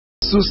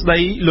សួស្តី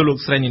លោក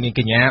ស្រីនាងក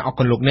ញ្ញាអរ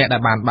គុណលោកអ្នកដែ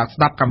លបានស្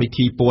ដាប់កម្មវិ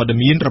ធីព័ត៌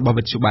មានរបស់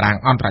វិទ្យុបារាំង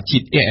អន្តរជា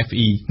តិ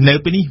RFI នៅ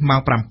ពេលនេះម៉ោង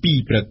 7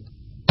 ព្រឹក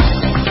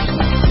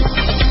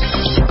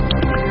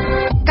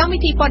កម្មវិ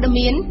ធីព័ត៌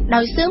មាន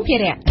ដោយសឿងភិ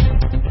រៈ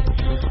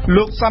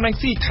លោកសំរង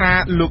ស៊ីថា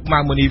លោកម៉ៅ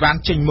ម៉ូនីវ៉ាន់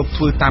ចេញមុខ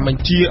ធ្វើតាមប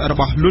ញ្ជារ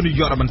បស់លោកនា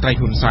យករដ្ឋមន្ត្រី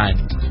ហ៊ុនសែន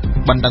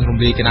បណ្ដឹងរំ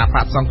លាយគណៈប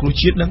កសង្គ្រោះ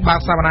ជាតិនឹងបើក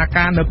សវនា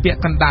ការនៅពាក់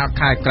កណ្ដាល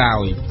ខែក្រោ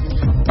យ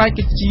ប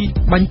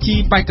ញ្ជី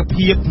បេក្ខ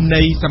ភាព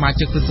នៃសមា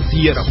ជិកស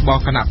ភារប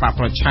ស់គណៈបក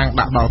ប្រឆាំង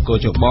ដាក់ដល់កោ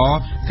ជប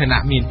គណៈ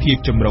មានភាព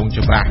ចម្រូងច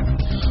ម្រាស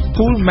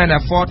ពូល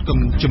Manafort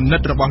ចំណិត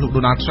របស់លោក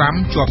Donald Trump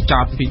ជាប់ចោ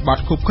ទពីបទ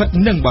ខុបខិត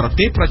នឹងបរ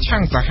ទេសប្រឆាំ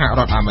ងសហរ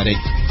ដ្ឋអាមេរិក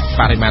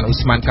បរិមាណឧ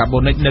ស្ម័នកាបូ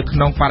និកនៅក្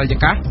នុងបរិយា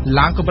កាស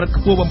ឡើងកម្រិត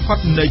ខ្ពស់បំផុត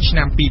នៅឆ្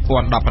នាំ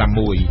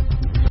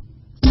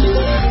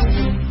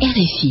 2016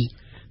 RFI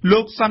លោ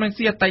កសំរង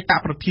ស៊ីអតីត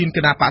ប្រធានគ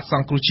ណៈបកស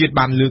ង្គ្រោះជាតិ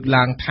បានលើក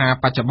ឡើងថា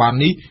បច្ចុប្បន្ន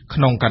នេះក្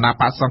នុងគណៈ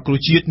បកសង្គ្រោះ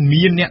ជាតិ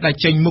មានអ្នកដែល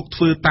ចេញមុខ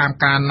ធ្វើតាម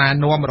ការណែ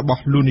នាំរប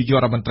ស់លោកនាយក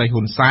រដ្ឋមន្ត្រី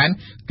ហ៊ុនសែន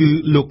គឺ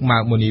លោកម៉ៅ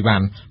ម៉ូនីវ៉ា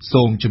ន់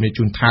សូមជំរាប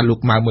ជូនថាលោក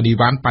ម៉ៅម៉ូនី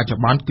វ៉ាន់បច្ចុ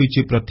ប្បន្នគឺ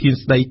ជាប្រធាន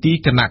ស្ដីទី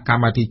គណៈក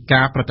ម្មាធិ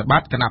ការប្រតិប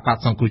ត្តិគណៈបក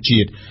សង្គ្រោះជា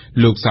តិ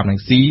លោកសំរង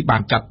ស៊ីបា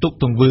នចាត់ទុក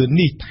ទង្វើ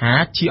នេះថា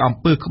ជាអំ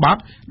ពើក្ប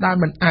ត់ដែល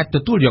មិនអាចទ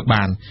ទួលយក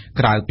បាន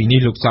ក្រៅពីនេះ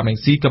លោកសំរង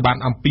ស៊ីក៏បាន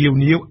អំពាវ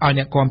នាវឲ្យ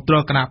អ្នកគាំទ្រ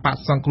គណៈបក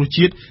សង្គ្រោះ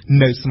ជាតិ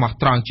នៅស្មោះ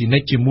ត្រង់ជានិ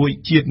ច្ចជាមួយ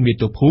ជាតិមា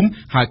តុភូមិ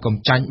ហើយកុំ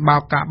ចាញ់បោ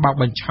កការបោក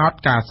បញ្ឆោត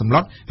ការសម្លុ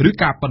តឬ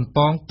ការប៉ុន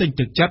ប៉ងទិញ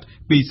ទឹកចិត្ត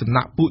ពីសំ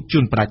ណាក់ពួកជ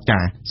នប្រជាកា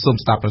រសូម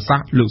ស្ដាប់ប្រសាស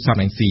ន៍លោកសំ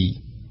រងស៊ី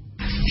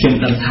ខ្ញុំ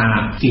ដឹងថា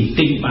គេ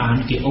ទិញបាន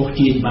គេអូស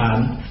ទាញបាន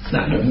ថ្នា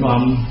ក់ដឹក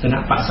នាំគណៈ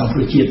បកសង្គ្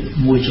រោះជាតិ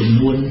មួយចំ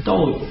នួនតូ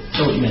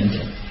ចមែន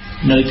ទេ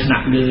នៅថ្នា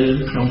ក់លើ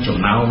ក្នុងចំ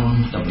ណោម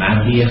តំណាង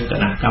រាស្ត្រ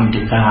គណៈកម្មា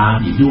ធិការ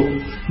នយោបាយ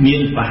មា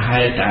នប្រហែ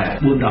លតែ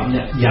 4-10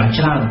 នាក់យ៉ាង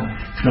ច្រើន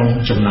ក្នុង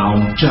ចំណោម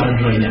ច្រើន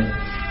រយនាក់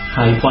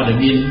ហើយព័ត៌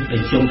មានដែ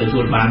លខ្ញុំទទួ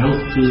លបាននោះ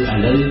គឺឥ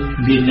ឡូវ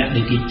មានអ្នក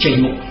ដែលគេចេញ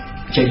មុខ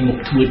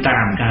ធ្វើតា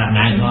មការ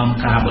ណែនាំ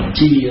ការបញ្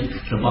ជា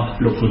របស់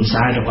លោកហ៊ុន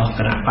សែនរបស់គ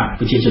ណៈបក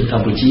ប្រជាជនក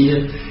ម្ពុជា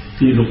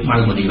គឺលោកម៉ៅ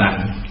ម៉ូនីវ៉ាន់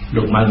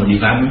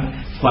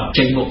គាត់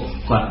ចេញមុខ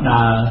គាត់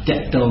ដើរតា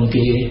ក់ទង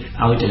គេ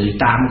ឲ្យទៅ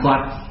តាមគា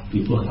ត់ពី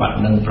ព្រោះគាត់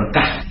នឹងប្រ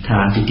កាសថា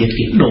ទីទៀត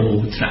គេដូរ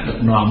ថ្នាក់ដឹក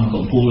នាំក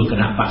ម្ពុជាគ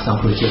ណៈបកសង្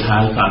គ្រោះជាតិហើ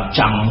យគាត់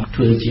ចង់ធ្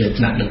វើជា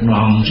ថ្នាក់ដឹក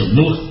នាំជំ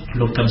នួស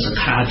លោកកឹមសុ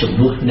ខាជំ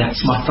នួសអ្នក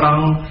ស្មោះត្រ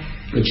ង់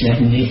ដូច្នេះ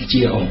នេះ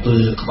ជាអំពើ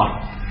ក្បត់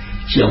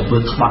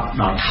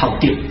ដល់ថោក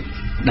ទាប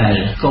ដែល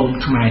កូន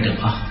ខ្មែរទាំង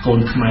អស់កូន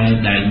ខ្មែរ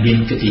ដែលមាន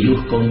កិត្តិយស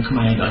កូនខ្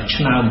មែរដ៏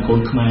ឆ្នើមកូ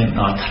នខ្មែរ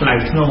ដ៏ថ្លៃ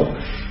ថ្នូរ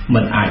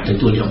មិនអាចទ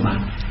ទួលយកបាន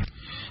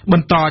ប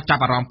ន្តចា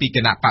ប់អារម្មណ៍ពីគ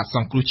ណៈបកស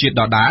ង្គ្រោះជាតិ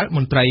ដដែលម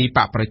ន្ត្រីប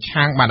កប្រ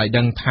ឆាំងបានឲ្យ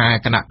ដឹងថា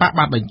គណៈបក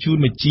បានបញ្ជូន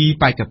បញ្ជី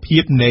បេក្ខភា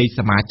ពនៃស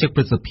មាជិក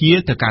ប្រសិទ្ធិ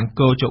ទៅកាន់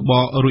កោជប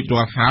រួច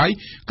រាល់ហើយ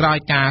ក្រោយ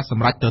ការស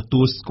ម្រេចទ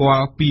ទួលស្គា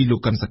ល់ពីលោក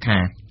កឹមសុខា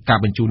ការ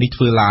បញ្ជូននេះ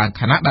ធ្វើឡើង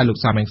ខណៈដែលលោក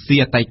សំរងស៊ី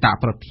អតីត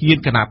ប្រធាន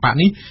គណៈបក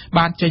នេះ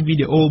បានចេញវី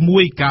ដេអូមួ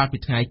យកាលពី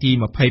ថ្ងៃទី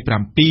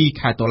 27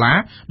 ខែតុលា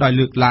ដោយ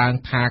លើកឡើង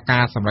ថាកា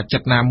រសម្រេចចិ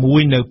ត្តណាមួ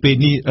យនៅពេល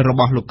នេះរប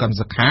ស់លោកកឹម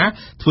សុខា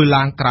ធ្វើ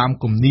ឡើងក្រោម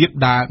គំនាប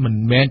ដែលមិន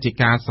មែនជា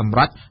ការសម្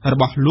រេចរ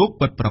បស់លោក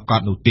ពិតប្រាកដ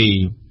នោះទេ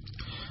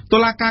តុ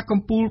លាការកំ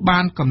ពូលបា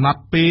នកំណត់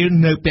ពេល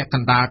នៅពាក់ក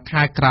ណ្ដាល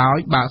ខែក្រោយ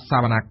បើកស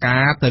វនាកា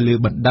រទៅលើ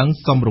បណ្ដឹង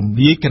សុំរំ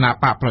លាយគណៈ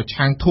បកប្រ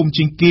ឆាំងធំ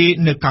ជាងគេ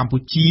នៅកម្ពុ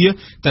ជា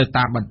ទៅ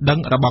តាមបណ្ដឹង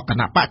របស់គ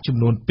ណៈបកចំ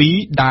នួន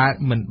 2 ដែល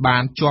មិនបា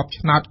នជាប់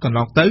ឆ្នោតកន្ល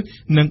ងទៅ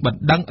នឹងប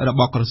ណ្ដឹងរប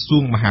ស់ក្រសួ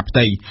ងមហាផ្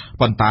ទៃ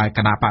ប៉ុន្តែគ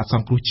ណៈបកស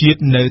ង្គ្រោះជាតិ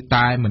នៅ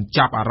តែមិន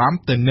ចាប់អារម្ម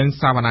ណ៍ទៅនឹង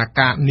សវនា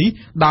ការនេះ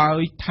ដោយ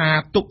ថា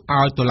ទុក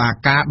ឲ្យតុលា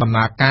ការដំ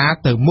ណើរការ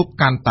ទៅមុខ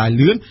កាន់តែ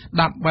លឿន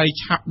ដើម្បី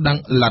ឆាប់ដឹង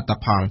លទ្ធ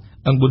ផល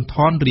អង្គប៊ុនថ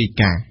នរាយ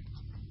ការណ៍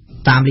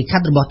តាមលិខិ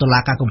តរបស់តុលា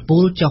ការកំពូ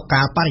លចុះ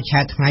កាលបរិច្ឆេ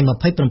ទថ្ងៃ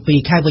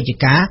 27 ខែវិច្ឆិ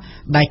កា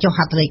ដែលចុះហ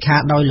ត្ថលេខា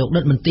ដោយលោក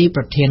ដិតមន្ត្រី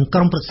ប្រធានក្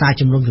រុមប្រឹក្សា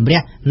ជំនុំជម្រះ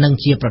និង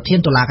ជាប្រធាន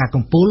តុលាការ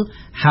កំពូល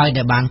ហើយ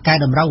ដែលបានកែ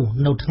តម្រូវ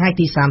នៅថ្ងៃ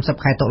ទី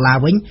 30 ខែតុលា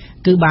វិញ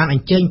គឺបានអ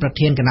ញ្ជើញប្រ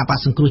ធានគណៈបក្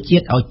សសង្គ្រោះជា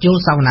តិឲ្យចូល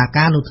សវនា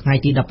ការនៅថ្ងៃ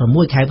ទី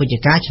 16 ខែវិច្ឆិ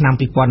កាឆ្នាំ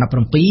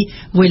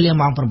 2017 វេលា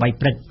ម៉ោង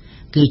 8 ព្រឹក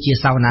គឺជា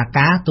សវនា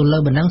ការទៅលើ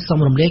បណ្ដឹងសុំ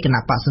រំលាយគណៈ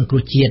បក្សសង្គ្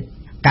រោះជាតិ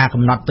ការ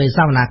កំណត់ពេលស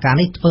វនាការ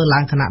នេះធ្វើឡើ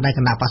ងខណៈដែលគ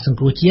ណៈបក្សសង្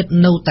គ្រោះជាតិ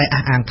នៅតែ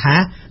អះអាងថា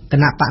គ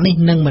ណៈបកនេះ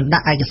នឹងមិនដា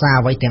ក់ឯកសារ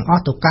អ្វីទាំងអ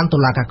ស់ទៅកាន់តុ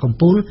លាការកំ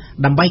ពូល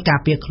ដើម្បីការ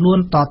ពារខ្លួន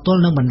តទ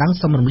ល់នឹងបណ្ដឹង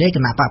សុំរំលាយគ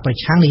ណៈបកប្រ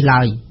ឆាំងនេះ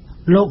ឡើយ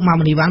លោកម៉ៅ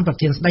ម៉ូនីវ៉ាន់ប្រ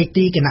ធានស្ដី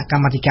ទីគណៈក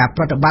ម្មាធិការ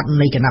ប្រតិបត្តិ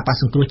នៃគណៈបក្ស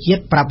សង្គ្រោះជា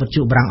តិប្រាប់វិទ្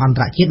យុបារាំងអន្ត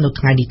រជាតិនៅ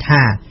ថ្ងៃនេះ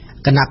ថា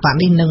គណៈបក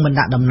នេះនឹងមិន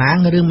ដាក់តំណាង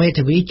ឬមេ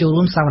ធាវីចូល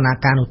រួមសវនា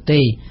ការនោះទេ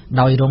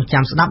ដោយរង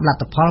ចាំស្ដាប់លទ្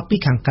ធផលពី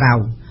ខាងក្រៅ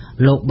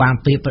លោកបាន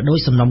ប្រៀបប្រដូច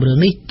សំណុំរឿង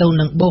នេះទៅ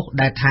នឹងបោក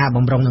ដែលថា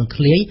បំរុងនឹង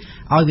ធ្លាយ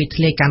ឲ្យវា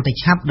ធ្លាយកាន់តែ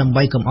ឆាប់ដើម្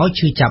បីកុំឲ្យ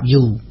ឈឺចាប់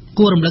យូរ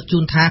គួររំលឹកជូ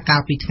នថាកា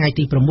លពីថ្ងៃ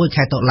ទី 6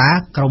 ខែតុលា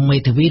ក្រុមមេ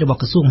ធាវីរបស់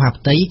ក្រសួងមហា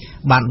ផ្ទៃ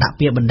បានដាក់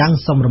ពាក្យបណ្ដឹង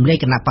សុំរំលាយ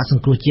គណៈបក្សស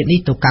ង្គ្រោះជាតិនេះ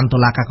ទៅកាន់តុ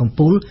លាការកំ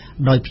ពូល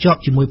ដោយភ្ជាប់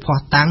ជាមួយភស្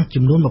តុតាង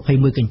ចំនួន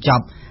 21 កញ្ច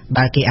ប់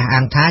ដែលគេអះ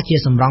អាងថាជា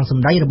សម្រងស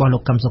ម្ដីរបស់លោ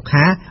កកឹមសុ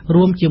ខា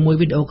រួមជាមួយ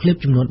វីដេអូឃ្លីប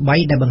ចំនួន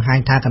 3 ដែលបង្ហាញ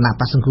ថាគណៈ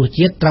បក្សសង្គ្រោះ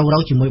ជាតិត្រូវរោ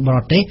ជាមួយបរ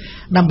ទេស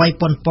ដើម្បី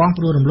ប៉ុនប៉ង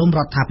ព្រោះរំលំរ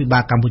ដ្ឋាភិបា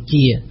លកម្ពុ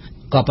ជា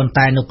គ ក៏ប៉ុន្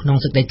តែនៅក្នុង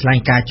សេចក្តីថ្លែង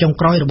ការណ៍ចុង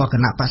ក្រោយរបស់គ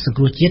ណៈបក្សសង្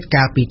គ្រោះជាតិ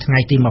កាលពីថ្ងៃ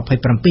ទី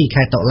27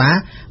ខែតុលា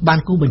បាន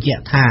គូបញ្ជា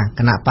ក់ថា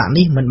គណៈបក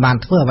នេះមិនបាន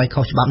ធ្វើអ្វី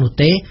ខុសច្បាប់នោះ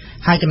ទេ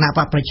ហើយគណៈប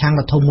កប្រឆាំង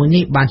ដ៏ធំមួយ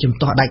នេះបានជំ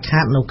ទាស់ដាច់ខា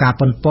តនៅការ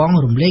ប៉ុនប៉ង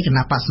រំលាយគ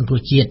ណៈបក្សសង្គ្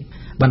រោះជាតិ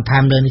បន្ថែ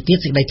មលើនេះទៀត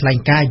សេចក្តីថ្លែង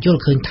ការណ៍យ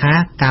ល់ឃើញថា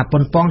ការប៉ុ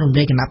នប៉ងរំ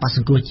លាយគណៈបក្សស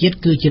ង្គ្រោះជាតិ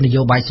គឺជាន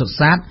យោបាយសុទ្ធ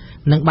សាធ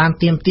និងបាន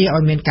ទាមទារ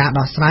ឲ្យមានការ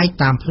ដោះស្រាយ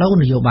តាមផ្លូវ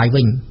នយោបាយ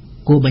វិញ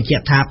គួរបញ្ជា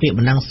ក់ថាពាក្យប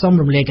ណ្ដឹងសុំ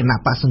រំលាយគណៈ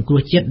បក្សសង្គ្រោះ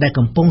ជាតិដែល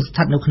កំពុងស្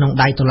ថិតនៅក្នុង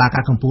ដៃតុលា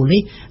ការកំពូល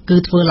នេះគឺ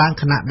ធ្វើឡើង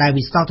ខណៈដែល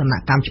វិសោធន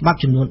កម្មច្បាប់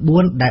ចំនួន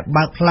4ដែល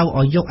បើកផ្លូវ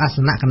ឲ្យយកអាស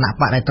នៈគណៈ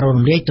បក្សដែលត្រូវ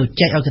រំលាយទៅ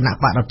ចែកឲ្យគណៈ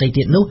បក្សដទៃ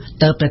ទៀតនោះ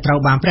ទើបតែត្រូវ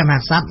បានព្រះមហា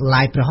ក្សត្រ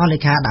ឡាយព្រះហស្ថលេ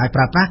ខាដោយប្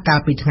រើប្រាស់កាល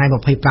ពីថ្ងៃ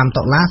25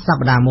តុលាស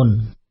ប្តាហ៍មុន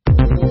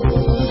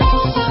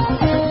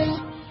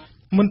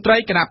មន្ត្រី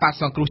គណៈបក្ស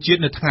សង្គ្រោះជាតិ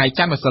នៅថ្ងៃ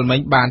ច័ន្ទម្សិលមិញ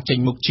បានចេញ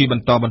មុខជាប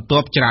ន្តបន្ទា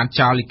ប់ច្រាន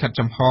ចោលលិខិត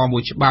ចំហមួ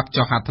យច្បាប់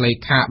ចុះហត្ថលេ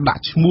ខាដា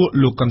ក់ឈ្មោះ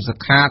លោកកឹមសុ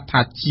ខា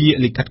ថាជា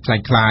លិខិតคล้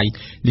ายៗ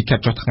លិខិត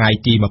ចុះថ្ងៃ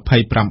ទី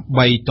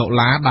28តុ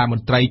លាដែលម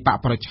ន្ត្រីបក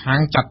ប្រឆាំ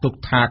ងចាត់ទុក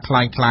ថាคล้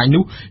ายៗ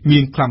នោះមា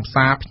នខ្លឹម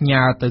សារផ្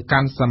ញើទៅកា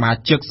ន់សមា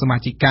ជិកសមា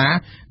ជិកា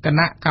គ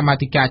ណៈកម្មា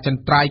ធិការចិន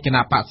ត្រៃគ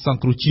ណៈបក្សស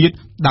ង្គ្រោះជាតិ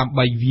ដើម្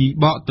បីវាយ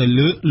បកទៅ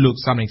លើលោក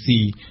សំរងស៊ី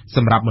ស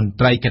ម្រាប់មន្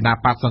ត្រីគណៈ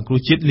បក្សសង្គ្រោះ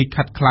ជាតិលិ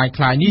ខិតคล้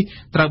ายៗនេះ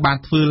ត្រូវបាន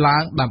ធ្វើឡើ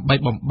ងដើម្បី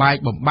បំបែក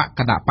បំបាក់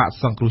គណៈបក្ស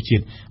សង្គ្រោះជា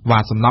តិvà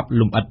សំណប់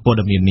លំអិតព័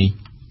ត៌មាននេះ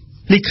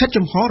លិខិត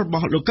ចំហរប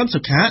ស់លោកកឹមសុ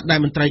ខាដែល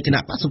មន្ត្រីគណៈ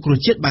បក្សសង្គ្រោះ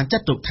ជាតិបានចា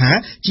ត់ទុកថា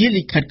ជា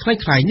លិខិតค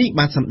ล้ายៗនេះ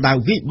បានសម្ដៅ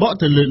វិបក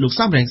ទៅលើលោក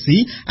សំរងស៊ី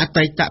អ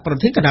តីតប្រ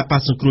ធានគណៈប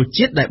ក្សសង្គ្រោះ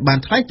ជាតិដែលបាន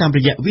ថ្លែងតាមរ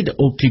យៈវីដេ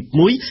អូឃ្លីប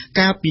មួយ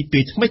កាលពីពេ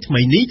លថ្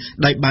មីៗនេះ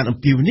ដោយបានអំ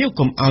ពាវនាវ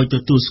កុំឲ្យទ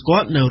ទួលស្គា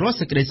ល់នៅរាល់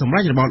សេចក្តីសម្រេ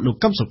ចរបស់លោក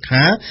កឹមសុ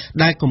ខា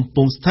ដែលកំ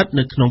ពុងស្ថិត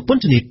នៅក្នុងព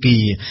ន្ធនាគា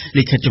រ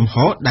លិខិតចំហ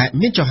ដែល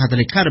មានចុះហត្ថ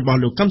លេខារបស់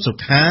លោកកឹមសុ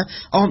ខា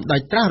អមដោ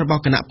យត្រាស់រប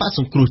ស់គណៈបក្សស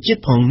ង្គ្រោះជា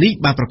តិផងនេះ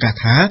បានប្រកាស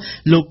ថា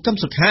លោកកឹម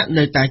សុខា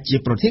នៅតែជា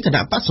ប្រធានគ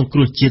ណៈបក្សសង្គ្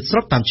រោះជាតិស្រ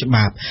បតាមច្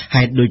បាប់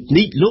ហើយដូច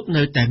នេះលោក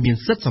នៅតែមាន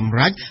សិទ្ធិសម្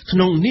រេចក្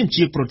នុងនាម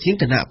ជាប្រធាន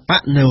គណៈប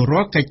កនៅរា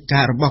ល់កិច្ច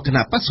ការរបស់គ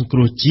ណៈបក្សសង្គ្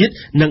រោះជាតិ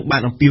និងបា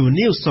នអំពាវ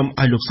នាវសូម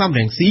ឲ្យលោកសំរ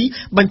ងស៊ី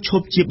បញ្ឈ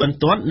ប់ជាបន្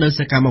ទាន់នៅ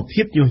សកម្ម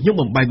ភាពញុះញង់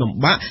បំបីបំ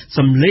បាក់ស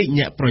ម្លេង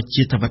អ្នកប្រ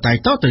ជាធិបតេយ្យ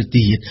តទៅ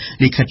ទៀត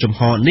លិខិតចំ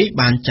ហនេះ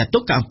បានចាត់ទុ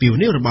កការអំពាវ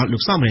នាវរបស់លោ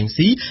កសំរង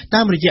ស៊ី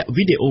តាមរយៈ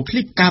វីដេអូឃ្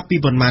លីបកាលពី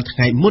ប៉ុន្មានថ្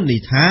ងៃមុននេះ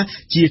ថា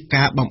ជា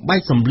ការបំបែក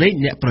សម្លេង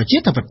អ្នកប្រជា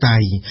ធិបតេ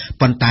យ្យ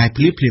ប៉ុន្តែ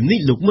ភ្លាមៗនេះ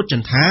លោកមុតច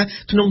ន្ទថា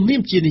ក្នុងនា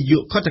មជានាយ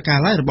កខុទ្ទកា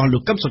ល័យរបស់លោ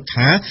កកឹមសុ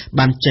ខា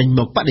បានចេញម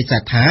កបដិសេ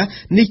ធថា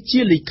នេះ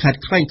ជាលិខិត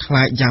คล้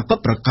ายៗយ៉ាងពិត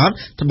ប្រាកដ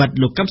ត្បិត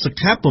លោកកឹមសុ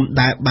ខាពុំ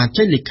ដែលបាន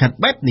ចេញលិខិត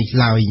បែបនេះ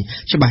ឡើយ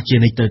ច្បាស់ជា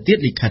នេះទៅទៀត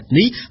លិខិត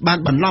នេះបាន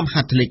បន្លំហ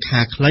ត្ថលេខា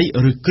ខ្លី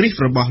ឬគ្រីស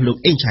របស់លោក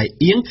អេងឆៃ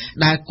អៀង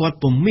ដែលគាត់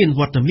ពុំមាន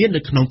វត្តមាន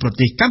នៅក្នុងប្រ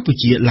ទេសកម្ពុ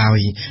ជាឡើយ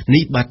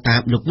នេះបើតា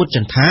មលោកមុតច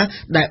ន្ទថា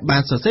ដែលបា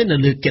នសរសេរនៅ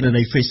លើគណ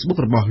នី Facebook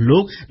របស់លោ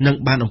កនិង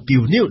បានអំពា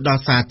វនាវដ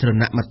ល់សាធារ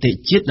ណមតិ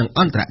ជាតិនិង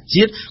អន្តរ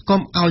ជាតិ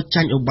កុំឲ្យ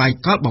ចាញ់ឧបាយ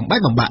កលបំបែក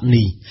បំបាក់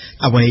នេះ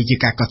អ្វីជា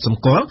ការកត់ស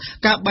ម្គាល់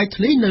ការបែក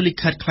ធ្លាយនៅលិ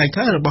ខិតคล้าย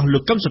ៗរបស់លោ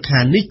កកឹមសុខា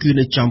នេះគឺ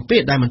នៅចំពេ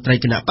លដែលមន្ត្រី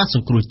គណៈបក្សស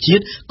ង្គ្រោះជា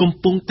តិកំ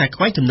ពុងតែ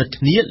ខ្វែងគំនិត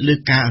គ្នាលើ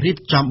ការរៀប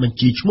ចំបញ្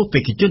ជីឈ្មោះបេ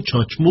ក្ខជនឈ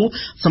រឈ្មោះ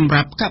សម្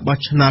រាប់ការបោះ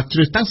ឆ្នោតជ្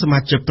រើសតាំងសមា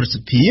ជិកប្រសិ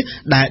ទ្ធិ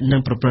ដែលនឹ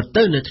ងប្រព្រឹត្ត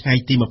ទៅនៅថ្ងៃ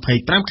ទី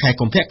25ខែ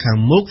កុម្ភៈខាង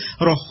មុខ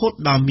រហូត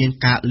ដល់មាន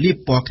ការលាប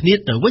ពណ៌គ្នា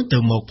ទៅវិញទៅ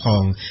មកផ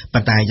ង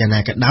ប៉ុន្តែយ៉ាងណា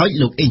ក៏ដោយ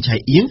លោកអេងឆៃ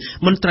អៀង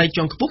មន្ត្រី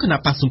ជាន់ខ្ពស់គណៈ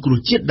បក្សសង្គ្រោះ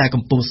ជាតិដែល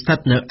កំពុងស្ថិត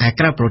នៅឯ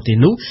ក្រៅប្រទេស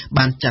នោះ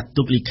បានចាត់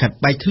ទុកលិខិត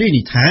បែកធ្លាយ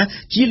នេះថា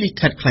ជាលិ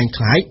ខិតค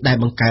ล้ายៗដែល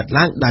បង្កើត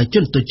ឡើងដោយជ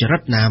នទុច្ចរិ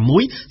តណាមួ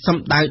យស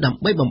ម្ដៅដើ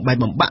ម្បីបំបែក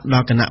បំបាក់ដ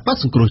ល់គណៈបក្ស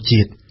សង្គ្រោះ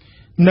ជាតិ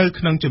នៅ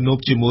ក្នុងជំនួប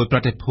ជាមួយប្រ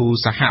តិភូ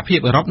សហភាព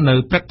អឺរ៉ុបនៅ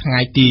ព្រឹកថ្ងៃ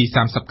ទី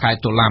30ខែ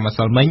តុលាម្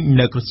សិលមិញ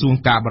នៅក្រសួង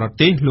ការបរ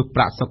ទេសលោក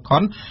ប្រាក់សុខុ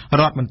ន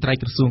រដ្ឋមន្ត្រី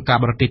ក្រសួងការ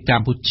បរទេសក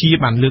ម្ពុជា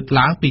បានលើក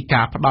ឡើងពី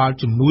ការផ្ដល់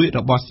ជំនួយរ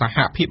បស់សហ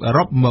ភាពអឺ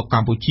រ៉ុបមកក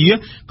ម្ពុជា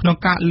ក្នុង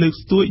ការលើក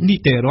ស្ទួយនី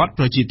តិរដ្ឋ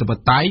ប្រជាធិប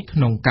តេយ្យក្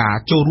នុងការ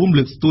ចូលរួម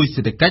លើកស្ទួយ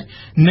សេដ្ឋកិច្ច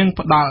និង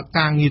ផ្ដល់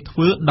ការងារធ្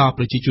វើដល់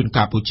ប្រជាជនក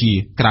ម្ពុជា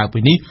ក្រៅពី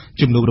នេះ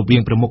ជំនួបរវា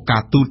ងប្រមុខកា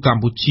រទូតក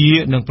ម្ពុជា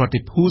និងប្រតិ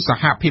ភូស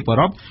ហភាពអឺ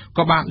រ៉ុប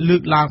ក៏បានលើ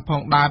កឡើងផ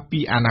ងដែរពី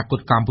អនាគត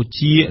កម្ពុ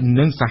ជា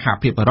និងសហ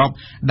ភាពអឺរ៉ុប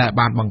ដែល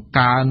បានបង្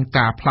កើន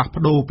ការផ្លាស់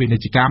ប្ដូរពាណិ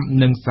ជ្ជកម្ម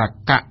និងស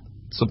កល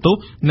សុទ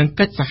នឹង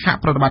កិច្ចសហ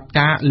ប្រតិបត្តិ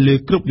ការលើ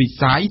គ្រប់វិ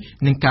ស័យ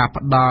និងការ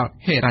ផ្ដល់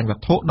ហិរញ្ញវ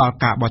ត្ថុដល់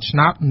ការបោះឆ្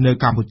នោតនៅ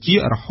កម្ពុជា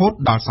រហូត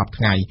ដល់សប្តាហ៍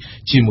ថ្ងៃ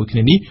ជាមួយគ្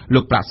នានេះលោ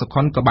កប្រាក់សុ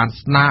ខុនក៏បាន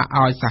ស្នើ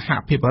ឲ្យសហ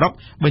ភាពអឺរ៉ុប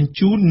បញ្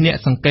ជូនអ្នក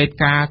សង្កេត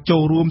ការចូ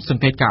លរួមស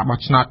ង្កេតការបោះ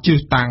ឆ្នោតជ្រើ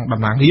សតាំង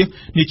តំណាងរាស្ត្រ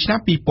នាឆ្នាំ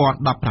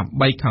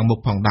2018ខាងមុខ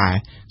ផងដែរ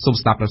សូម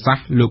ស្ដាប់ប្រសាស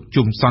ន៍លោក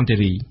ជុំសន្តិ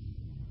រី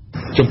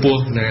ចំពោះ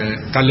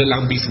ការលើកឡើ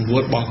ងពីសម្រួ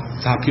លរបស់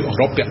សហភាពអឺ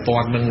រ៉ុបពាក់ព័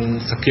ន្ធនឹង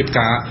សភាព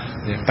ការ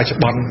បច្ចុ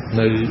ប្បន្ន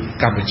នៅ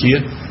កម្ពុជា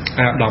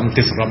អាដាម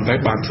ទេសរដ្ឋតែ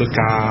បានធ្វើ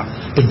ការ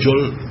បញ្យល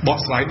បក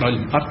ស្រាយដោយល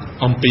ម្អិត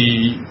អំពី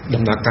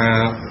ដំណើរការ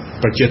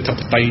ប្រជាធិប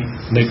តេយ្យ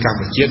នៅកម្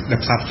ពុជាដែល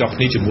ផ្សារភ្ជាប់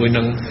គ្នាជាមួយ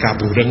នឹងការ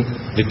ពង្រឹង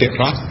នីតិ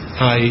រដ្ឋ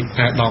ហើយ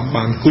អាដាម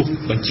បានគូស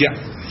បញ្ជាក់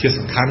ជា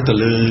សំខាន់ទៅ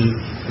លើ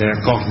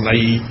ករណី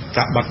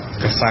ការបាត់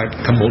កាសែត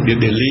Cambodia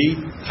Daily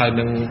ហើយ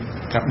នឹង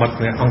ការបាត់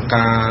អង្គ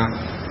ការ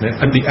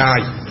NDI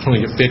ក្នុងរ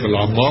យៈពេលកន្ល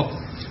ងមក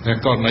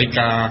ករណី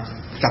ការ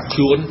ចាប់ខ្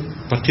លួន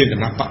ប្រធានគ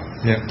ណៈបក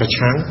ប្រ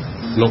ឆាំង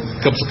លោក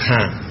កឹមសុខា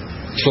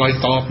ឆ្លើយ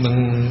តបនឹង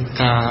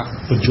ការ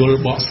បញ្យល់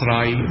បកស្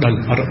រាយដល់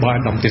របស់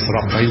អាដាមទេស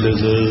រ៉ាលើ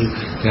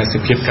ស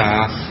ភាពការ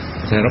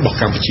របស់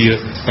កម្ពុជា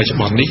បច្ចុប្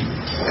បន្ននេះ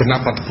គណៈ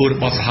ប្រតិភូរ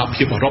បស់សហ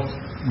ភាពអឺរ៉ុប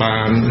បា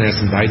ន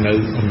សម្ដែងនៅ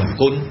អំណរ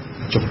គុណ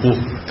ចំពោះ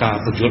ការ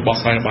បញ្យល់បក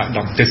ស្រាយរបស់អា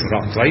ដាមទេស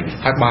រ៉ាហើយ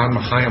បានប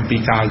ង្ហាញអំពី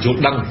ការយល់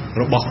ដឹង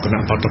របស់គ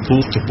ណៈប្រតិភូ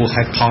ចំពោះ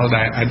ហេតុផល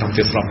ដែលអាដាម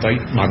ទេសរ៉ា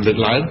បានលើក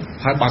ឡើង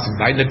ហើយបានសម្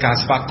ដែងនៅការ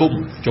ស្វាគមន៍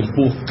ចំ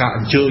ពោះការអ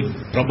ញ្ជើញ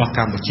របស់ក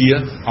ម្ពុជា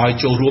ឲ្យ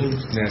ចូលរួម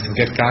សង្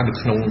កេតការណ៍នៅ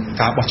ក្នុង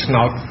ការបោះឆ្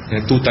នោត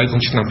ទូទៅក្នុ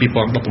ងឆ្នាំ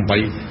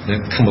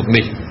2018ខាងមុខ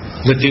នេះ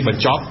លើកទីប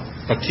ញ្ចប់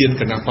ប្រធាន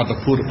គណៈប្រតិ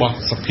ភូរបស់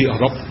សភាអឺ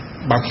រ៉ុប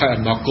បានថ្លែង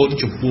អំណរគុណ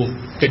ចំពោះ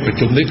កិច្ចប្រ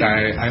ជុំនេះដែល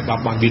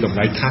បានមានតម្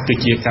លៃថាគឺ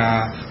ជាការ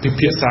ពិ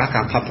ភាក្សា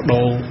ការផ្លាស់ប្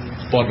ដូរ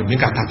ព័ត៌មាន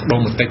ការផ្លាស់ប្ដូរ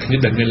មតិគ្នា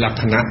ដែលមានលក្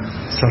ខណៈ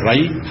សេរី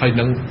ហើយ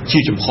នឹងជា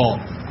ចំហ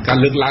ការ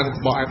លើកឡើងរ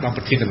បស់ឯកឧត្តម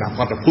ប្រធានគណៈ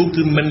ប្រតិភូ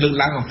គឺមិនលើក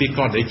ឡើងអំពីក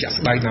រណីជាក់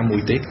ស្ដែងណាមួ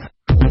យទេ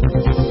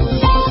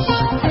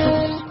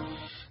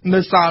នៅ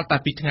សល់តែ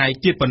ពីថ្ងៃ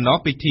ទៀតប៉ុណ្ណោះ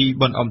ពិធី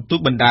បុណ្យអុំទូក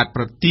បណ្ដាត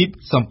ប្រទីប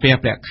សំពះ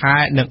ព្រះខែ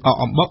និងអក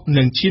អំបុក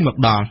នឹងឈានមក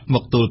ដល់ម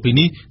កទល់ពី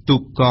នេះទូ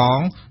កកង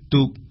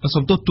ទូក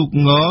ង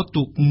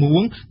ទូកមួ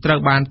ងត្រូវ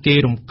បានគេ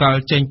រំកិល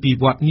ចេញពី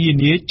វត្តនា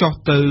នាចុះ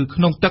ទៅ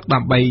ក្នុងទឹកដើ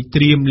ម្បី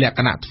ត្រៀមលក្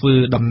ខណៈធ្វើ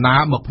ដំណើ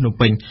រមកភ្នំ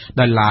ពេញ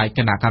ដោយឡែកគ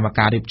ណៈកម្ម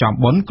ការរៀបចំ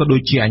បុណ្យក៏ដូ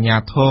ចជាអាជ្ញា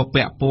ធរ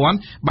ពាក់ព័ន្ធ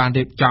បាន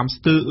រៀបចំ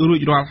ស្ទើររួ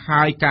ចរាល់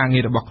ហើយការងា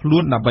ររបស់ខ្លួ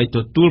នដើម្បីទ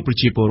ទួលប្រ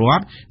ជាពលរ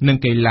ដ្ឋនិង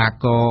កីឡា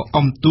ករ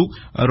អុំទូក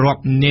រា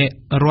ប់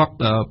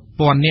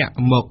ពាន់នាក់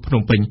មកភ្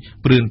នំពេញ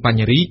ព្រឿនបញ្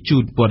ញរីជូ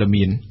នព័ត៌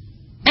មាន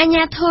អាជ្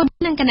ញាធរ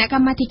និងគណៈក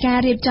ម្មាធិការ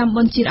រៀបចំ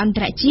បុណ្យជាតិអន្ត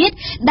រជាតិ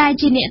ដែល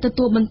ជាអ្នកទ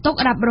ទួលបន្ទុក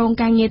រ៉ាប់រង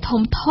ការងារ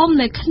ធំ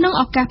នៅក្នុង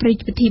ឱកាស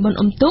ពិធីបុណ្យ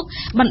អុំទូក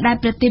បណ្ដាល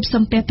ប្រទីប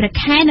សំពះព្រះ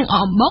ខែនិងអ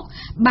កអំបុក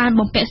បាន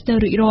បំពាក់ស្ទើរ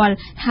រួចរាល់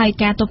ហើយ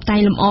ការតុបតែង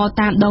លម្អ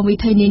តាមដងវិ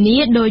ធីនានា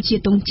ដូចជា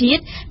ទង់ជា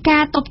តិកា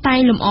រតុបតែង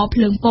លម្អភ្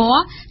លើងពណ៌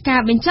កា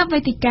របញ្ចប់វេ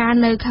ទិកា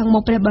នៅខាងមុ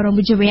ខព្រះបរម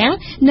រាជវាំង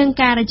និង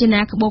ការរចនា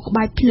ក្បូរក្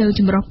បាច់ភ្លើង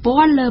ចម្រុះព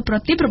ណ៌លើប្រ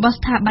ទីបរបស់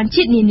ស្ថាប័ន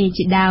ជាតិនានា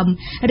ជាដើម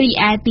រី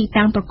ឯទី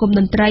តាំងប្រគំត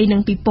ន្ត្រីនិ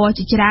ងពិព័រណ៍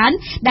ជាច្រើន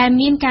ដែល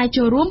មានការ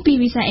ចូលរួមពី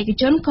វិស័យឯក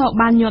ជនក៏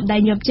បានញាប់ដៃ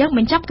ញាប់ជើងប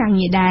ញ្ចប់ការ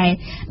ងារដែរ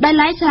ដោយ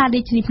ឡែកសាលារា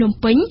ជធានីភ្នំ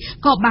ពេញ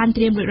ក៏បាន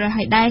ត្រៀមរួចរាល់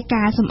ហើយដែរ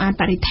ការសម្អាត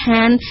បរិស្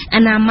ថានអ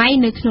នាម័យ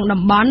នៅក្នុង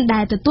តំបន់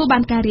ដែលទទួលបា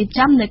នការរៀប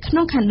ចំនៅក្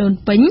នុងខណ្ឌដូន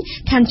ពេញ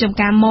ខណ្ឌចំ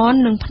ការមន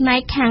និងផ្នែក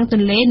ខាងទ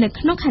ន្លេនៅ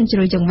ក្នុងខណ្ឌជ្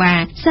រោយចង្វា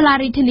សាលា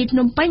រាជធានីភ្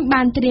នំពេញ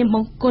បានត្រៀមប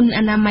ង្គន់អ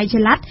នាម័យច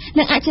ល័ត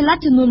និងអចល័ត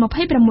ចំនួន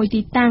26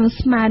ទីតាំង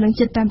ស្មើនឹង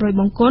ជិត500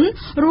បង្គន់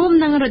រួម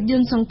នឹងរថយ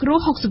ន្តសង្គ្រោះ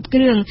60គ្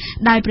រឿង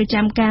ដោយប្រ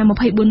ចាំការ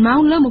24ម៉ោង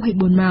លើ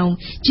24ម៉ោង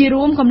ជា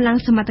រួមកម្លាំង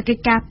សមត្ថកិច្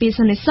ចការពារស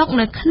ន្តិសុខ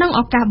នៅក្នុង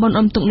ឱកាសបុណ្យ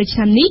អុំទូកនៅឆ្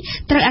នាំនេះ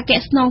ត្រូវអគ្គ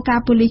ស្នងការ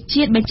ប៉ូលីស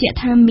ជាតិបញ្ជាក់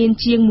ថាមាន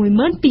ជាង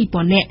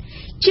 12,000 នាក់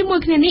ជាមួយ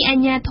គ្នានេះអា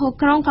ជ្ញាធរ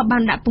ក្រុងក៏បា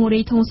នដាក់ពង្រា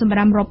យធុងសម្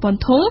រាមរាប់ពាន់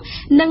ធុង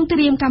និងត្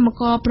រៀមកម្ម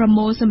ករប្រ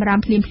មូលសម្រាម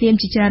ភ្លាម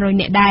ជាច្រើនរយ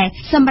នាក់ដែរ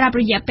សម្រាប់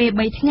រយៈពេល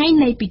3ថ្ងៃ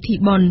នៃពិធី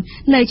បុណ្យ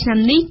នៅឆ្នាំ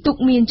នេះទូក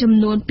មានចំ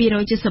នួន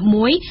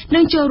271និ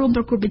ងចូលរួម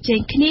ប្រកួតប្រជែង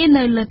គ្នា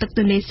នៅលើទឹកទ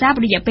ន្លេសាប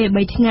រយៈពេល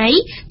3ថ្ងៃ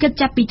គិត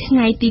ចាប់ពីថ្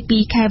ងៃទី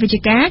2ខែវិច្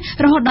ឆិការ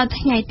ហូតដល់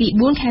ថ្ងៃទី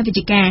4ខែវិច្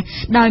ឆិកា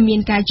ដោយមាន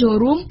ការចូល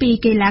រួមពី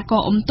កីឡាក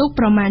រអុំទូក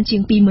ប្រមាណជា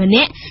ង 20,000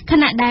 នាក់ខ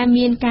ណៈដែល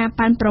មានការ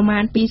ប៉ាន់ប្រមា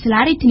ណពីសាលា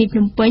រាជធានីភ្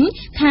នំពេញ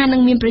ថានឹ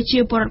ងមានប្រជា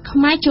ពលរដ្ឋខ្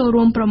មែរចូល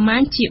រួមប្រមា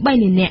ណជា3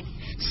លាននាក់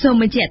សូម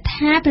បញ្ជាក់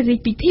ថាព្រះរាជ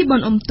ពិធីបុ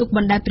ណ្យអុំទូកប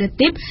ណ្ដែតព្រះ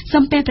ទិព្វ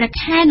សំពះព្រះ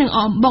ខែនិងអ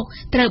កអំបុក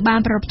ត្រូវបាន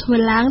ប្រារព្ធធ្វើ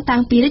ឡើងតាំ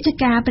ងពីរជ្ជ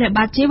កាលព្រះ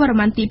បាទជ័យវរ្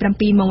ម័នទី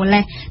7មកម្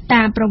ល៉េះ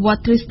តាមប្រវត្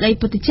តិទ្រឹស្ដី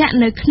ពុទ្ធចក្រ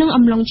នៅក្នុង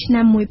អំឡុងឆ្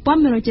នាំ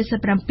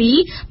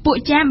1177ពួក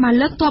ចាមបាន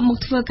លើកទ័ពមក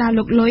ធ្វើការ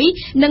លុកលុយ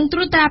និងត្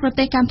រួតត្រាប្រ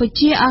ទេសកម្ពុ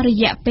ជាអស់រ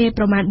យៈពេល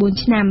ប្រមាណ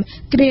4ឆ្នាំ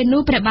គ្រា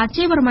នោះព្រះបាទ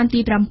ជ័យវរ្ម័នទី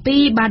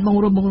7បានប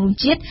ង្រួបបង្រួម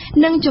ជាតិ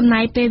និងចំណា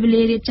យពេលវេ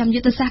លារៀបចំយុ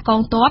ទ្ធសាស្ត្រក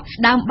ងទ័ព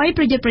ដើម្បី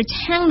ប្រយុទ្ធប្រ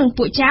ឆាំងនឹង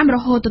ពួកចាមរ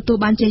ហូតទទួល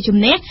បានជ័យជំ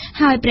នះ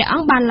ហើយព្រះអ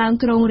ង្គបានឡើង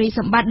គ្រងរាជ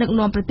សម្បត្តិដឹក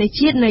នាំប្រទេស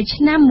ជាតិនៅ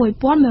ឆ្នាំ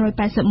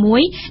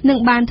1181និង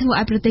បានធ្វើ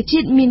ឲ្យប្រទេសជា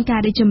តិមានកា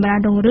ររីកចម្រើន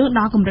រុងរឿង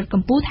ដល់កម្រិត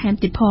កំពូលថែម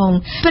ទៀតផង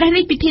ព្រះ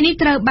រាជពិធីនេះ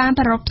ត្រូវបាន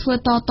ប្រារព្ធធ្វើ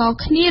ត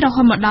គ្នារ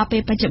ហូតមកដល់ពេ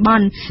លបច្ចុប្ប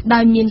ន្នដោ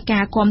យមាន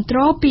ការគាំទ្រ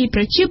ពីប្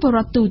រជាពលរ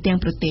ដ្ឋទូទាំង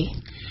ប្រទេស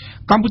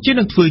កម្ពុជា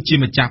នឹងធ្វើជា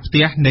ម្ចាស់ផ្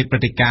ទះនៃព្រឹ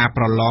ត្តិការណ៍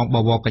ប្រឡងប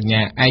វរកញ្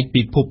ញាឯក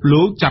ពិភព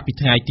លោកចាប់ពី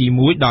ថ្ងៃទី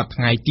1ដល់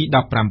ថ្ងៃទី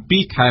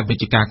17ខែវិ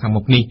ច្ឆិកាខាង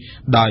មុខនេះ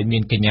ដោយមា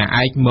នកញ្ញា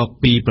ឯកមក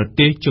ពីប្រ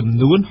ទេសចំ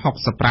នួន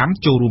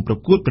65ចូលរួមប្រ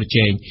កួតប្រ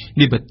ជែង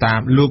នេះបើតាម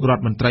លោករ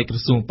ដ្ឋមន្ត្រីក្រ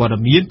សួងព័ត៌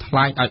មានថ្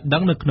លែងឲ្យដឹ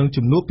ងនៅក្នុង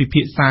ជំនួបពិ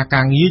ភាក្សា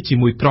ការងារជា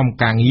មួយក្រុម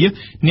ការងារ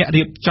អ្នក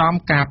រៀបចំ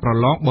ការប្រ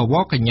ឡងបវ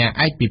រកញ្ញា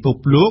ឯកពិភព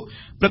លោក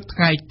ព្រឹក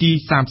ថ្ងៃទី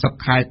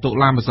30ខែតុ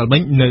លាម្សិលមិ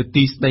ញនៅ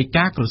ទីស្តី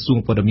ការក្រសួង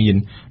ព័ត៌មាន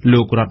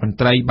លោករដ្ឋមន្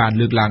ត្រីបាន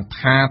លើកឡើង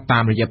ថាតា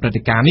មរយៈព្រឹត្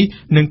តិការណ៍នេះ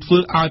នឹងធ្វើ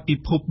ឲ្យពិ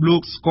ភពលោ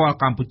កស្គាល់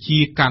កម្ពុជា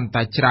កាន់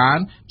តែច្រើន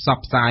ផ្សព្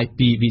វផ្សាយ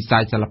ពីវិស័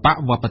យសិល្បៈ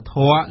វប្បធ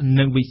ម៌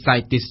និងវិស័យ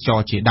ទេសចរ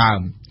ណ៍ជាដើ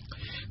ម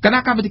គណៈ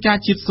កម្មាធិការ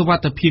ជាតិសុវ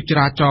ត្ថិភាពច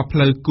រាចរណ៍ផ្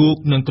លូវគោក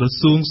និងក្រ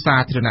សួងសា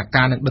ធារណ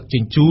ការនិងដឹកជ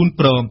ញ្ជូន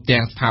ព្រម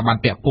ទាំងស្ថាប័ន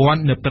ពាក់ព័ន្ធ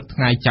នៅព្រឹកថ្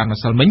ងៃច័ន្ទ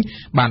ម្សិលមិញ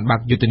បានបើ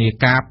កយុទ្ធនា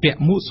ការពាក់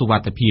មួកសុវ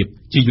ត្ថិភាព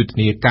ជាយុទ្ធ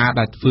នាការ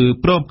ដែលធ្វើ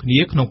ព្រមគ្នា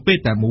ក្នុងពេល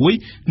តែមួយ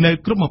នៅ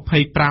គ្រប់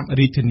25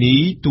រាជធានី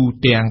ទូ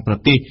ទាំងប្រ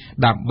ទេស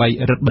ដើម្បី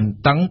រឹតបន្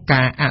តឹង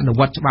ការអនុវ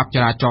ត្តច្បាប់ច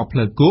រាចរណ៍ផ្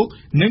លូវគោក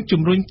និង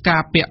ជំរុញកា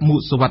រពាក់មួក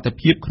សុវត្ថិ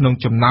ភាពក្នុង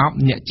ចំណោម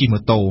អ្នកជិះ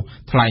ម៉ូតូ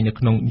ថ្លែងនៅ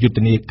ក្នុងយុទ្ធ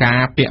នាកា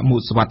រពាក់មួ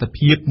កសុវត្ថិ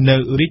ភាពនៅ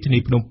រាជធានី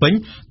ភ្នំពេញ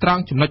ត្រ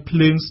ង់ចំណុចភ្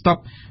លើងស្តុប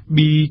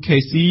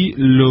BKC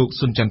លោក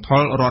សុនចន្ទថុ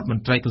លរដ្ឋម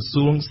ន្ត្រីក្រ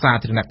សួងសា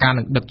ធារណការ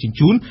និងដឹកជញ្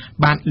ជូន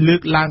បានលើ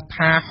កឡើង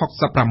ថា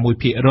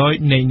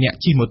 66% នៃអ្នក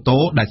ជិះម៉ូតូ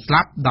ដែលស្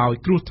លាប់ដោយ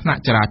គ្រោះថ្នា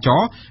ក់ចរាច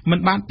រណ៍មិន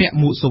បានពាក់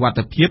មួកសុវត្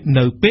ថិភាព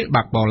នៅពេល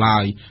បើកបរឡើ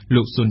យ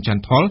លោកសុនច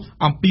ន្ទថុល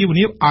អំពាវ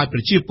នាវឲ្យប្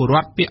រជាពលរ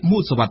ដ្ឋពាក់មួ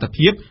កសុវត្ថិ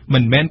ភាពមិ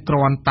នមែនគ្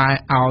រាន់តែ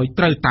ឲ្យ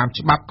ត្រូវតាម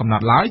ច្បាប់កំណ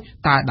ត់ឡើយ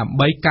តែដើម្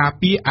បីការ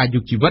ពារអាយុ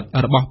ជីវិត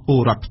របស់ពល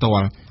រដ្ឋផ្ទា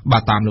ល់បើ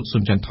តាមលោកសុ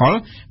នចន្ទថុល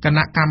គ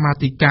ណៈកម្មា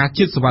ធិការ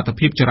ជាតិសុវត្ថិ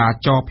ភាពចរា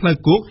ចរណ៍ផ្លូវ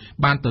គោក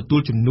បានទទួ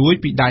លជំនួយ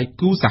ពីដៃ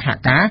គូសហ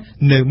ការ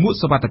នៅមួក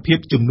សុវត្ថិភាព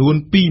ចំនួន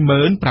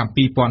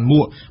 27,000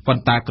 មួកប៉ុ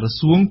ន្តែក្រ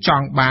សួងច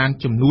ង់បាន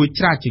ជំនួយ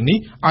ច្រើនជាងនេះ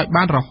ឲ្យ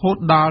បានរហូត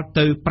ដល់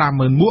ទៅ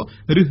 50,000 មួក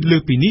ឬលើ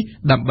សពីនេះ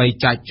ដើម្បី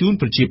ចែកជូន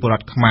ប្រជាពលរ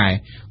ដ្ឋខ្មែរ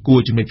គួរ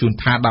ជំរាបជូន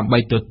ថាដើម្បី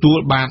ទទួល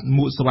បាន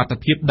មួកសុវត្ថិ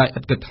ភាពដោយឥ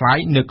តគិតថ្លៃ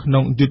នៅក្នុ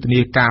ងយុទ្ធនា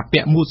ការពា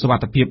ក់មួកសុវ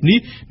ត្ថិភាពនេះ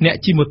អ្នក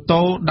ជិះម៉ូ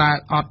តូដែល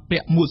អត់ពា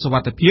ក់មួកសុវ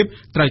ត្ថិភាព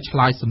ត្រូវឆ្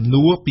លើយសំ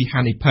ណួរពីហា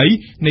និភ័យ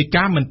នៃ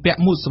ការមិនពាក់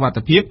មួកសុវត្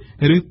ថិភាព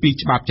ឬពី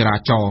ច្បាប់ចរា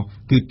ចរណ៍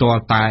គឺទា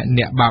ល់តែ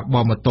អ្នកបើកប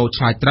រម៉ូតូ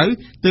ឆ្លើយត្រូវ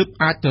ទើប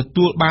អាចទ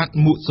ទួលបាន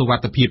មួកសុវ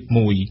ត្ថិភាព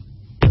មួយ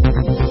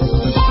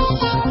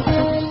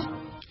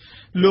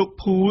លោក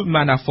Paul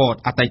Manafort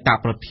អតីត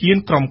ប្រធាន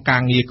ក្រុមកា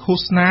រងារឃោ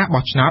សនា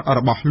បោះឆ្នោតរ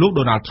បស់លោក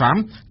Donald Trump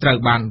ត្រូវ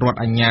បានរដ្ឋ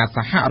អាជ្ញាស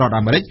ហរដ្ឋ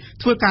អាមេរិក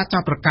ធ្វើការចា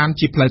ប់ប្រកាន់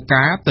ជាផ្លូវ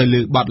ការទៅ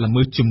លើបទល្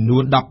មើសចំនួ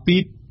ន 12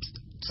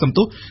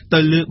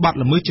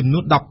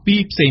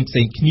 ផ្សេ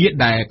ងគ្នា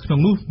ដែលក្នុង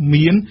នោះ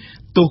មាន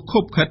ទោសខុ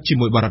បខិតជា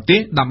មួយបរទេស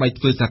ដើម្បី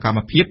ធ្វើសកម្ម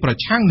ភាពប្រ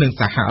ឆាំងនឹង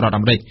សហរដ្ឋ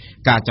អាមេរិក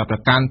ការចាប់ប្រ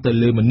កាន់ទៅ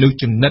លើមនុស្ស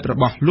ចំណិតរ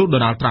បស់លោក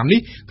Donald Trump នេះ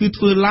គឺ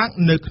ធ្វើឡើង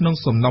នៅក្នុង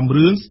សំណុំ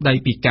រឿងស្ដី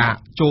ពីការ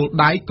ចូល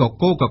ដៃក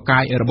កកកា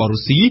យរបស់រុ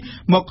ស្ស៊ី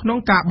មកក្នុង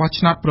ការបោះ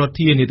ឆ្នោតប្រ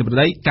ធានាធិប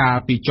តីកាល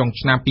ពីចុង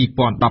ឆ្នាំ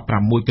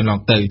 2016 កន្លង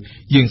ទៅ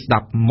យើងស្ដា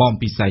ប់មុំ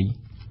ពិសី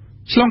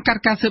ឆ្លងកា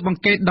ត់ការស៊ើបអ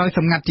ង្កេតដោយស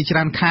ម្ងាត់ជាច្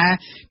រើនខែ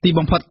ទី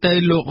បំផុតទៅ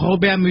លោក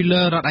Robert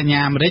Mueller រដ្ឋអាជ្ញា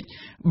អាមេរិក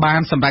បា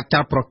នសម្រេចចោ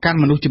ទប្រកាន់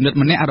មនុស្សចំណិត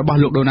ម្នាក់របស់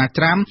លោក Donald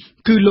Trump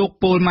គឺលោក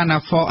Paul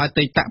Manafort អ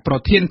តីតប្រ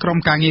ធានក្រុម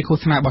ការងារឃោ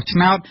សនាបោះឆ្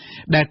នោត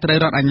ដែលត្រូវ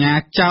រដ្ឋអាជ្ញា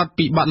ចោទ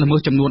ពីបទល្មើស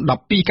ចំនួន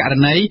 12 ករ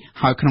ណី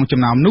ហើយក្នុងចំ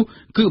ណោមនោះ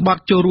គឺបទ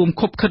ចូលរួម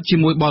ខុបខិតជា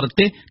មួយបរ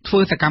ទេសធ្វើ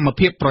សកម្ម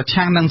ភាពប្រ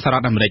ឆាំងនឹងសហរ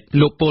ដ្ឋអាមេរិក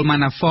លោក Paul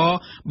Manafort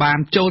បាន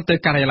ចូលទៅ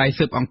ការិយាល័យ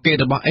ស៊ើបអង្កេត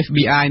របស់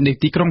FBI នៅ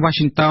ទីក្រុង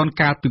Washington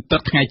កាលពីព្រឹ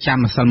កថ្ងៃច័ន្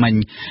ទម្សិលមិញ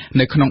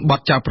នៅក្នុងប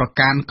ទចោទប្រ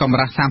កាន់កម្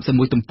រាស់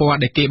 31 ទំព័រ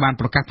ដែលគេបាន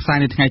ប្រកាសផ្សាយ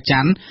នៅថ្ងៃច័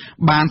ន្ទ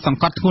បានសង្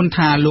កត់ធ្ងន់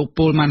ថាលោក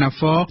Paul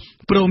Manafort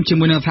ព្រមជា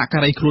មួយនឹងសហកា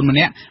រីខ្លួនម្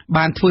នាក់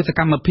បានធ្វើសក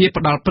ម្មភាព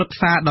ផ្ដាល់ប្រឹក្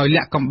សាដោយ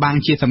លាក់កំបាំង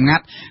ជាសម្ងា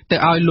ត់ទៅ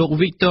ឲ្យលោក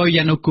Viktor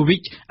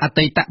Yanukovych អ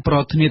តីតប្រ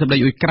ធានាធិបតី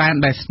អ៊ុយក្រែន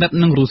ដែលស្និទ្ធ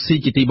នឹងរុស្ស៊ី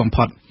ជាទីបំ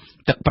ផុត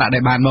ទឹកប្រាក់ដែ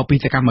លបានមកពី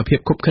សកម្មភាព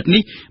ខុបខិត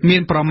នេះមា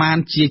នប្រមាណ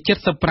ជា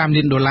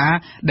$75 លាន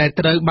ដែល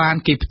ត្រូវបាន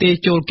គេផ្ទេរ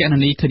ចូលគណ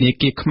នីធនា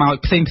គារខ្មោច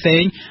ផ្សេ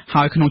ង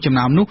ហើយក្នុងចំ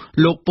ណោមនោះ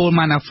លោក Paul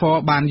Manafort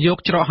បានយក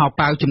ច្រកហោ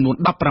ប៉ៅចំនួន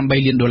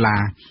$18 លា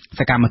ន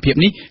សកម្មភាព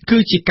នេះគឺ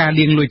ជាការ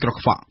លាងលុយក្រ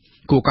ខ្វក់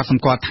គួរកត់ស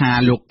ម្គាល់ថា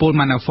លោក Paul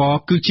Manafort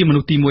គឺជាមនុ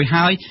ស្សទី1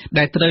ហើយ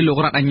ដែលត្រូវលោក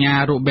រដ្ឋអាជ្ញា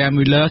Robert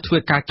Mueller ធ្វើ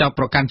ការចោទ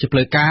ប្រកាន់ជាផ្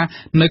លូវការ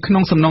នៅក្នុ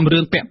ងសំណុំរឿ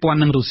ងពាក់ព័ន្ធ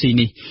នឹងរុស្ស៊ី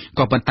នេះ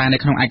ក៏ប៉ុន្តែនៅ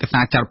ក្នុងឯកសា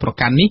រចោទប្រ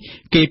កាន់នេះ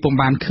គេពុំ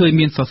បានឃើញ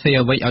មានសរសេរ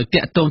អ្វីឲ្យ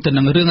តាក់ទងទៅ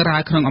នឹងរឿងរ៉ា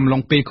វក្នុងអំឡុ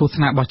ងពេលឃោស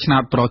នាបោះឆ្នោ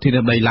តប្រធានា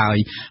ធិបតីឡើយ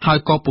ហើយ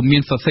ក៏ពុំមា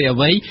នសរសេរអ្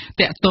វី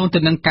តាក់ទងទៅ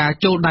នឹងការ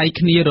ចូលដៃ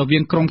គ្នារវា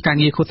ងក្រុមការ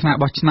ងារឃោសនា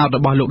បោះឆ្នោតរ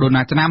បស់លោក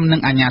Donald Trump និ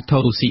ងអាជ្ញាធរ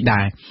រុស្ស៊ី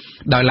ដែរ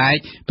ដោយឡែក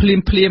ភ្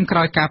លាមក្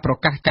រោយការប្រ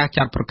កាសការ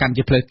ចោទប្រកាន់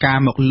ជាផ្លូវការ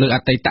មកលើអ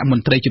តីតម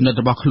ន្ត្រីចំណិត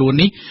របស់ខ្លួន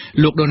នេះ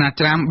លោក Donald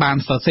Trump បាន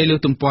សរសេរលើ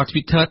ទំព័រ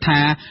Twitter ថា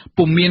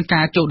ពុំមាន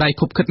ការចូលដៃ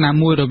ខុបខិតណា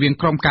មួយរវាង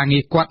ក្រុមការងា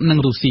រគាត់និង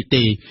រុស្ស៊ី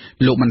ទេ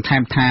លោកបន្ថែ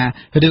មថា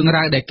រឿង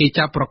រ៉ាវដែលគេ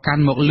ចាប់ប្រកា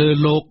ន់មកលើ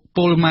លោក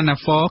Paul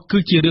Manafort គឺ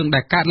ជារឿង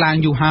ដែលកើតឡើង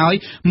យូរហើយ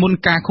មុន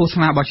ការឃោស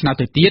នាបោះឆ្នោត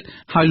ទៅទៀត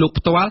ហើយលោក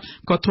ផ្ទាល់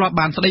ក៏ធ្លាប់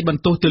បានស្ដីប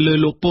ន្ទោសទៅលើ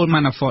លោក Paul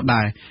Manafort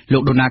ដែរលោ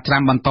ក Donald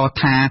Trump បន្ត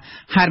ថា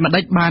ហេតុម្ដេ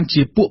ចបាន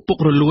ជាពួកពុក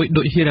រលួយ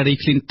ដូច Hillary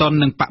Clinton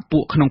និងបកពួ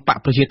កក្នុងបក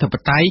ប្រជាធិប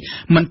តេយ្យ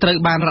មិនត្រូវ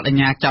បានរដ្ឋអា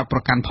ជ្ញាចោទប្រ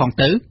កាន់ផង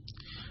ទៅ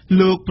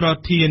លោកប្រ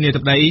ធានាធិ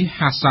បតី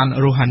Hassan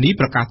Rouhani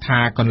ប្រកាសថា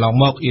កន្លង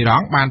មកអ៊ីរ៉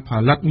ង់បានផ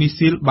លិតមី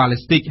ស៊ីលបាឡេ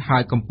ស្ទិកហើ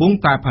យកំពុង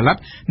តែផលិត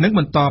និងប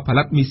ន្តផ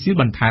លិតមីស៊ីល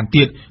បន្ថែម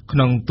ទៀតក្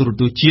នុងទូរ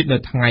ទស្សន៍ជាតិនៅ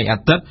ថ្ងៃអា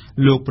ទិត្យ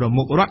លោកប្រ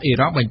មុខរដ្ឋអ៊ី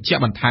រ៉ង់បញ្ជា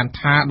ក់បន្ថែម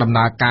ថាដំ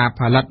ណើរការ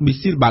ផលិតមី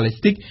ស៊ីលបាឡេ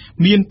ស្ទិក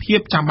មានភាព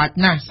ចាំបាច់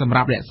ណាស់សម្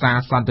រាប់រក្សា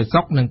សន្តិសុ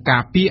ខនិងកា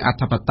រពារអ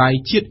ធិបតេយ្យ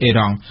ជាតិអ៊ី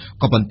រ៉ង់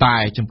ក៏ប៉ុន្តែ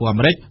ចំពោះអា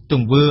មេរិកទ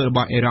ង្វើរប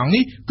ស់អ៊ីរ៉ង់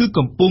នេះគឺ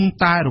កំពុង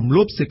តែរំ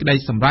លោភសេចក្តី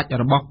សម្រេច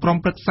របស់ក្រុម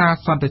ប្រឹក្សា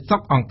សន្តិសុ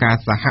ខអង្គការ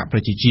សហប្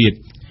រជាជាតិ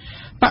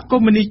បកកុ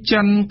ម្មុយនីស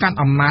ចិនកាន់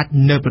អំណាច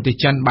នៅប្រទេស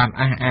ចិនបាន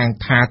អះអាង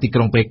ថាទីក្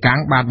រុងប៉េកាំង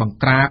បានបង្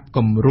ក្រាបគ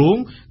ម្រោង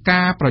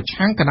ការប្រ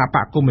ឆាំងគណប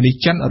កកុម្មុយនីស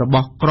ចិនរប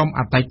ស់ក្រុម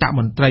អតីតម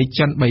ន្ត្រី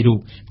ចិន3រូប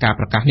ការ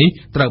ប្រកាសនេះ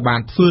ត្រូវបាន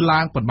ធ្វើឡើ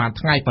ងប៉ុន្មាន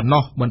ថ្ងៃប៉ុណ្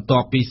ណោះបន្ទា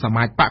ប់ពីស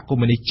មាជបកកុម្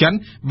មុយនីសចិន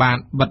បាន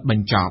បិទប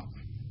ញ្ចប់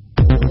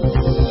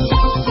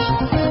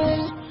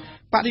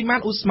បរិមាណ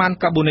ឧស្ម័ន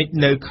កាបូនិក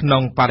នៅក្នុ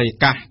ងបរិយា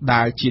កាស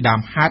ដែលជាដើ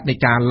មហេតុនៃ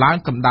ការឡើង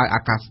កម្ដៅ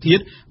អាកាសធា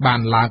តុបាន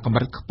ឡើងកម្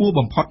រិតខ្ពស់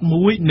បំផុត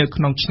មួយនៅ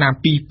ក្នុងឆ្នាំ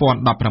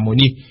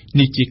2016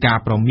នេះជាការ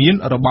ព្រមាន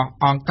របស់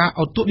អង្គការ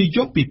ឧតុនិយ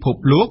មពិភព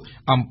លោក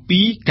អំ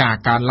ពីការ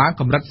កើនឡើង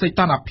កម្រិតសី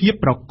តុណ្ហភាព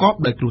ប្រកប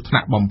ដោយគ្រោះថ្នា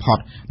ក់បំផុត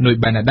ដោយ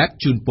Benedict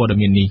ជូនព័ត៌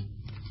មាននេះ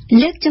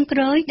លើកចុងក្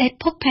រោយដែល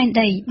ភពផែន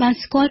ដីបាន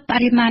ស្គាល់ប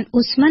រិមាណ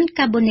ឧស្ម័ន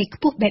កាបូនិក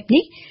ខ្ពស់បែប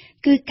នេះ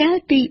គឺកាល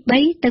ពី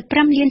3ទៅ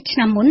5លានឆ្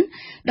នាំមុន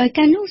ដោយ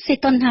ការនោះសី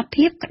តុណ្ហ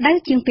ភាពក្តៅ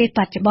ជាងពេលប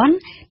ច្ចុប្បន្ន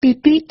ពី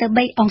2ទៅ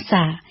3អង្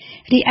សា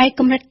រីឯ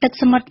កម្រិតទឹក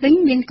សមុទ្រវិញ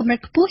មានកម្រិត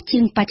ខ្ពស់ជា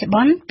ងបច្ចុប្ប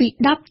ន្នពី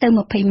10ទៅ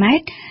20ម៉ែ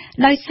ត្រ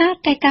ដោយសារ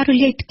តែការរ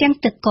លាយផ្ទាំង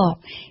ទឹកកក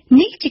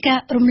នេះជាការ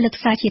រំលឹក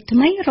សារជាតិថ្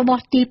មីរប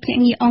ស់ទីភ្នា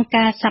ក់ងារអង្គ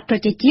ការសហប្រ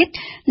ជាជាតិ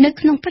នៅ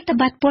ក្នុងប្រតិ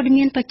បត្តិព័ត៌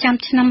មានប្រចាំ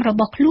ឆ្នាំរ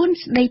បស់ខ្លួន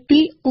ស្ដីពី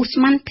ឧស្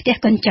ម័នផ្ទះ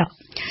កញ្ចក់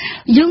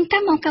យោងតា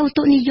មអង្គការឧ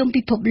តុនិយម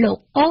ពិភពលោក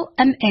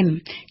OMM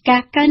កា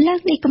រកើនឡើង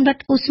នៃកម្រិត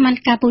ឧស្ម័ន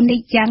កាបូនិក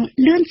យ៉ាង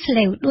លឿនស្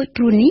លេវដូច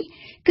ព្រោះនេះ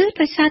គឺ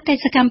ដោយសារតែ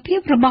សកម្មភាព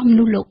របស់ម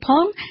នុស្សលោកផ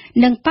ង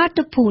និងបា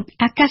តុភូត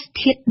អាកាស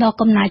ធាតុដ៏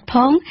កំណាចផ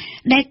ង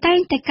ដែលតែង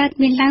តែកើត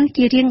មានឡើង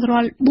ជារៀងរា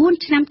ល់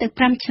4ឆ្នាំទៅ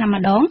5ឆ្នាំ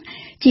ម្ដង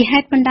ជាហេ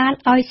តុបណ្ដាល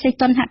ឲ្យសី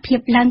តុណ្ហភាព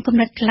ឡើងកម្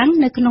រិតខ្លាំង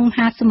នៅក្នុងម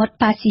ហាសមុទ្រ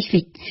ប៉ាស៊ីហ្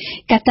វិក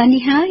កត្តា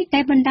នេះហើយដែ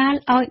លបណ្ដាល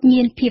ឲ្យ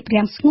មានភាព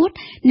រាំងស្ងួត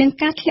និង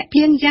ការធ្លាក់ភ្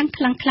លៀងយ៉ាង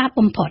ខ្លាំងក្លា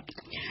បំផុត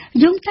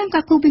យោងតាម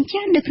ការគូបញ្ជា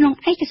ក់នៅក្នុង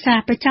ឯកសារ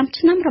ប្រចាំ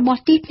ឆ្នាំរប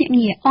ស់ទីភ្នាក់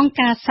ងារអង្គ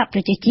ការសហប្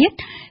រជាជាតិ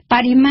ប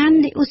រិមាណ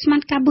នៃឧស្ម័ន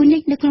កាបូនិ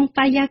កនៅក្នុងប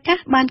រិយាកាស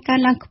បានកើន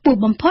ឡើងខ្ពស់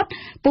បំផុត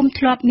ពុំ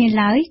ធ្លាប់មាន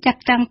ឡើយចា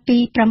ប់តាំងពី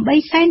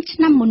8សែនឆ្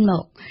នាំមុនម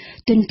ក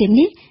ទន្ទឹម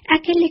នេះអ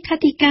គ្គលេខា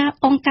ធិការ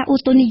អង្គការឧ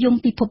តុនិយម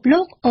ពិភពលោ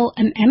ក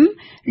OMM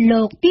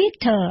លោក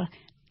Peter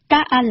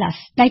Kaalas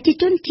ដែលជា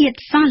ជនជាតិ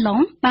ហ្វាឡ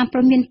ង់បានប្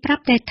រមានប្រា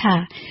ប់តែថា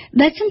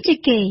បើសិនជា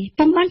គេ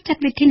ពុំបានចា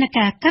ត់វិធាន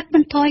ការកាត់ប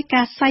ន្ថយ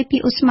ការសាយពី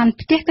ឧស្ម័ន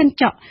ផ្ទះកញ្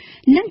ចក់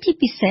និងជា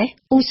ពិសេស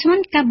ឧស្ម័ន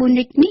កាបូ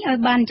និកនេះឲ្យ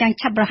បានយ៉ាង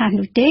ឆាប់រហ័ស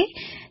នោះទេ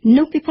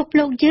នោះពិភព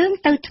លោកយើង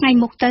ទៅថ្ងៃ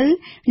មុខទៅ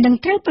នឹង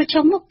ត្រូវប្រឈ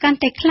មមុខកាន់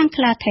តែខ្លាំង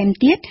ក្លាថែម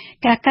ទៀត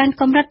ការកើន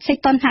កម្រិតសី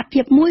តុណ្ហ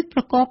ភាពមួយប្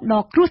រកបដោ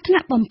យគ្រោះថ្នា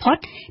ក់បំផុត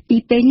ពី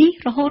ពេលនេះ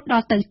រហូតដ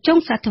ល់ទៅចុង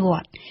សតវ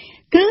ត្ស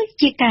គឺ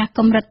ជាការក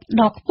ម្រិត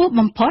ដ៏ខ្ពស់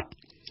បំផុត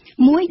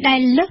មួយដែ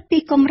លលើសពី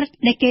កម្រិត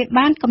ដែលគេ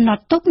បានកំណ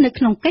ត់ទុកនៅ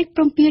ក្នុងកិច្ច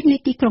ព្រមព្រៀងនៃ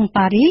ទីក្រុង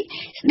ប៉ារីស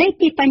ស្ដី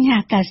ពីបញ្ហា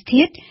អាកាស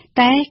ធាតុ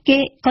តែគេ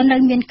ក៏នៅ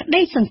មានក្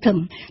តីសង្ឃឹម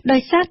ដោ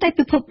យសារតែ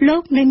ពិភពលោ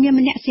កនៅមាន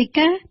មនសិ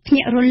ការភ្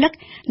ញាក់រលឹក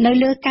នៅ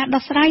លើការ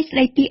ដោះស្រាយស្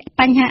ដីពី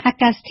បញ្ហាអា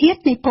កាសធាតុ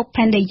នៃភព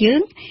ផែនដីយើ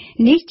ង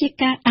នេះជា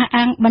ការអះ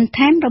អាងបន្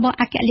ថែមរបស់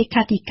អគ្គលេ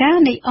ខាធិការ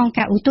នៃអង្គ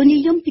ការឧតុនិ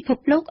យមពិភព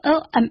លោក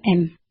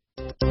OMM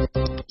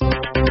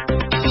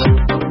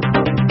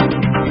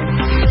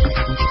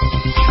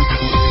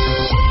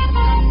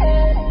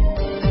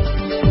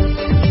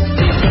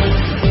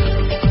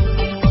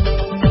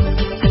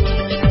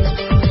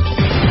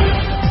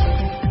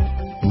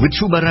វិទ្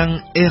យុបារាំង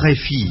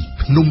RFI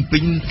ភ្នំពេ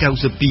ញ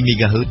92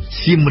 MHz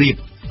សៀមរាប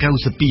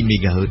92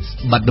 MHz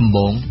បាត់ដំប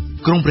ង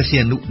ក្រុងព្រះសី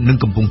ហនុនិង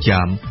កំពង់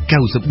ចាម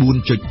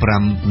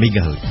 94.5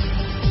 MHz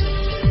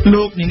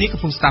លោកអ្នកនេះកំ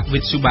ពុងស្ដាប់វិ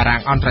ទ្យុបារាំ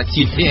ងអន្តរ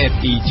ជាតិ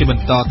RFI ជាប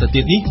ន្តទៅ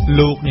ទៀតនេះ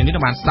លោកអ្នកនេះ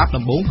បានស្ដាប់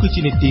ដំបូងគឺ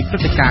ជានីតិព្រឹ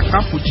ត្តិការណ៍ក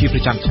ម្ពុជាប្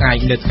រចាំថ្ងៃ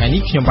នៅថ្ងៃ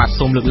នេះខ្ញុំបាទ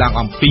សូមលើកឡើង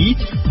អំពី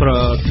ប្រ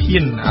ធា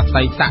នអ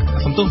តីត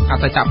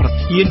ប្រ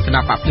ធានគ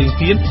ណៈបកភ្លើង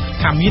ទៀន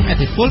ថាមានអ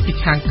ធិបុលពី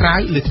ខាងក្រៅ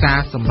លើការ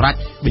សម្រេច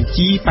បញ្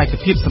ជីបេក្ខ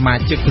ភាពសមា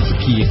ជិកព្រឹទ្ធស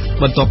ភា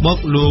បន្ទាប់មក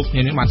លោកអ្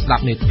នកនេះបានស្ដា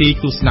ប់នីតិ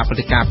ទស្សនៈព្រឹ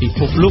ត្តិការណ៍ពិភ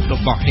ពលោករ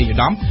បស់ហេឧត្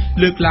តម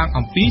លើកឡើង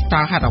អំពី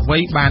តើហេតុអ្វី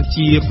បាន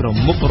ជាប្រ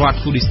មុខរដ្ឋ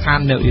គូឌីស្ថាន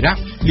នៅអ៊ីរ៉ាក់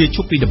លាឈ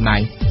ប់ពីតំណែ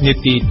ងនី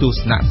តិទស្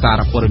សនៈសា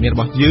រព័ត៌មានរ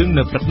បស់យើង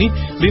នៅព្រឹកនេះ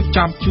រៀប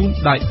ចំជូន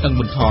ដោយអឹង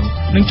ប៊ុនថន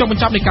នឹងចុងប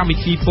ញ្ចប់នៃកម្មវិ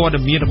ធីព័ត៌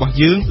មានរបស់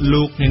យើង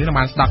លោកអ្នកនឹង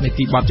បានស្ដាប់នី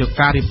តិបទជ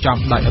ការរៀបចំ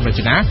ដោយអឹងរ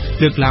ចនា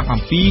លើកឡើង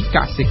អំពីក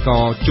សិក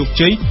រជោគ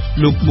ជ័យ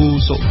លោកប៊ូ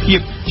សុភាព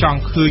ចង់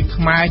ឃើញ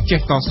ខ្មែរចេះ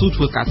តស៊ូ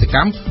ធ្វើកសិក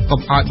ម្ម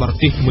កុំឲ្យបរ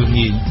ទេសមើល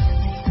ងាយ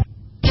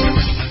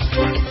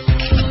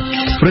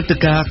ព្រឹត្តិ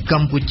ការណ៍ក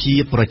ម្ពុជា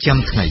ប្រចាំ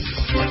ថ្ងៃ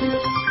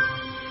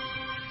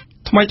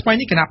ថ្មី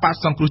នេះគណៈបក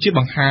សង្គ្រោះជាតិ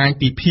បង្ហាញ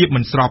ពីភាព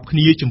មិនស្របគ្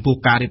នាចំពោះ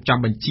ការរៀបចំ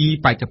បញ្ជី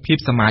បេក្ខភាព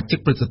សមាជិក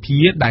ព្រឹទ្ធសភា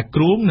ដែល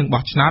គ្រោងនឹង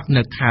បោះឆ្នោត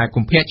នៅខែ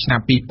កុម្ភៈឆ្នាំ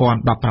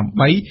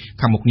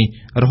2018ខាងមុខនេះ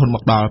រហូតម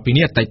កដល់ពេល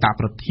នេះអតីត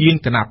ប្រធាន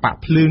គណៈបក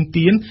ភ្លើង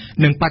ទៀន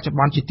និងបច្ចុប្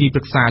បន្នជាទីប្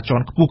រឹក្សាជា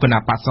ន់ខ្ពស់គណៈ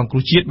បកសង្គ្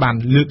រោះជាតិបាន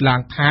លើកឡើ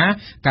ងថា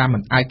ការមិ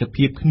នឯក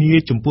ភាពគ្នា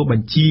ចំពោះប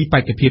ញ្ជីបេ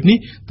ក្ខភាពនេះ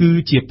គឺ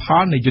ជាផ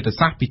លនៃយុទ្ធ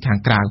សាស្ត្រពីខាង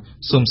ក្រៅ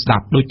សូមស្ដា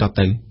ប់ដូចត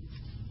ទៅ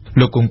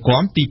លោកកុង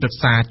គំទីប្រឹក្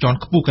សាជាន់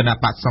ខ្ពស់គណៈ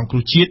បកសង្គ្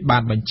រោះជាតិបា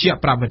នបញ្ជាក់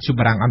ប្រាប់វិទ្យុ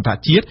បារាំងអន្តរ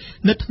ជាតិ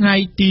នៅថ្ងៃ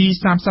ទី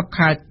30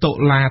ខែតុ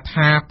លា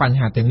ថាបញ្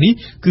ហាទាំងនេះ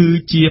គឺ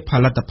ជាផ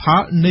លិតផ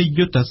លនៃ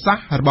យុទ្ធសាស្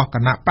ត្ររបស់គ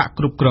ណៈបក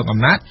គ្រប់គ្រងអំ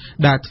ណាច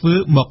ដែលធ្វើ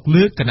មក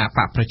លើគណៈប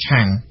កប្រ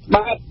ឆាំង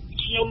បាទ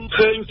ខ្ញុំ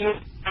ឃើញថា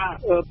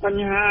ប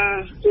ញ្ហា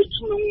ទី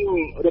ក្នុង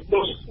រប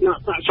ស់គណៈ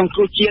បកសង្គ្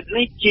រោះជាតិ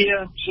នេះជា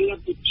ផលិ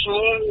តផ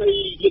លនៃ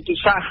យុទ្ធ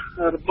សាស្ត្រ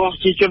របស់ប្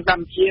រជាជនក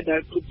ម្ពុជាដែ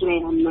លគ្រប់គ្រង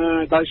អំណា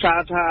ចដោយសារ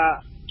ថា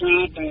កា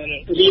រដែល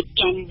រៀប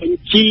ចំប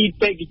ញ្ជី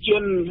បេក្ខជ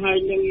នហើយ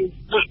នឹង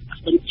ដាក់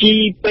បញ្ជី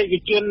បេក្ខ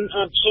ជន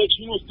ចូល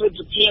ឈ្មោះព្រឹទ្ធ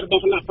សភារប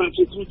ស់គណៈបក្សស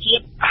ង្គ្រោះជា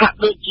តិហាក់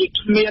ដូចជា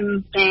គ្មាន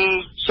ការ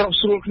ស្រោះ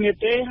ស្រួលគ្នា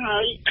ទេហើ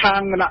យខា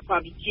ងគណៈប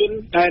ព្វជិជន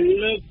ដែល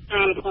លើក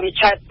ការបរិច្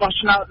ឆេទបោះ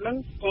ឆ្នោតហ្នឹង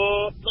ក៏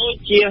ដូច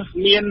ជា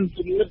មាន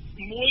គំនិត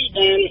មួយ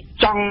ដែល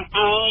ចង់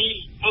ឲ្យ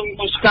អង្គ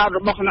បោះឆ្នោតរ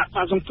បស់គណៈប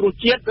ក្សសង្គ្រោះ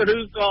ជាតិឬ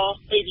ក៏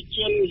បេក្ខជ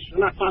នគ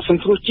ណៈបក្សស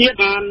ង្គ្រោះជាតិ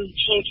បាន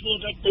ចូលឈ្មោះ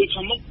ទៅ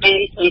ខាងមុខដែល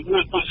គ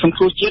ណៈបក្សសង្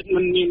គ្រោះជាតិ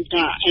មិនមាន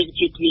ការឯក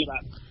ភាពគ្នាបា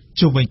ទ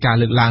ជុំវិញការ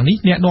លើកឡើងនេះ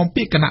អ្នកនាំ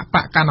ពាក្យគណៈប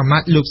កកណ្ដាលអំណា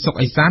ចលោកសុក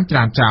អេសានច្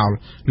រានចោល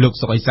លោក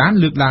សុកអេសាន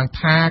លើកឡើង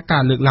ថាកា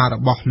រលើកឡើងរ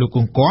បស់លោកគ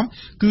ង្គំ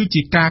គឺ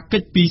ជាការកិ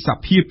ច្ចពីស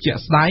ភាពជាក់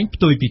ស្ដែងផ្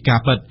ទុយពីការ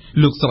ពិត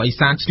លោកសុកអេ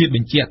សានឆ្លៀតប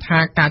ញ្ជាក់ថា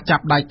ការចា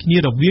ប់ដៃគ្នា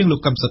រវាងលោក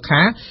កឹមសុ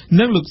ខា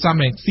និងលោកសំ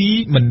រងស៊ី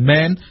មិន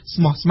មែន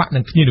ស្មោះស្ម័គ្រ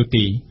នឹងគ្នានោះ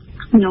ទេ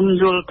ខ្ញុំ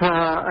យល់ថា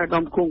អាដា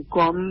មគង្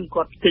គំ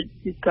គាត់គិត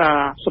ពីការ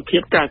សភា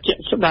ពការជា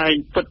ក់ស្ដែង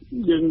ពិត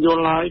យើងយ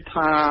ល់ហើយ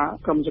ថា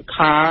កម្មស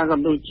ខាក៏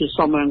ដូចជា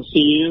សំរង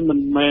ស៊ីមិ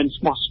នមែន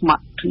ស្មោះស្ម័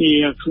គ្រគ្នា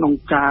ក្នុង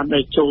ការដែ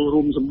លចូល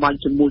រួមសម្បាច់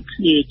ជាមួយ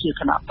គ្នាជា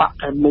គណៈបក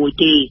តែមួយ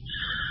ទេ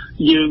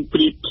យើងប្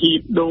រៀបធៀប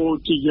ដូច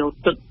ជាយក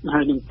ទឹកហើ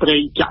យនឹងប្រេ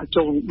ងចាក់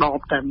ចូលដប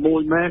តែមួ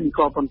យមែន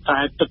ក៏ប៉ុន្តែ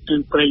ទឹកនិ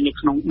ងប្រេងនៅ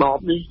ក្នុងដប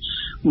នេះ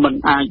มัน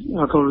អាច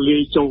រលា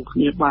យចូលគ្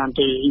នាបាន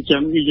ទេអញ្ចឹ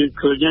ងយើង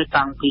ឃើញហើយ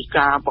តាំងពី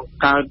ការបង្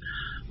កើត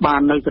បា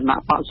ននៅគណៈ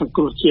បក្សសង្គ្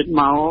រោះជាតិ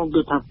មក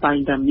គឺថាតែង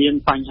តែមាន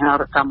បញ្ហា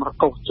រកម្មរ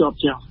កុសជាប់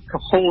ជារ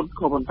ហូត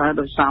ក៏ប៉ុន្តែ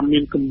ដោយសារមា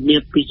នគម្លា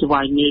តពីច្បា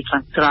យងាយខា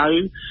ងក្រៅ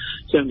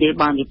ចឹងគេ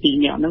បានជាពីរ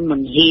អ្នកហ្នឹងមិ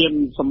នហ៊ាន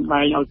សម្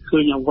ដែងឲ្យឃើ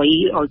ញអ្វី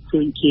ឲ្យឃើ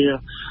ញជា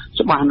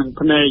ច្បាស់នឹង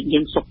ភ្នែកយើ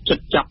ងសុខចិ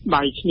ត្តចាប់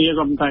ដៃគ្នាក៏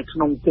ប៉ុន្តែក្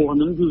នុងពោះហ្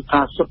នឹងគឺ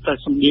ថាសុទ្ធតែ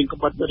សម្លៀងក្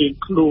បិតរៀង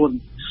ខ្លួន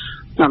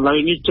ឥឡូវ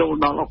នេះចូល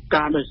ដល់ឱ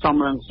កាសដែលសំ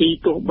រងស៊ី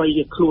ទោះបី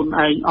ជាខ្លួន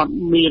ឯងអត់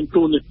មាន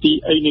ទូនាទី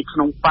អីនៅក្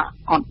នុងបក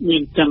អត់មា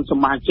នទាំងស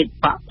មាជិក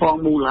បកផង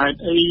មូលហេតុ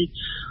អី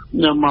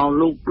នៅមក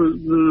លោក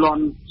ល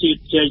ន់ជា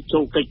តិជ័យចូ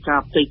លកិច្ចការ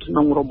ផ្ទៃក្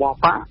នុងរបស់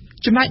បក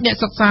ចំណែកអ្នក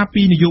សិក្សា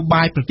ពីនយោ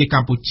បាយប្រទេសក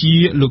ម្ពុជា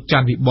លោកច័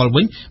ន្ទវិបុល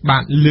វិញបា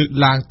នលើក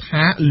ឡើង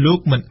ថាលោក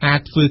មិនអាច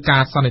ធ្វើកា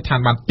រសន្និដ្ឋាន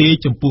បានទេ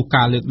ចំពោះ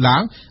ការលើកឡើ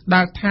ង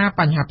ដែលថា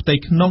បញ្ហាផ្ទៃ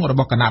ក្នុងរប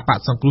ស់គណៈប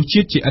ក្សសង្គ្រោះជា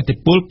តិជាឥទ្ធិ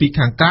ពលពី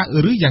ខាងក្រៅ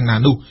ឬយ៉ាងណា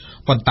នោះ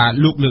ប៉ុន្តែ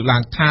លោកលើកឡើ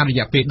ងថារ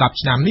យៈពេល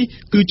10ឆ្នាំនេះ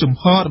គឺជំ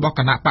ហររបស់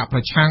គណៈបកប្រ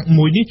ឆាំង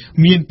មួយនេះ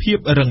មានភាព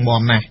រឹង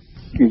មាំណាស់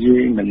យើ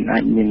ងមិនអា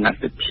ចមានលទ្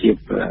ធភាព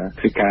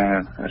ធ្វើការ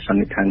សន្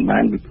និដ្ឋានបា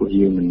នពីព្រោះ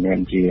យើងមិនមែន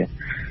ជា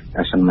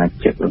សមា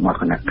ជិករបស់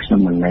គណៈខ្ញុំ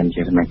មិនមែន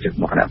ជាសមាជិករ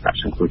បស់គណៈបក្ស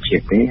សង្គ្រោះជា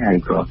តិទេហើយ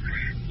ក៏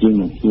យើង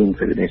មិនហ៊ាន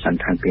ធ្វើដែលសន្និ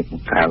ដ្ឋានពីខា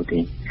ងក្រៅទេ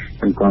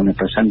ប៉ុន្តែនៅ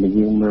ប្រសិនបើ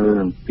យើងមើល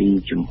អំពី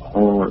ជំហ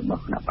ររប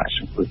ស់គណៈបក្សស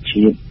ង្គ្រោះ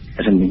ជាតិ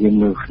ប្រសិនបើយើង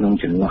មើលក្នុង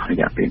ចន្លោះរ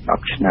យៈពេល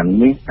10ឆ្នាំ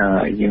នេះ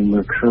យើងមើ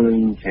លឃើញ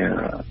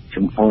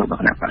ជំហររបស់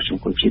គណៈបក្សស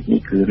ង្គ្រោះជាតិ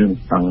នេះគឺរឿង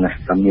តង់ណាស់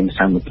ក៏មាន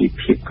សាមគ្គី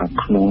ភាពខាង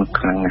ក្នុង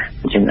ខ្លាំងណាស់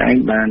អញ្ចឹងឯង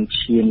បាន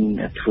ឈាន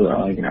ធ្វើ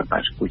ឲ្យគណៈប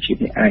ក្សសង្គ្រោះជាតិ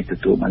នេះអាចទ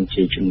ទួលបាន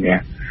ជ័យជំនះ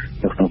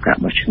នៅក្នុងការ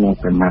បោះឆ្នោត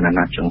ប្រមាណអាណ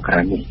ត្តិចុងក្រោ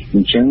យនេះអ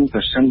ញ្ចឹងប្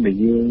រសិនបើ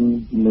យើង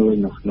មើល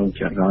នៅក្នុង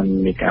ចរន្ត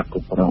នៃការគ្រ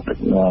ប់គ្រងដឹក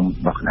នាំ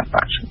របស់គណៈប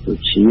ក្សសង្គ្រោះ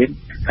ជាតិ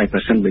ហើយប្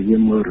រសិនបើយើ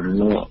ងមើលរ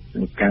លក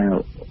នៃការ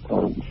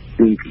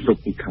ពីទុក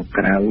ពីខាង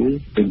ក្រៅ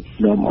ទៅ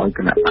នាំឲ្យគ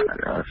ណៈបក្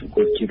សសង្គ្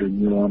រោះជាតិរ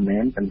ញ័រមែ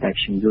នប៉ុន្តែ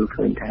ខ្ញុំយល់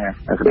ឃើញថា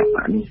គណៈប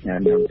ក្សនេះ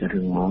នៅតែ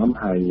រឹងមាំ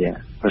ហើយ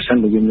ប្រសិន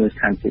បើយើងមើលស្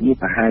ថានភាពនេះ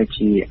ប្រហែល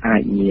ជាអា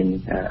ចមាន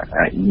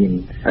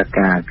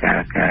កា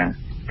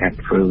រ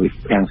ធ្វើវិទ្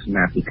យាសាស្ត្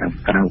រពីខាង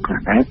ក្រៅខ្លះ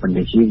ដែរប៉ុន្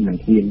តែយើងមិន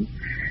ហ៊ាន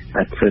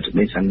ធ្វើ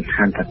ទៅសន្និដ្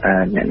ឋានថា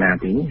អ្នកណា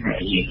ទេហើ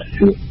យយើង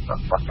ធ្វើ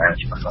បទតាម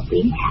ច្បាប់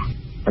វិញ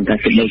ប៉ុន្តែ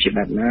ក្នុងច្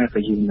បាប់ណាក៏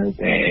យើងនៅ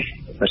តែ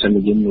ប្រសិន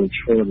បើយើងមើលឈ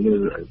រលើ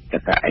ក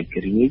ត្តាឯក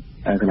រាជ្យ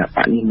គណៈប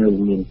កនេះនៅ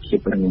មានភាព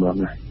រឹងមាំ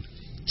ណាស់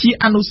ជា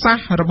អនុសាស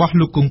ន៍របស់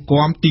លោកគង្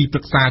គំទីប្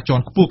រឹក្សាជា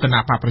ន់ខ្ពស់គណៈ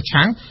បកប្រ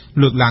ឆាំង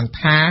លើកឡើង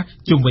ថា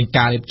ជុំវិញ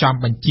ការរៀបចំ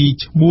បញ្ជី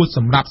ឈ្មោះស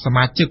ម្រាប់ស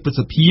មាជិកព្រឹទ្ធ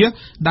សភា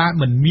ដែល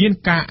មិនមាន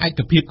ការឯក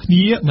ភាពគ្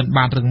នាមិន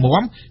បានរឹង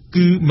មាំ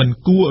គឺមិន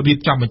គួររៀប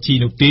ចំបញ្ជី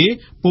នោះទេ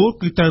ពោល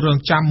គឺត្រូវរង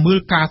ចាំមើល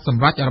ការស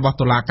ម្រេចរបស់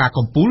តុលាការ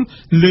កំពូល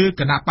លើ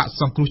គណៈបក្ស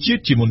សង្គ្រោះជា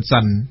តិជាមុនសិ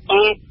ន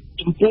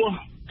ចំពោះ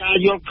ការ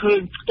យល់ឃើញ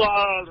ផ្ទា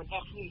ល់រប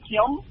ស់ខ្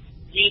ញុំ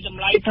វាត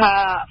ម្លៃថា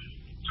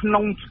ក្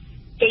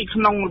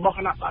នុងរបស់គ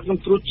ណៈបក្សស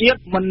ង្គ្រោះជាតិ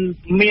มัน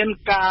មាន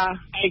ការ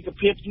ឯក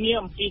ភាពគ្នា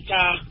អំពី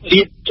ការ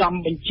រៀបចំ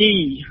បញ្ជី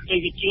ឯ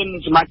កជន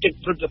សមាជិក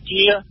ព្រឹទ្ធស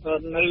ភា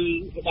នៅ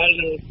ដែល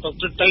ប្រ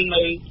ព្រឹត្តទៅ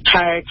នៅ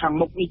ខែខាង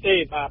មុខនេះទេ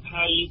បាទ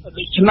ហើយ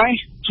ដូច្នេះ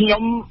ខ្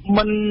ញុំ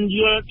មិនយ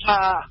ល់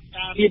ថា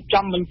ការរៀប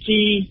ចំបញ្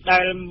ជីដែ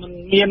លมัน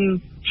មាន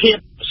ភាព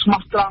ស្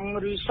មោះត្រង់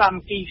ឬសាម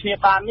គ្គីគ្នា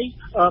បាននេះ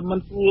มัน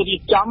គួររៀ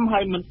បចំហើ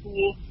យมันគួ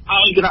រ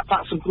ឲ្យគណៈប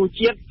ក្សសង្គ្រោះ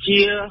ជាតិ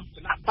ជាគ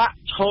ណៈបក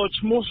ឈរ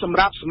ឈ្មោះសម្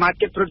រាប់សមា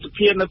ជិកព្រឹទ្ធស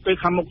ភានៅពេល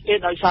ខាងមុខទេ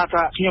ដោយសារ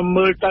ថាខ្ញុំ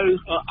មើលទៅ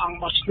អង្គ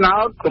បោះឆ្នោ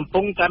តកំ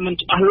ពុងតែមិន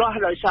ច្បាស់លាស់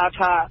ដោយសារ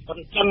ថាប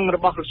ញ្ចឹងរ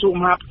បស់ក្រសួង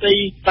មហាផ្ទៃ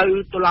ទៅ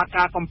តុលា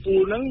ការកំពូ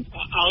លនឹង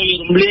ឲ្យ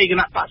រំលាយគ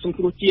ណៈបក្សសង្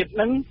គ្រោះជាតិ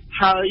នឹង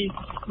ហើយ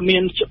មា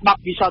នច្បា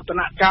ប់វិសោធ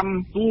នកម្ម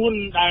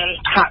4ដែល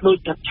ហាក់ដូច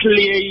តែធ្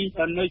លាយ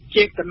នៅ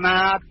ចេតនា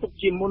ទុក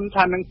ជាមុន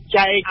ថានឹង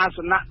ចែកអាស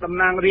នៈតំ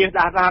ណាងរាស្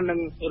ត្រថានឹង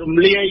រំ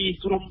លាយ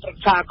ក្រុមប្រឹ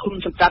ក្សាគុំ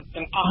សង្កាត់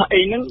ទាំងអស់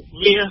អីហ្នឹង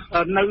វា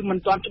នៅមិន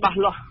ទាន់ច្បាស់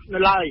លាស់នៅ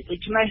ឡើយ ដូ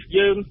ច្នេះ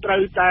យើងត្រូ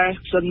វតែ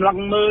សម្លឹង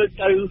មើល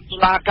ទៅតុ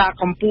លាការ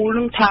កំពូល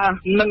នឹងថា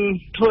នឹង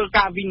ធ្វើ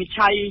ការវិនិច្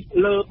ឆ័យ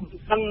លើ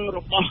នឹងរ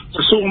បស់ក្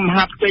រសួងម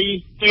ហាផ្ទៃ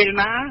ពេល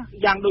ណា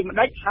យ៉ាងដូចម្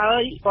ដេចហើ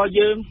យក៏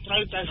យើងត្រូ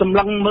វតែសម្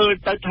លឹងមើល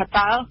ទៅថា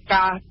តើ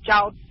ការ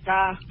ចោទ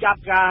ការចា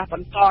ប់ការប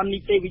ន្តនី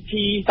តិវិ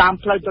ធីតាម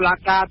ផ្លូវតុលា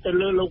ការទៅ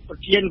លើលោកប្រ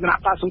ធានគណៈ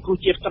បក្សសង្គ្រោះ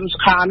ជាតិកម្មស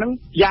ខានឹង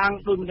យ៉ាង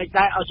ដូចម្ដេច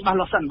ដែរឲ្យច្បាស់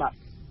លាស់សិនបាទ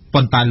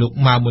ប៉ុន្តែលោក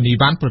ម៉ៅមូនី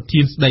វ៉ាន់ប្រ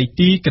ធានស្ដី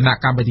ទីគណៈ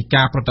កម្មាធិ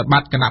ការប្រតិប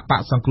ត្តិគណៈប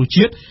ក្សសង្គ្រោះ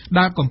ជាតិ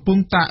ដែលកំពុង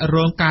តែរ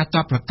ងការ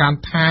ចាប់ប្រកាន់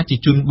ថាជា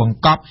ជនបង្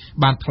កប់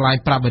បានថ្លែង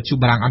ប្រាប់វិទ្យុ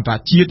បារាំងអន្តរ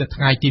ជាតិនៅ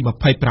ថ្ងៃទី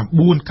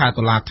29ខែ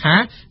តុលាថា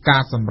កា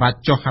រសម្រេច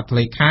ចុះហត្ថ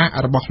លេខា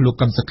របស់លោក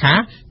កឹមសុខា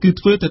គឺ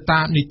ធ្វើទៅតា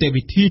មនីតិ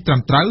វិធីត្រឹ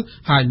មត្រូវ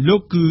ហើយលោ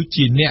កគឺ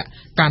ជាអ្នក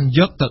កាន់យ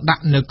កទៅដា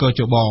ក់នៅក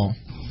ជប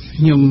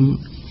ខ្ញុំ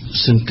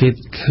សង្កេត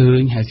ឃើ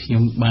ញហើយខ្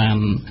ញុំបាន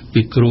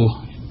ពិគ្រោះ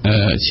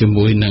ជា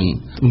មួយនឹង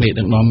មេ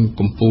ដឹកនាំ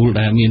កម្ពុជា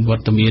ដែលមានវ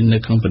ត្តមាននៅ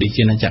ក្នុងប្រទេស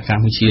ជាណាចក្រក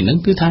ម្ពុជានឹង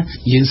គឺថា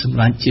យើងសម្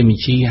រេចជាប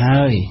ញ្ជី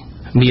ហើយ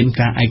មាន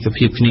ការឯក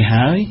ភាពគ្នា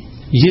ហើយ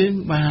យើង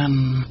បាន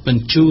ប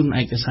ញ្ជូន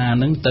ឯកសារ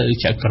នឹងទៅ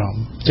ចៅក្រម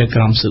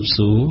ស៊ើប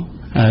សួរ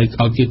ហើយ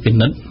ឲ្យគេពិ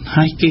និត្យ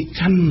ហើយគេ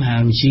កាន់ប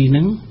ញ្ជី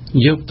នឹង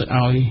យកទៅ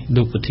ឲ្យ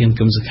លោកប្រធាន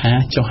គឹមសុខា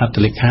ចុះហត្ថ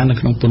លេខានៅ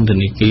ក្នុងពន្ធ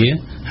នាគារ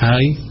ហើ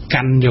យ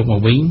កាន់យកមក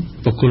វិញ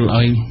ប្រគល់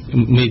ឲ្យ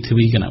មេធា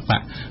វីគណៈប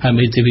កហើយ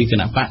មេធាវីគ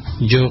ណៈបក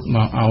យកម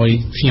កឲ្យ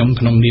ខ្ញុំ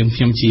ក្នុងនាមខ្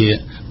ញុំជា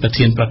ប្រ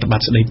ធានប្រតិប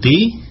ត្តិស្ដីទី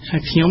ហើ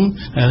យខ្ញុំ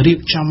រៀប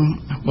ចំ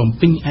បំ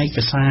ពេញឯក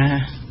សារ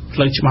ផ្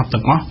លូវច្បាប់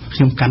ទាំងអស់ខ្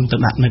ញុំកាន់ទៅ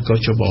ដាក់នៅក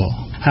ជប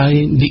ហើយ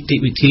នីតិ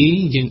វិធី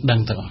យើងដឹង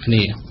ទាំងអស់គ្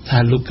នាថា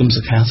លោកកឹម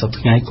សុខាសប្តាហ៍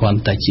ថ្ងៃគ្រាន់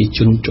តែជាជ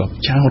នជាប់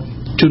ចោទ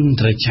ជន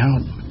ត្រូវចោ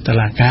ទតុ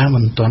លាការ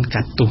មិនទាន់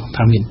កាត់ទោស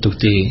ថាមានទោស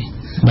ទេ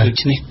ដូ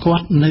ច្នេះគា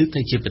ត់នៅតែ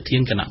ជាប្រធា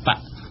នគណៈបក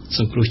ស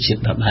ង្គ្រោះជាតិ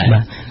ដដែល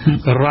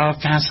រាល់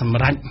ការសម្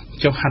រេច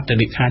ចុះហត្ថ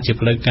លេខាជា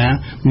ផ្លូវការ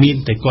មាន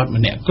តែគាត់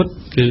ម្នាក់គត់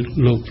គឺ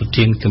លោកប្រ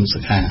ធានកឹមសុ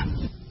ខា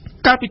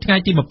កាលពីថ្ងៃ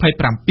ទី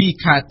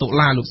27ខែតុ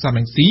លាលោកសំរ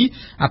ងស៊ី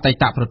អតី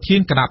តប្រធាន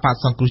គណៈបក្ស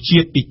សង្គ្រោះជា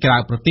តិពីក្រៅ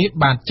ប្រទេស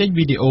បានចេញ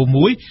វីដេអូ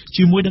មួយ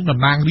ជាមួយនឹងតំ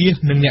ណាងរាស្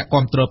ត្រនិងអ្នក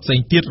គាំទ្រផ្សេង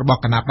ទៀតរប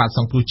ស់គណៈបក្សស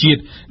ង្គ្រោះជាតិ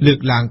លើក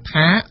ឡើង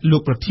ថាលោ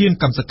កប្រធាន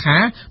កឹមសុខា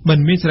មិន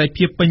មានសេរី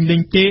ភាពពេញលេ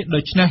ញទេដូ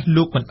ច្នេះ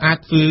លោកមិនអាច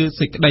ធ្វើ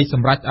សេចក្តីស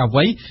ម្រេចអ្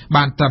វី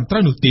បានត្រឹមត្រូ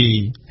វនោះទេឥ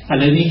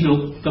ឡូវនេះលោក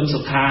កឹមសុ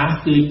ខា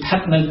គឺស្ថិត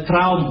នៅក្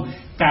រោម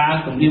ការ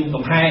គំរាម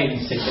កំហែង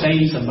សេចក្តី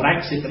សម្រេច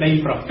សេចក្តី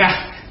ប្រកាស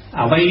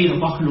អ្វីរ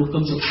បស់លោកកឹ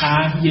មសុខា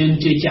យើង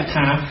ជឿជាក់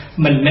ថា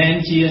មិនមែន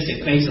ជាសេច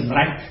ក្តីសម្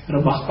រេចរ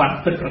បស់គាត់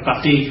ពិតប្រាកដ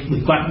ទេ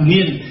គាត់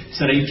មាន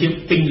សេរីភាព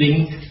ពេញលេញ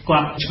គា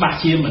ត់ច្បាស់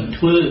ជាមិន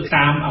ធ្វើ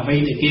តាមអ្វី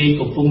ដែលគេ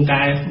កំពុង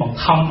តែបង្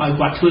ខំឲ្យ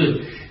គាត់ធ្វើ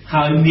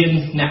ហើយមាន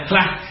អ្នកខ្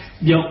លះ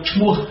យកឈ្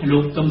មោះលោ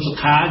កកឹមសុ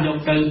ខាយក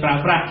ទៅប្រើ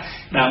ប្រាស់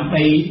ដើម្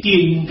បីទា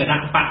ញគណៈ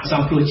បក្សស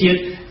ង្គ្រោះជាតិ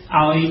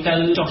ឲ្យទៅ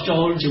ចោះចូ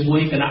លជាមួ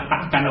យគណៈប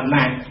កកណ្ដាលអំ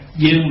ណាច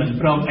យើងមិន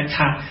ព្រមដាច់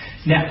ខាត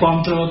អ្នកគាំ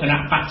ទ្រគណៈ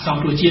បកស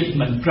ង្គ្រោះជាតិ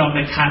មិនព្រម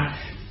ដាច់ខាត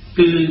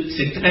គឺ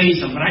សេចក្តី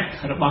សម្រេច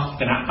របស់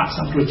គណៈបក្សស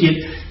ង្គ្រោះជាតិ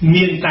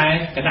មានតែ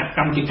គណៈក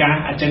ម្មាធិការ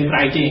អចិន្ត្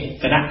រៃយ៍ទេ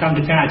គណៈកម្មា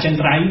ធិការអចិន្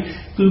ត្រៃយ៍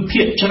គឺ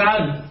ភាគច្រើ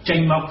នចេញ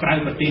មកក្រៅ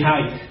ប្រទេសហើ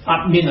យអ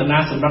ត់មាននរណា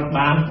សម្រាប់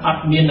បានអ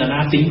ត់មាននរណា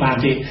ទិញបាន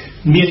ទេ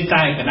មាន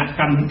តែគណៈ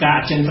កម្មាធិការ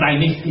អចិន្ត្រៃយ៍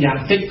នេះយ៉ាង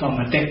តិចក៏ម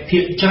តិភា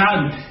គច្រើន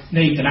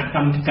នៃគណៈក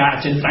ម្មាធិការអ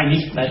ចិន្ត្រៃយ៍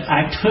នេះដែលអា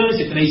ចធ្វើ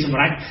សេចក្តីសម្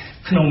រេច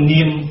ក្នុង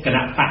នាមគ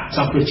ណៈបក្សស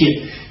ង្គ្រោះជាតិ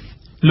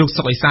លោក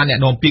សុកអេសានអ្នក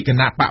នាំពាក្យគ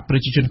ណៈបកប្រ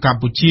ជាជនកម្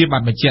ពុជាបា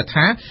នបញ្ជាក់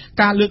ថា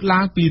ការលើកឡើ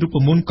ងពីរូប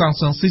មន្តកង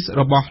សង្ស៊ីស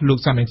របស់លោក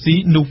សំរងស៊ី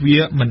នោះវា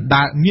មិន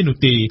ដែលមាននោះ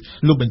ទេ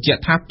លោកបញ្ជាក់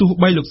ថាទោះ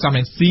បីលោកសំរ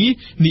ងស៊ី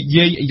និ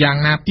យាយយ៉ាង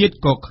ណាទៀត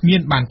ក៏គ្មា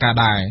នបានការ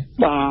ដែរ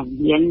បាទ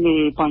យ៉ាងគឺ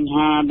បញ្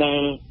ហាដែ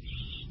ល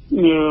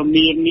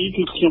មាននេះ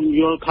គឺខ្ញុំ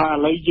យល់ថាឥ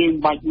ឡូវយើង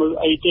បាច់មើល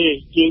អីទេ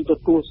យើងទ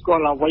ទួលស្គា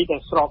ល់អ្វីដែ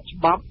លស្របច្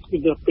បាប់គឺ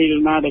ទៅពេល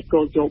ណាដែល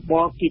កោជប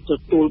គឺទ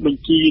ទួលប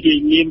ញ្ជីរាយ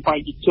នាមបេ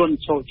ក្ខជន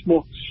ចូលឈ្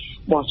មោះ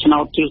បោះឆ្នោ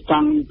តជ្រើស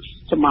តាំង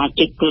សមា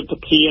ជិកព្រឹទ្ធស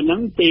ភាហ្នឹ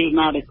ងពេល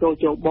ណាដែលកោ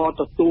ជប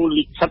ទទួល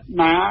លិខិត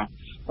ណា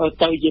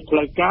ទៅជាផ្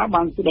លូវការ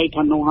បានស្ដី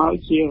ថានោះហើយ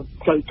ជា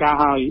ផ្លូវការ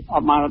ហើយអ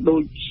ត់មកដូ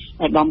ច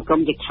អាដាមកឹម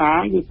សុខា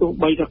គឺទោះ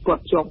បីថាគា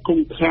ត់ជាប់ឃុំ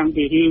ឃាំង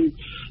ពីរឿង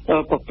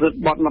ប្រព្រឹត្ត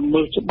បទល្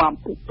មើសច្បាប់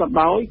ក៏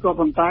ដោយក៏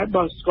ប៉ុន្តែ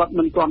បើគាត់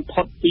មិនទាន់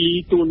ផុតពី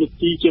តួនា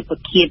ទីជាប្រ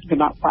ធានគ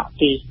ណៈបក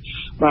ទេ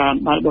បាទ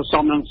ហើយបើ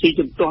សំរងស៊ី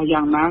ជំទាស់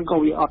យ៉ាងណាក៏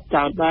វាអត់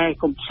កើតដែរ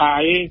កុំថា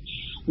ឯ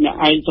អ្នក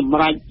ឯងសម្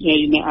រេច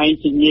អ្នកឯង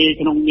សញ្ញា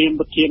ក្នុងនាម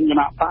ប្រធានគ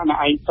ណៈបកអ្នក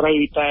ឯងត្រូវ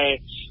តែ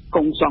ក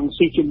ងសង្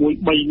ស៊ីជាមួយ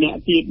3នាក់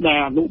ទៀតដែល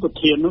អនុប្រ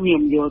ធាននោះខ្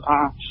ញុំយល់ថា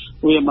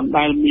វាមិន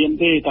ដែលមាន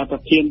ទេតែប្រ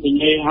ធានសញ្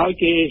ញាហើយ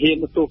គេហ៊ាន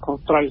ទទួលខុស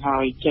ត្រូវហើ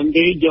យអញ្ចឹង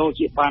គេយក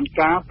ជាបាន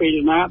ការពេល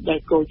ណាដែល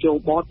កោជ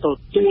បទ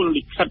ទួល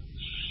លិខិត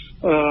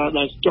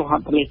ដែលចុះហ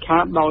ត្ថលេខា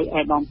ដោយ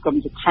អាដាមកឹម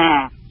សុខា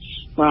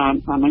បាទ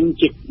អាហ្នឹង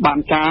ជាបាន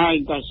ការ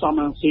តែសំ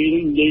រងស៊ី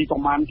និយាយប្រ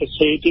ហែលក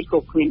សេទៀតក៏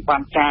គ្មានបា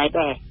នការ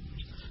ដែរ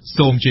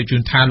សូមជឿជូ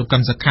នថាលោកកឹ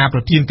មសុខាប្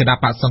រធានគណៈ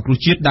បក្សសង្គ្រោះ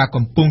ជាតិដែល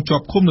កំពុងជា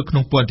ប់ឃុំនៅក្នុ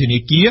ងពន្ធនា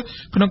គារ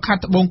ក្នុងខេត្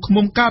តត្បូងឃ្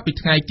មុំកាលពី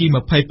ថ្ងៃទី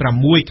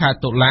26ខែ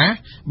តុលា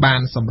បា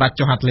នសម្រេច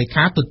ចុះហត្ថលេ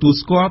ខាទទួល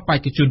ស្គាល់បេ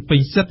ក្ខជនពេ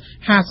ញសិទ្ធិ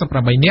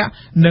58នាក់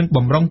និង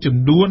បំរុងចំ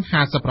នួន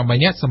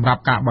58នាក់សម្រា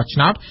ប់ការបោះឆ្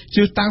នោតជ្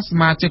រើសតាំងស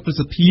មាជិកព្រឹទ្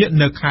ធសភា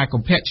នៅខែកុ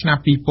ម្ភៈឆ្នាំ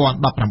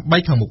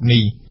2018ខាងមុខ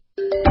នេះ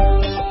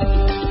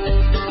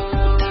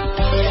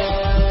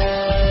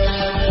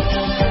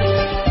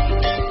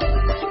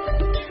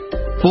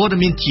ព័ត៌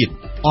មានជាតិ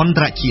អន្ត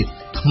រជាតិ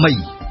ថ្មី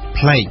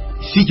ប្លែក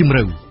ស៊ីជម្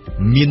រៅ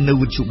មាននៅ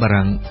វិទ្យុបា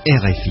រាំង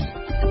RFI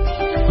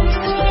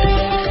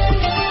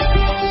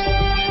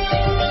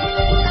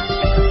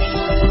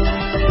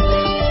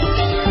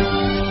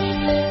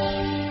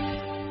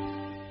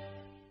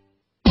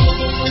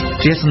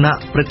ទស្សនៈ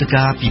ព្រឹត្តិ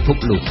ការណ៍ពិភព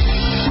លោក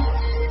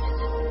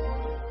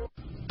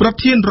ប្រ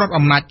ធានរដ្ឋ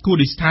អំណាចគូ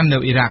ឌីស្ថាននៅ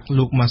អ៊ីរ៉ាក់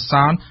លោកម៉ា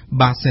សាន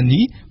បាសា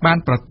នីបាន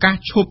ប្រកាស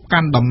ឈប់កា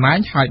ន់តំណែង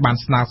ហើយបាន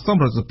ស្នើសុំ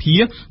រដ្ឋសភា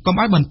កុំ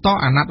ឲ្យបន្ត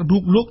អាណត្តិរូ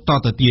បលោកត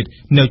ទៅទៀត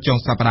នៅចុង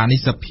សប្តាហ៍នេះ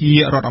សភា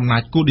រដ្ឋអំណា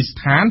ចគូឌីស្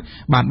ថាន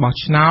បានបោះ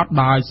ឆ្នោត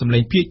ដោយសម្លេ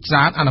ងភាគច្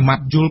រើនអនុម័ត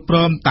យល់ព្រ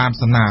មតាម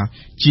សំណើ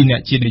ជាអ្ន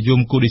កជានិយម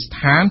គូឌីស្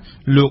ថាន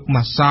លោក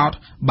ម៉ាសាត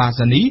បា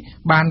សានី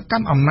បានកា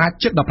ន់អំណាច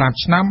ជិត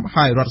15ឆ្នាំ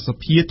ហើយរដ្ឋស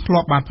ភាធ្លា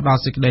ប់បានផ្ដល់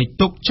សេចក្តី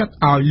ទុកចិត្ត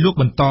ឲ្យលោក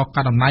បន្ត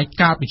កាន់តំណែង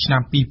កាលពីឆ្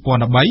នាំ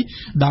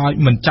2013ដោយ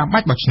មិនចាំបា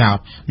ច់បោះឆ្នោត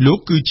លោក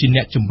គឺជា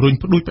អ្នកជំរុញ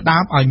ផ្ដួចផ្ដើ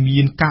មឲ្យមា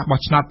នការបោះ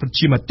ឆ្នោតប្រ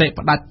ជាមតិ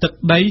ផ្ដាច់ទឹក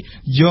ដី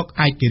យក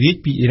ឯករាជ្យ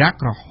ពីអ៊ីរ៉ាក់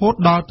រហូត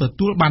ដល់ទ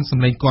ទួលបានស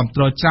ម្លេងគាំ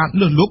ទ្រច្រើន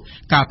លើសលប់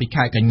កាលពី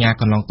ខែកញ្ញា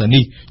កន្លងទៅ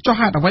នេះចុះ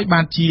ហេតុអ្វី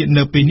បានជា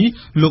នៅពេលនេះ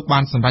លោកបា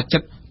នសម្រេចចិ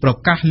ត្តប្រ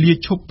កាសលា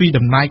ឈប់ពី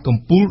តំណែងកំ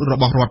ពូលរ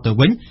បស់រដ្ឋទៅ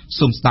វិញ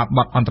សូមស្ដាប់ប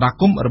ទអន្តរា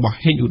គមន៍របស់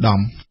ហេងឧត្តម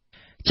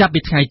ចាប់ពី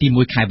ថ្ងៃទី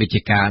1ខែវិច្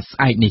ឆិកាស្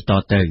អែកនេះត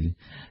ទៅ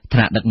ថ្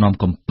នាក់ដឹកនាំ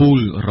កំពូល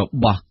រ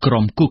បស់ក្រុ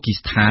មគូគី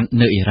ស្ថាន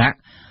នៅអ៊ីរ៉ាក់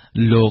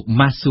លោក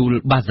ម៉ាស៊ូល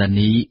បាហ្សា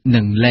នី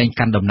នឹងលែង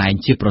កាន់តំណែង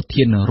ជាប្រ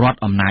ធានរដ្ឋ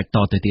អំណាចត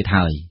ទៅទៀត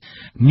ហើយ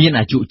មាន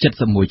អាយុ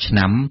71ឆ្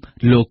នាំ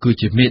លោកគឺ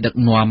ជាមេដឹក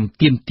នាំ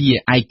ទាមទារ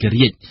ឯក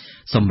រាជ្យ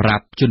សម្រា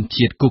ប់ជន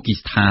ជាតិគូគី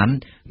ស្ថាន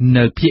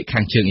នៅភាគ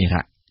ខាងជើងអ៊ី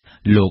រ៉ាក់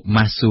លោក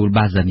ម៉ាស៊ូល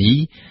បាហ្សានី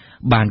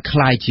បានក្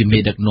លាយជាមេ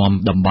ដឹកនាំ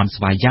តំបន់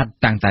ស្វយ័ត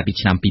តាំងតែពី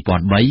ឆ្នាំ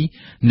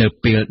2003នៅ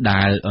ពេល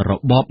ដែលរ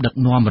បបដឹក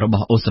នាំរប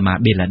ស់អូសាម៉ា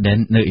ប៊ីនឡាដិន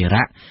នៅអ៊ី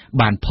រ៉ាក់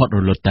បានផុតរ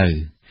លត់ទៅ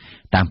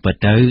តាមពិត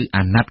ទៅ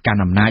អាណត្តិកា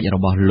ន់អំណាចរ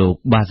បស់លោក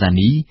បាហ្សា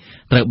នី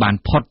ត្រូវបាន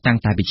ផុតតាំង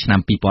តែពីឆ្នាំ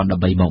2013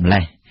មកម្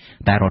លេះ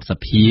តែរដ្ឋស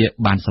ភា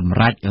បានសម្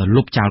រេច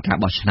លុបចោលការ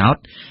បោះឆ្នោត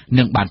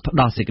និងបានផ្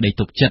ដល់សេចក្តី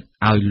ទុកចិត្ត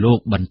ឲ្យលោក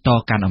បន្ត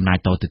កាន់អំណាច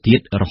តទៅទៀត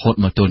រហូត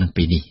មកទល់នឹង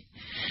ពេលនេះ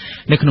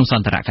នៅក្នុងស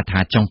ន្ទរកថា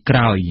ចុងក្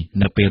រោយ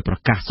នៅពេលប្រ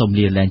កាសសូម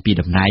លាលែងពី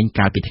តំណែង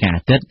កាលពីថ្ងៃ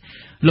អាទិត្យ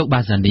លោកបា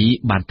ហ្សានី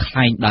បានថ្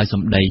លែងដោយស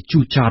ម្ដីជូ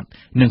រចត់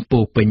និងពោ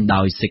រពេញ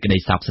ដោយសេចក្តី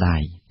សោកស្ដា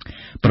យ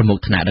ប្រមុខ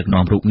ថ្នាក់ដឹក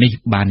នាំរូបនេះ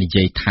បាននិ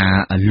យាយថា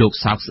លោក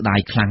សោកស្ដាយ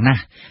ខ្លាំងណា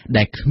ស់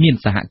ដែលគ្មាន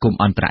សហគមន៍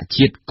អន្តរ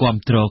ជាតិគាំ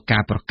ទ្រកា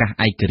រប្រកាស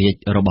ឯករាជ្យ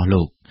របស់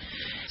លោក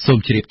សូម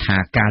ជ្រាបថា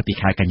កាលពី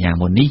ខែកញ្ញា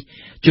មុននេះ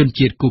ជន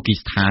ជាតិគូគី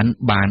ស្ថាន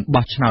បាន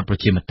បោះឆ្នោតប្រ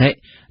ជាមតិ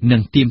និ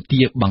ងទាម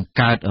ទារបង្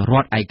កើតរ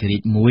ដ្ឋឯករា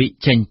ជ្យមួយ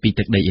ចេញពី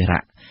ទឹកដីអ៊ីរ៉ា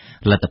ក់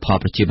លទ្ធផល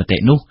ប្រជាមតិ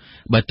នោះ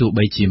បើទោះ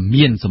បីជា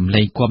មានសម្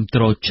លេងគាំ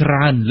ទ្រច្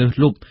រើនលើស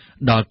លប់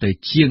ដល់ទៅ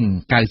ជាង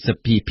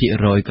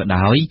 92% ក៏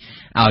ដោយ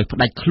ឲ្យផ្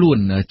ដាច់ខ្លួន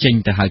ចេញ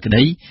ទៅហើយក្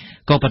តី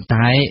ក៏ប៉ុន្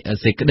តែ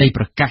សេចក្តី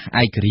ប្រកាស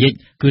ឯករាជ្យ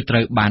គឺត្រូ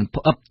វបាន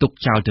ផ្អឹបទុក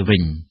ចោលទៅវិ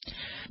ញ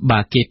បើ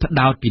គេផ្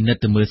ដោតពិនិត្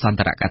យទៅមើលសន្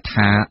ទរក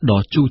ថាដ៏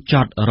ជូរច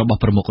ត់របស់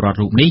ប្រមុខរដ្ឋ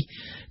រូបនេះ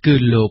គឺ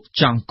លោក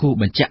ចង់គូ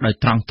បញ្ជាក់ដោយ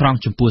ត្រង់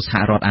ចំពោះសហ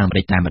រដ្ឋអាមេ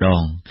រិកតែម្ដ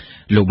ង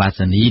លោកបា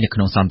សានីនៅក្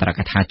នុងសន្ទរ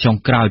កថាចុង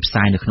ក្រោយផ្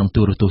សាយនៅក្នុង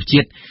ទូរទស្សន៍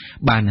ជាតិ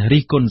បាន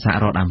រិះគន់សហ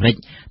រដ្ឋអាមេរិក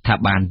ថា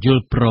បានយ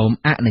ល់ព្រម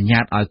អនុញ្ញា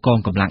តឲ្យកង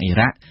កម្លាំងអ៊ី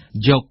រ៉ាក់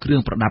យកគ្រឿ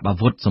ងប្រដាប់អា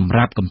វុធសម្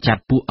រាប់កម្ចា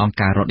ត់ពួកអង្គ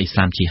ការរដ្ឋអ៊ីស្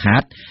លាមជីហា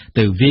ត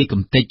ទៅវាយ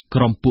កំទេច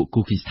ក្រុមពួក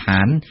គូគីស្ថា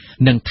ន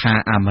និងថា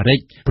អាមេរិក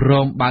ព្រ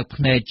មបើក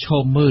ភ្នែកឈ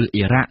មមើល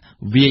អ៊ីរ៉ាក់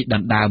វាយដ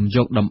ណ្ដើមយ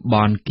កតំប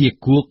ន់គៀក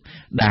គួក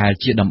ដែល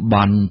ជាតំប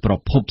ន់ប្រ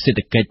ភពសេដ្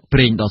ឋកិច្ចប្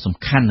រេងដ៏សំ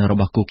ខាន់រ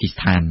បស់គូគីស្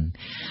ថាន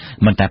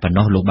មិនតែប៉ុណ្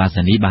ណោះលោកបា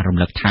សានីបានរំ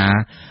លឹកថា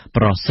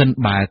ប្រសិន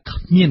បើគ្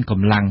មានក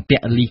ម្លាំងព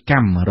លីក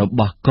ម្មរ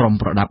បស់ក្រុម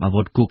ប្រដាប់អា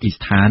វុធគូគី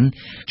ស្ថាន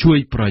ជួយ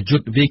ប្រយុ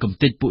ទ្ធវាយកំ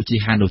ទេចពួកជី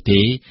ហាតនោះទេ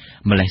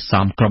ម្លេះ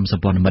សំក្រុមស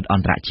ម្ព័ន្ធមិត្តអ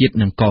ន្តរជាតិ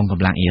និងកងក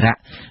ម្លាំងអ៊ីរ៉ាក់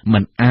មិ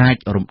នអាច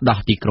រំដោះ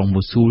ទីក្រុង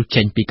មូស៊ូល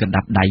ចេញពីកណ្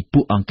ដាប់ដៃពួ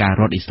កអង្គការ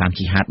រដ្ឋអ៊ីស្លាម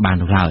ជីហាតបាន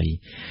នោះឡើយ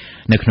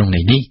នៅក្នុងន័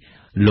យនេះ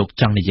លោក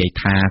ចង់និយាយ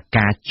ថា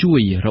ការជួ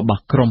យរប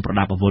ស់ក្រុមប្រ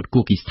ដាប់អាវុធ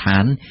គូគីស្ថា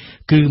ន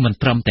គឺមិន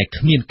ត្រឹមតែ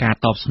គ្មានការ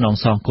តបស្នង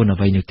សងគុណអ្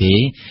វីនោះទេ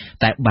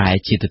តែបែរ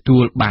ជាទទួ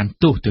លបាន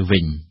ទោសទៅ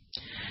វិញ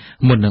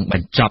មុននឹងប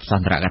ញ្ចប់ស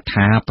ន្ទរក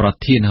ថាប្រ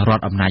ធានរ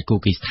ដ្ឋអំណាចគូ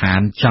គីស្ថាន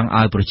ចង់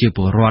ឲ្យប្រជាព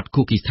លរដ្ឋ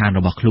គូគីស្ថានរ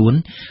បស់ខ្លួន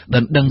ដ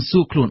ណ្ដឹងសួ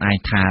រខ្លួនឯង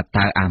ថា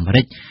តើអាមេ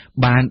រិក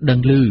បានដឹង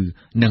ឮ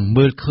និង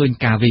មើលឃើញ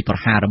ការវាយប្រ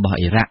ហាររបស់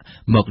អ៊ីរ៉ាក់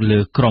មកលើ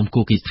ក្រុម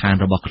គូគីស្ថាន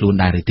របស់ខ្លួន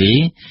ដែរឬទេ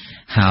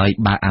ហើយ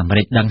បើអាមេ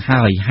រិកដឹង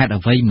ហើយហេតុ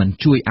អ្វីមិន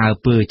ជួយអើ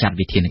ពើចាត់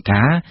វិធាន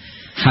ការ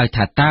ហើយ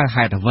ថាតើ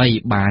ហេតុអ្វី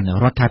បាន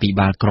រដ្ឋាភិ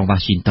បាលក្រុង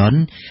Washington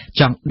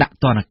ចង់ដាក់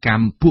ទណ្ឌក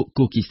ម្មពួក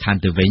គូគីស្ថាន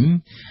ទៅវិញ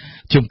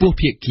ចំពោះ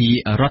ភាគី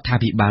រដ្ឋា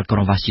ភិបាលក្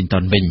រុង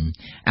Washington វិញ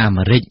អា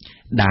មេរិក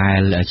ដែ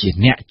លជា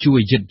អ្នកជួយ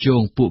យឹតយោ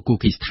ងពួកគូ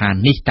គីស្ថាន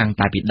នេះតាំង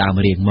តែពីដើម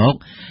រៀងមក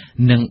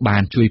និងបា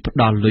នជួយផ្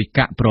ដល់លុយ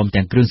កាក់ព្រម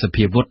ទាំងគ្រឿងសព្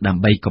វាវុធដើ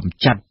ម្បីកម្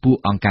ចាត់ពួក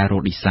អង្គការរ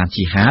ដ្ឋអ៊ីស្លាម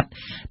ជីហាត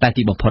តែ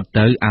ទីបំផុត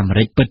ទៅអាមេ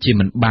រិកពិតជា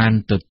មិនបាន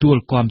ទទួល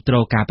គាំទ្រ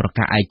ការប្រ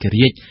កាសឯក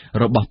រាជ្យ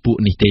របស់ពួក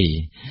នេះទេ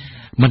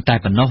មិនតែ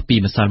ប៉ុណ្ណោះពី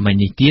ម្សិលមិញ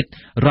នេះទៀត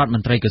រដ្ឋម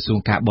ន្ត្រីក្រសួង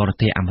ការបរ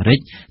ទេសអាមេរិក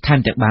ថែម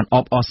ទាំងបានអ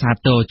បអរសា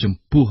ទរចំ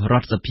ពោះរ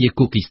ដ្ឋសភា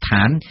គូគីស្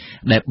ថាន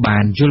ដែលបា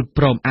នយល់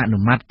ព្រមអនុ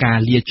ម័តការ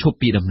លាឈប់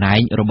ពីតំណែង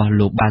របស់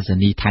លោកបាហ្សា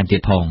នីថែមទៀ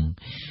តផង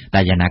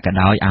តែយ៉ាងណាក៏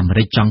ដោយអាមេ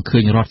រិកចង់ឃើ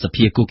ញរដ្ឋស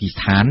ភាគូគីស្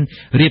ថាន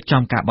រៀប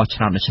ចំការបោះឆ្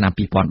នោតនៅឆ្នាំ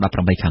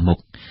2018ខាងមុខ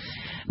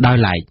ដោយ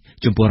ឡែក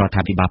ចំពោះរដ្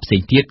ឋាភិបាលផ្សេ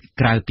ងទៀត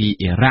ក្រៅពី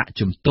អ៊ីរ៉ាក់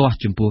ជំទាស់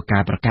ចំពោះកា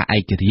រប្រកាសឯ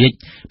ករាជ្យ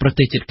ប្រ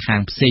ទេសជិតខា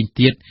ងផ្សេង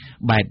ទៀត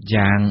បែប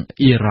យ៉ាង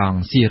អ៊ីរ៉ង់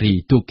ស៊ីរី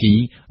ទូគី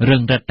រឹ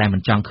ងរឹតតែមិ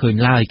នចង់ឃើញ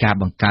ឡើយការ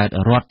បង្កើត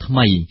រដ្ឋថ្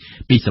មី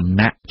ពីសំ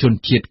ណាក់ជន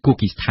ជាតិគូ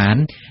គីស្ថាន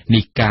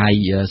និកាយ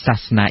សា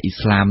សនាអ៊ី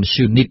ស្លាម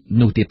ស៊ូនីត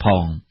នោះទៀតផ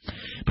ង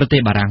ប្រទេស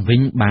បារាំងវិញ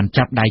បាន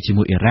ចាប់ដៃជា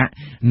មួយអ៊ីរ៉ាក់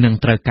និង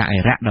ត្រូវការ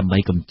អ៊ីរ៉ាក់ដើម្បី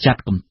កម្ចាត់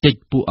កំទេច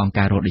ពួកអង្គ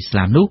ការរដ្ឋអ៊ីស្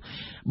លាមនោះ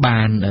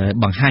បាន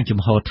បង្ហាញចំ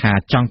ហថា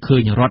ចង់ឃើ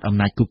ញរដ្ឋអំ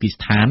ណាចគូគី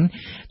ស្ថាន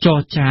ចរ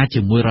ចា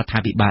ជាមួយរដ្ឋា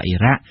ភិបាលអ៊ី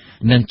រ៉ាក់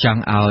និងច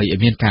ង់ឲ្យ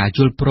មានការយ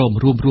ល់ព្រម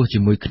រួមរស់ជា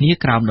មួយគ្នា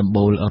ក្រោមដំ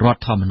បូលរដ្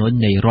ឋធម្មនុញ្ញ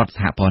នៃរដ្ឋស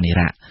ហព័ន្ធអ៊ី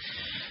រ៉ាក់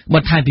ប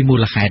ន្ថែមពីមូ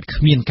លហេតុ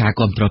គ្មានការ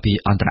គាំទ្រពី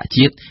អន្តរ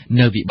ជាតិ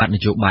នៅវិបត្តិន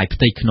យោបាយផ្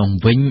ទៃក្នុង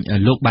វិញ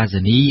លោកបាហ្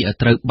សានី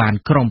ត្រូវបាន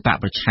ក្រុមបក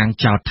ប្រឆាំង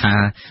ចោទថា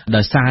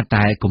ដោយសារ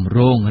តែគម្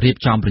រោងរៀប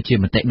ចំប្រជា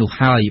មតិនោះ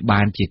ហើយ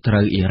បានជាត្រូ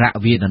វអ៊ីរ៉ាក់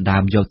វាយដណ្ដើ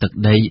មយកទឹក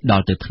ដីដ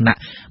ល់ទៅថ្នាក់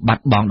បា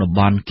ត់បង់តំ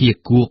បន់គៀក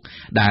គួក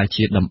ដែល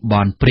ជាតំប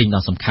ន់ព្រេង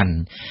ដ៏សំខាន់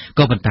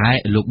ក៏ប៉ុន្តែ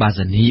លោកបាហ្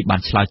សានីបា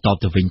នឆ្លើយតប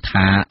ទៅវិញ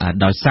ថា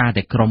ដោយសារ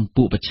តែក្រុម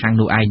ពួកប្រឆាំង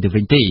នោះឯងទៅ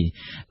វិញទេ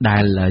ដែ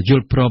លយ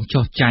ល់ព្រម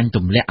ចុះចាញ់ទ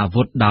ម្លាក់អា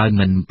វុធដោយ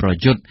មិនប្រ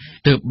យុទ្ធ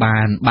ទើបបា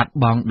នបាត់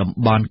បង់តំ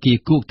បន់គៀក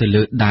គួកទៅ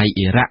លើដៃ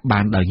អ៊ីរ៉ាក់បា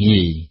នដោយងា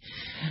យ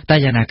តែ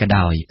យ៉ាងណាក៏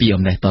ដោយពី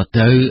អំណេះត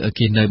ទៅ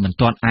គេនៅមិន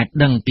ទាន់អាច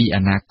ដឹងពីអ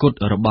នាគត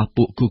របស់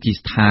ពួកគូគី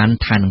ស្ថាន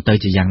ថានឹងទៅ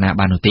ជាយ៉ាងណា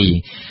បាននោះទេ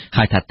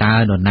ហើយថាតើ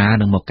នរណា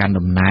នឹងមកកាន់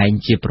តំណែង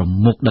ជាប្រ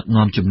មុខដឹក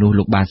នាំជំនួស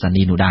លោកបាហ្សា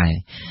នីនោះដែរ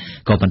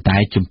ក៏ប៉ុន្តែ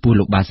ចំពោះ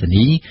លោកបាហ្សា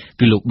នី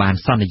គឺលោកបាន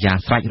សន្យា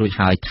ស្រេចរួច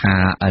ហើយថា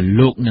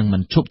លោកនឹងមិ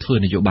នឈប់ធ្វើ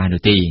នយោបាយ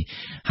នោះទេ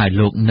ហើយ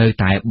លោកនៅ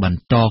តែបន្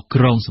ត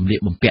ក្រងសម្លៀក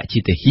បំពាក់ជា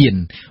ទាហាន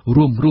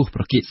រួមរស់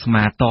ប្រកៀកស្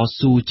មាត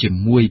ស៊ូជា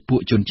មួយពួ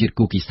កជនជាតិ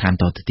គូគីស្ថាន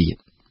តទៅទៀត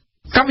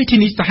កម្មវិធី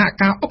នេះសហ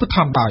ការឧបត្ថ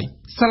ម្ភដោយ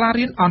សាលា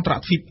រៀនអន្តរ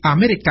ជាតិអា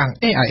មេរិក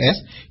AIS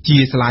ជា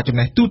សាលាចំ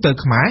ណេះទូទៅ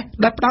ខ្មែរ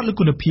ដែលផ្ដោតលើ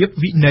គុណភាព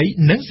វិន័យ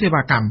និងសេ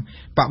វាកម្ម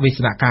បវេស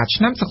នការ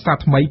ឆ្នាំសិក្សា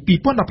ថ្មី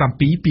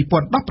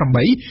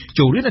 2017-2018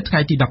 ចូលរៀននៅថ្ងៃ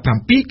ទី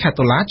 17 ខែ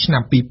តុលាឆ្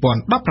នាំ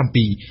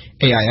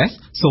 2017 AIS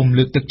សូម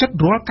លើកទឹកចិត្ត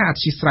រាល់ការអ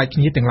ធ្យាស្រ័យគ្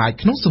នាទាំងឡាយ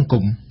ក្នុងសង្គ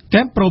ម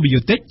Camp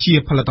Probiotic ជា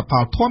ផលិតផ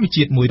លធម្ម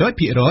ជាតិ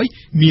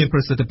 100% មានប្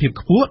រសិទ្ធភាព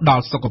ខ្ពស់ដ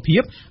ល់សុខភា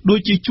ពដូច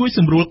ជាជួយស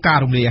ម្រួលការ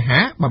រំលាយអាហា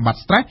របំបាត់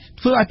stress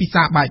ធ្វើឲ្យពិ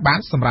សាបាយបាន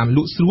សម្រានល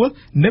ក់ស្រួល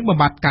និងបំ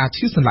បាត់ការ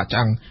ឈឺសន្លាក់ឆ្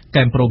អឹង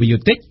Camp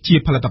Probiotic ជា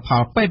ផលិតផ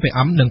ល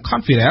PPM និង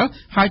Conferel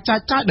ហើយចែក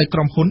ចាយដោយក្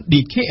រុមហ៊ុន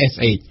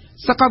DKSH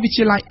សាកលវិទ្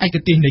យាល័យឯក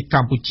ទេសនៃក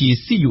ម្ពុជា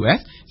CUS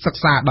សិ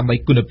ក្សាដើម្បី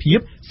គុណភាព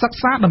សិក្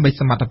សាដើម្បី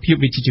សមត្ថភាព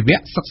វិជ្ជាជីវៈ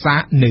សិក្សា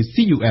នៅ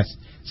CUS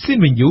ស៊ីន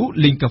វិញយូ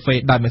លេងកាហ្វេ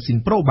ដោយម៉ាស៊ីន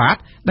Probat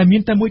ដែលមា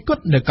នតែមួយគ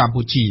ត់នៅកម្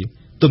ពុជា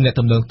ទំនាក់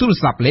ទំនងទូរ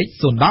ស័ព្ទលេខ010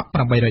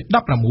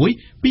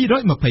 816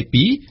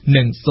 222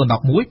និង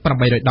011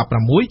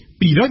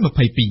 816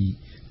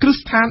 222គ្រឹះ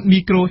ស្ថានមី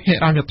ក្រូហិ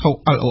រញ្ញវត្ថុ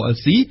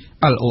LOLC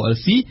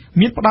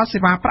មានផ្ដល់សេ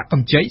វាប្រាក់ក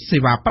ម្ចីសេ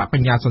វាប្រាក់ប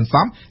ញ្ញាសន្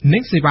សំនិ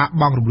ងសេវា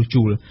បង់រំលោះ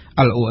ជួល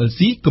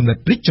LOLC គំនិត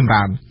រីកចម្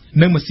រើន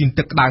និងម៉ាស៊ីន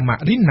ទឹកក្តៅម៉ា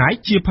រីនណៃ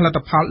ជាផលិត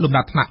ផលលំ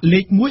ដាប់ថ្នាក់លេ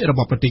ខ1រប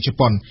ស់ប្រទេសជ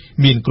ប៉ុន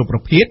មានគ្រប់ប្រ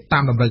ភេទតា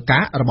មតម្រូវកា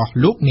ររបស់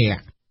លោកអ្នក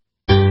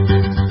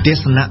ទេ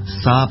សនា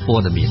សារព័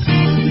ត៌មាន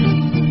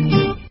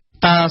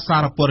តើសា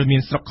រព័ត៌មា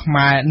នស្រុកខ្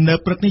មែរនៅ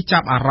ព្រឹកនេះចា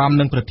ប់អារម្មណ៍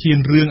នឹងប្រធាន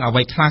រឿងអ្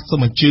វីខ្លះសូ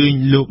មអញ្ជើញ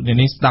លោកអ្នក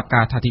នាងស្ដាប់កា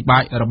រអធិប្បា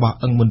យរបស់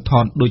អឹងមុនថ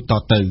នដូចត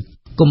ទៅ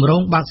គម្រោ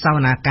ងបើកសវ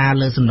នាការ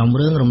លើសំណុំ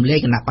រឿងរំលាយ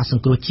គណៈបក្សស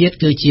ង្គ្រោះជាតិ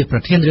គឺជាប្រ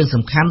ធានរឿង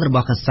សំខាន់រប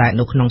ស់កាសែត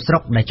នៅក្នុងស្រុ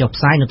កដែលចុះ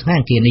ផ្សាយនៅថ្ងៃ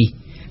អង្គារនេះ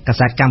កា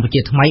សែតកម្ពុជា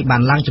ថ្មីបា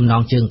នឡើងចំណ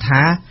ងជើង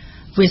ថា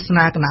វាស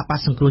នាគណៈប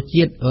ក្សសង្គ្រោះ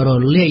ជាតិរ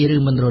លាយឬ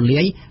មិនរ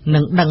លាយនឹ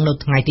ងដឹងនៅ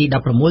ថ្ងៃទី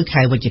16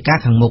ខែវិច្ឆិកា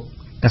ខាងមុខ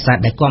កាសែត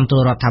ដែលគាំទ្រ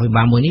រដ្ឋាភិ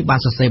បាលមួយនេះបាន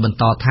សរសេរបន្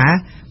តថា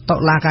តុ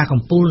លាការ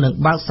កំពូលនឹង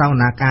បើកសវ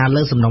នាការ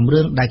លើសំណុំ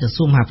រឿងដែលក្រ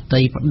សួងមហាផ្ទៃ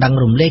ប្តឹង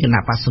រំលាយគ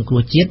ណៈបក្សសង្គ្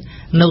រោះជាតិ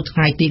នៅថ្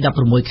ងៃទី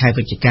16ខែ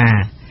វិច្ឆិកា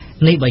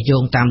នេះបើយោ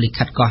ងតាមលិ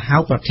ខិតកោះហៅ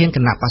ប្រធានគ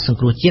ណៈបក្សសង្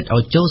គ្រោះជាតិឲ្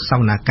យចូលស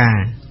វនាការ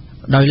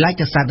ដោយឡែក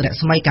កាសែតរ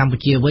ស្មីកម្ពុ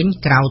ជាវិញ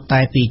ក្រៅតែ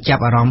ពីចា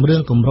ប់អារម្មណ៍រឿ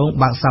ងគម្រោង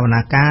បើកសវ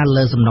នាការ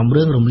លើសំណុំ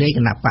រឿងរំលាយគ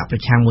ណៈបកប្រ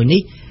ឆាំងមួយ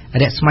នេះ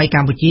រស្មីក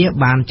ម្ពុជា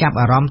បានចាប់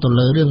អារម្មណ៍ទៅ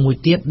លើរឿងមួយ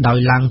ទៀតដោយ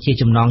ឡើងជា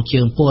ចំណង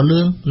ជើងពណ៌លឿ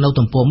ងនៅ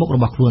ទំព័រមុខរ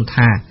បស់ខ្លួន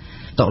ថា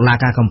តុលា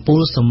ការកំពូ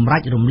លសម្រេ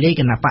ចរំលាយ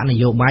គណៈបកន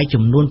យោបាយ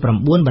ចំនួន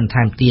9បន្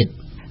ថែមទៀត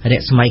រ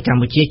ស្មីក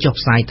ម្ពុជាចុះ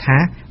ផ្សាយថា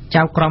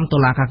ចៅក្រមតុ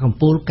លាការកំ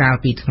ពូលកាល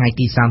ពីថ្ងៃ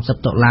ទី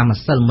30តុលាម្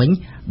សិលមិញ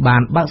បា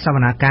នបើកសវ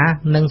នាការ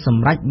និងស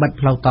ម្រេចបិទ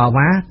ផ្លូវត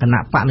វ៉ាគណៈ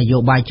បកនយោ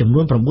បាយចំនួ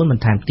ន9ប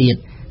ន្ថែមទៀត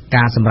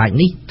ការសម្រេច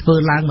នេះធ្វើ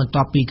ឡើងបន្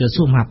ទាប់ពីក្រ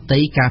សួងមហាផ្ទៃ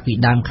កាលពី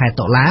ដើមខែ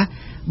តុលា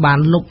បាន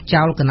លុប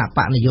ចោលគណៈប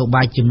កនយោ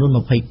បាយចំនួន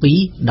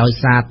22ដោយ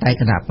សារតែ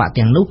គណៈបក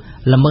ទាំងនោះ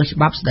ល្មើសច្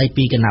បាប់ស្តី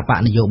ពីគណៈបក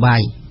នយោបា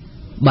យ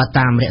បើ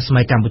តាមរស្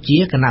មីកម្ពុជា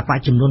គណៈបក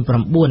ចំនួន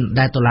9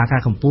ដែលតុលាកា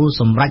រកំពូល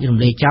សម្រេចរំ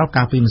លាយចោល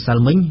កាលពីម្សិល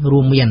មិញរួ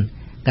មមាន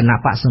គណៈ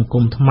បកសង្គ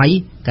មថ្មី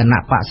គណៈ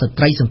បកស្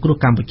ត្រីសង្គ្រោះ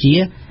កម្ពុជា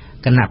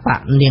គណៈបក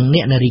នាងអ្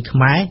នកនារីខ្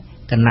មែរ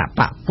គណៈប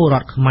កពលរ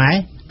ដ្ឋខ្មែរ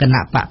គ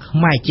ណៈបកខ្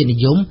មែរជាតិនិ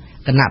យម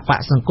គណៈបក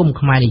សង្គម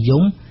ខ្មែរនិយ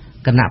មគ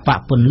គណៈបក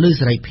ពន្លឺ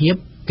សេរីភាព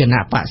គណៈ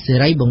បកសេ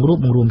រីបង្រួប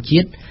បង្រួមជា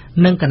តិ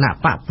និងគណៈ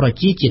បកប្រ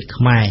ជាជាតិ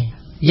ខ្មែរ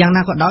យ៉ាង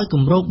ណាក៏ដោយគ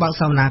ម្រោងបើក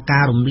សវនាកា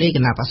ររំលាយគ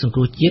ណៈបក្សសង្គ្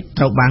រោះជាតិ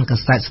ត្រូវបានក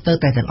សែតស្ទើរ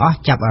តែទាំងអស់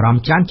ចាប់អារម្ម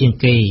ណ៍ច្រើនជាង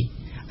គេ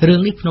រឿង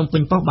នេះភ្នំពេ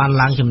ញប៉ុស្តិ៍បាន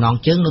ឡើងចំណង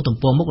ជើងនៅទំ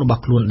ព័រមុខរប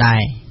ស់ខ្លួនដែ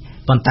រ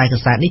ប៉ុន្តែក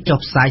សែតនេះចុះ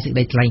ផ្សាយសេចក្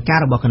តីថ្លែងការ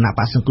ណ៍របស់គណៈប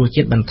ក្សសង្គ្រោះ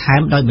ជាតិបន្ថែ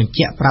មដោយបញ្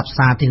ជាក់ប្រាប់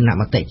សាធារណ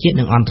មតិជាតិ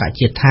និងអន្តរ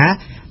ជាតិថា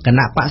គ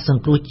ណៈបក្សស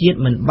ង្គ្រោះជាតិ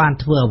មិនបាន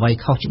ធ្វើអ្វី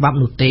ខុសច្បាប់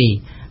នោះទេ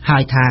ហើ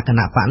យថាគ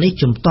ណៈបកនេះ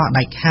ជំទាស់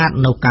ដាច់ខាត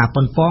នៅការ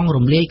ប៉ុនប៉ង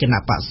រំលាយគណៈ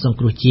បក្សសង្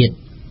គ្រោះជាតិ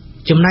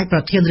ចំណែកប្រ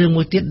ធានរឿង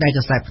មួយទៀតដែលក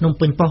សែតភ្នំ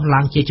ពេញប៉ុស្តិ៍ឡើ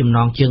ងជាចំណ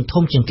ងជើង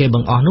ធំជាងគេប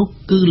ង្អស់នោះ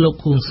គឺលោក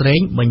ខួងស្រេង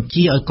បញ្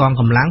ជាឲ្យកង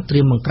កម្លាំងត្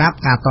រៀមបង្ក្រាប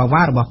ការត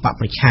វ៉ារបស់បក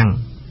ប្រឆាំង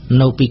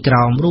នៅពីក្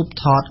រោមរូប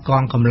ថតក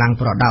ងកម្លាំង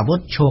ប្រដាប់អាវុធ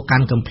ឈរកា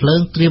ន់កាំភ្លើង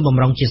ត្រៀមបំ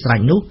រុងជាស្រេច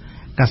នោះ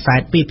កសែត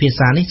ពីរភា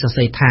សានេះសរ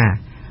សេរថា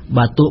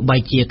បើទោះបី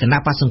ជាគណៈ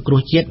បក្សសង្គ្រោះ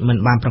ជាតិមិន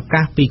បានប្រ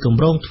កាសពីគ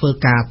ម្រោងធ្វើ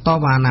ការត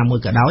វ៉ាណាមួយ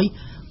ក៏ដោយ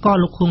ក៏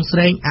លោកខួងស្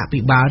រេងអភិ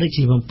បាលរាជ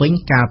ធានីភ្នំពេញ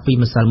កាលពី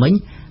ម្សិលមិញ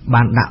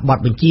បានដាក់បទ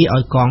បញ្ជាឲ្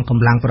យកងក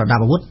ម្លាំងប្រដា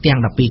ប់អាវុធទាំង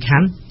12ខ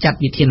ណ្ឌចាត់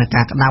វិធាន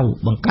ការក្តៅ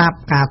បង្ក្រាប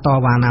ការត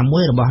វ៉ាណាមួ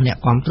យរបស់អ្នក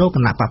គាំទ្រគ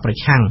ណៈបកប្រ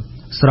ឆាំង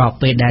ស្រប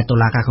ពេលដែលតុ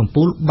លាការកំ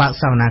ពូលបើក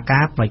សវនាកា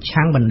រប្រ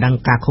ឆាំងបណ្ដឹង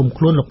ការឃុំ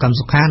ខ្លួនលោកកឹម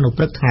សុខានៅ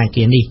ព្រឹកថ្ងៃអង្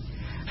គារនេះ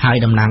ហើយ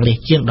តំណាងរាស្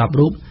ត្រជាង10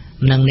រូប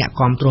និងអ្នក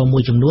គាំទ្រមួ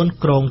យចំនួន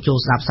ក្រុងចូល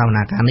ស្ដាប់សវ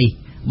នាការនេះ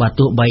បើ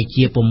ទោះបី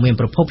ជាពុំមាន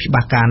ប្រភពច្បា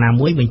ស់ការណា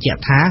មួយបញ្ជាក់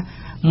ថា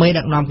មេ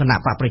ដឹកនាំគណៈ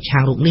បកប្រឆាំ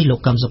ងរូបនេះលោក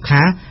កឹមសុ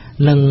ខា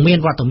នឹងមាន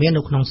វត្តមាន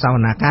នៅក្នុងសវ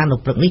នាការនៅ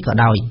ព្រឹកនេះក៏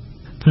ដោយ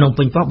ភ្នំ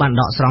ពេញប៉ុស្តិ៍បាន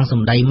ដកស្រង់ស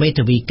ម្ដីមេ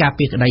ធាវីការ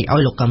ពារក្តីឲ្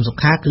យលោកកឹមសុ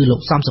ខាគឺលោក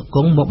សំសុគ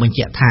ង្គមកបញ្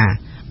ជាក់ថា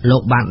លោ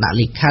កបានដាក់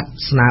លិខិត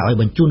ស្នើឲ្យ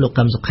បញ្ជូនលោក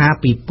កឹមសុខា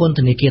ពីពន្ធ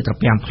នាគារត្រ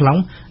ពាំង ខ្លុង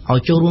ឲ្យ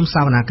ចូលរួមស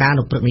វនាការ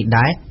នៅព្រឹកនេះ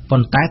ដែរប៉ុ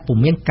ន្តែពុំ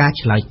មានការ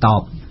ឆ្លើយត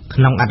ប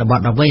ក្នុងអត្ថបទ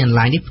អ្វីអន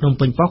ឡាញនេះភ្នំ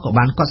ពេញប៉ុស្តិ៍ក៏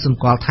បានកត់សម្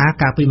គាល់ថា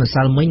កាលពីម្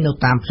សិលមិញនៅ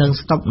តាមភ្លើង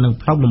ស្តុបនិង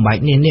ផ្លូវបំបែក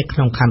នានាក្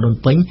នុងខណ្ឌដូន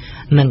ពេញ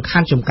និងខ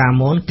ណ្ឌចំការ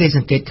មនគេស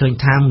ង្កេតឃើញ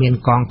ថាមាន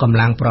កងកម្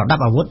លាំងប្រដា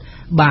ប់អាវុធ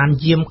បាន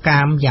យាម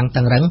កាមយ៉ាង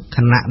តឹងរ៉ឹងខ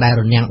ណៈដែល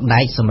រនាំង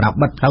ដែកសម្រាប់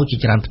បិទផ្លូវជា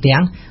ច្រើនផ្ទាំ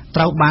ងត្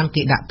រូវបាន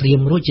គេដាក់ត្រៀម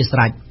រួចជាស្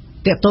រេច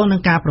ទាក់ទងនឹ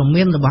ងការព្រ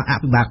មានរបស់អ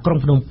ភិបាលក្រុង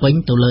ភ្នំពេញ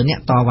ទៅលើអ្នក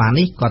តវ៉ា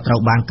នេះក៏ត្រូវ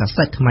បានក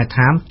សែតខ្មែរ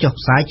ថាមចុះ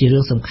ផ្សាយជារឿ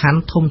ងសំខាន់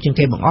ធំជាង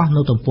គេបង្អស់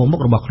នៅទំព័រមុខ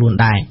របស់ខ្លួន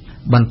ដែរ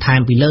បន្ថែម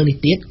ពីលើនេះ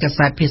ទៀតក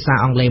សែតភាសា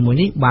អង់គ្លេសមួយ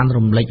នេះបាន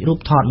រំលេចរូប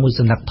ថតមួយ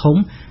សន្លឹកធំ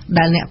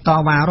ដែលអ្នកត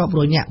វ៉ារាប់រ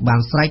យនាក់បាន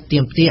ស្រែកទា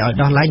មទារឲ្យ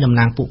ដោះលែងតំ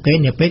ណាងពួកគេ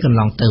នាពេលកន្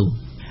លងទៅ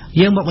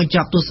យើងមកបញ្ច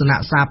ប់ទស្សនៈ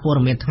សារព័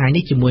ត៌មានថ្ងៃ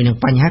នេះជាមួយនឹង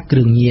បញ្ហាគ្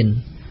រឿងញៀន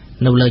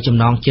នៅលើចំ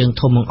ណងជើង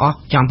ធំបង្អស់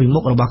ចំពីមុ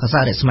ខរបស់កសែ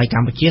តរស្មីក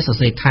ម្ពុជាសរ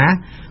សេរថា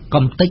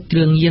កំទេចគ្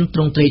រឿងញៀនទ្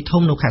រង់ទ្រាយ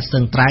ធំនៅខេត្តស្ទឹ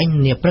ងត្រែង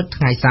នាព្រឹក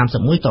ថ្ងៃ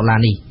31តុលា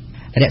នេះ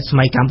រស្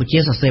មីកម្ពុជា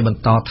សរសេរបន្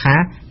តថា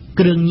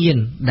គ្រឿងញៀន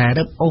ដែល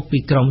រឹបអូសពី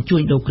ក្រុមជួ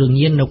ញដូរគ្រឿង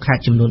ញៀននៅខេត្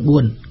តចំនួន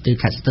4គឺ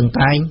ខេត្តស្ទឹង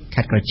ត្រែង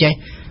ខេត្តក្រចេះ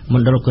ម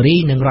ណ្ឌលគិរី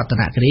និងរត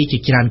នគិរីជា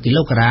ច្រើនគី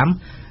ឡូក្រាម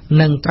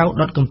និងត្រូវ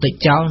ដុតកំទេច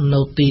ចោលនៅ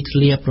ទីធ្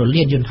លាប្រ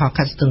លានយន្តហោះ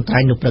ខេត្តស្ទឹងត្រែ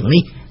ងនៅព្រឹក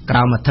នេះក្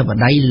រោមអធិប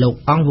តីលោក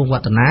អង្គវង្សវ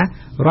ឌ្ឍនា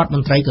រដ្ឋម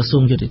ន្ត្រីក្រសួ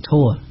ងយុតិធ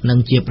ម៌និង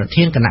ជាប្រ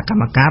ធានគណៈក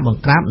ម្មការប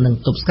ង្ក្រាបនិង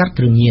ទប់ស្កាត់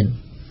គ្រឿងញៀន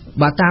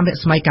បើតាមរ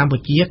ស្មីកម្ពុ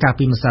ជាកាល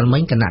ពីម្សិលមិ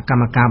ញគណៈក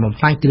ម្មការបំ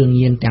ផ្លាញគ្រឿង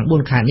ញៀនទាំង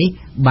4ខេត្តនេះ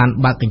បាន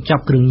បើកកញ្ច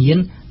ប់គ្រឿងញៀន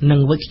និង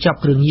វេចខ្ចប់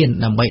គ្រឿងញៀន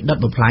ដើម្បីដុត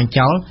បំផ្លាញ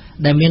ចោល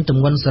ដែលមានទ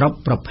ម្ងន់សរុប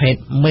ប្រភេទ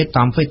មេ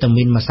តាំហ្វេតា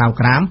មីន1សោ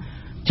ក្រាម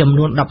ចំ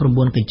នួន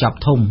19កញ្ចប់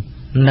ធំ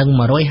និង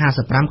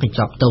155កញ្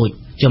ចប់តូច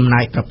ចំណែ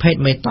កប្រភេទ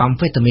មេតាំ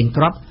ហ្វេតាមីន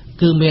គ្រាប់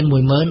គឺមាន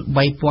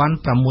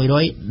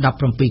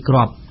13617គ្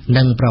រាប់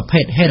និងប្រភេ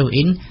ទហេរ៉ូ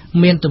អ៊ីន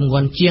មានទម្ង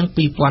ន់ជាង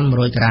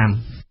2100ក្រាម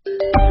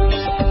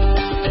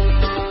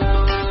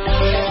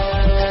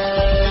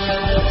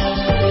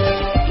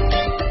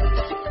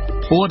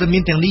ព័ត៌មា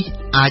នទាំងនេះ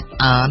អាច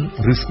អាន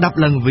ឬស្ដាប់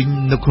ឡើងវិញ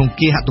នៅក្នុង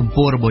គេហទំ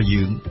ព័ររបស់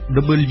យើង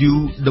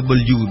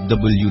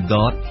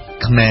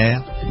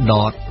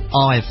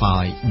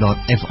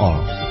www.khmer.rfi.fr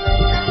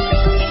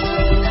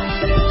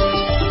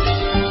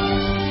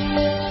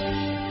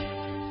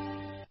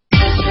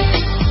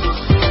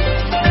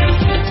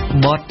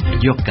បទ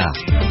យកការ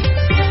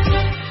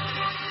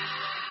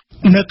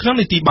នៅក្នុង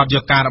នីតិបទយ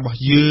កការរបស់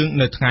យើង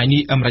នៅថ្ងៃ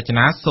នេះអមរជ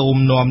នាសូម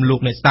នាំលោក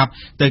អ្នកស្ដាប់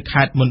ទៅ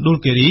ខេត្តមណ្ឌល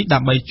គិរីដើ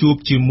ម្បីជួប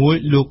ជាមួយ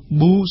លោក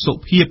ប៊ូសុ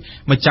ភាព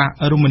ម្ចាស់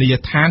រមណីយ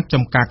ដ្ឋាន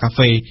ចំការកាហ្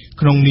វេ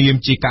ក្នុងនាម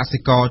ជាកសិ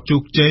ករជោ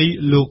គជ័យ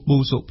លោកប៊ូ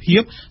សុភា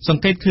ពស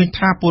ង្កេតឃើញ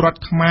ថាពលរដ្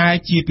ឋខ្មែរ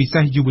ជាពិសេ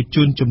សយុវជ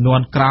នចំនួន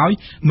ក្រោយ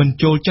មិន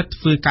ចូលចិត្ត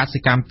ធ្វើកសិ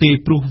កម្មទេ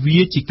ព្រោះ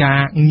វាជាការ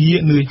ងារ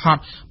នឿយហ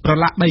ត់ប្រ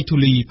ឡាក់ដីធូ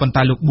លីប៉ុន្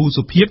តែលោកប៊ូ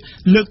សុភាព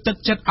លើកទឹក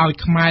ចិត្តឲ្យ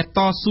ខ្មែរត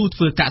ស៊ូធ្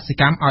វើកសិ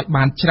កម្មឲ្យ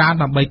បានច្រើន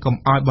ដើម្បីកុំ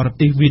ឲ្យបរ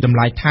ទេសវាតម្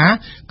លៃថា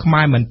ខ្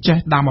មែរមិនចេះ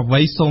ដាំអ្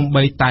វីសូម្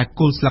បីតែ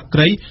គល់ស្លឹកគ្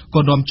រៃ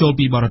ក៏នាំចូល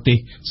ពីបរទេស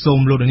សូម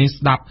លោកនាង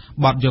ស្ដាប់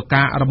បទយក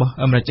ការរបស់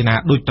អមរជនា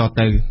ដូចត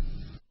ទៅ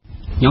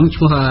ខ្ញុំឈ្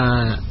មោះ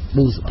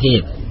ប៊ូសុភាព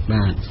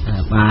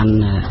បាន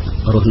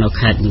រស់នៅ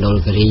ខេត្តមណ្ឌល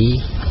គិរី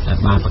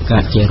បានបង្កើ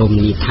តជារម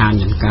ណីយដ្ឋាន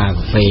ចំការ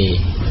កាហ្វេ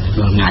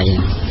ដល់ថ្ងៃ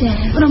ចា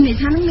រមណីយ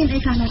ដ្ឋានហ្នឹងមានអី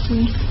ខ្លះដែរគ្រូ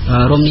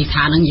រមណីយដ្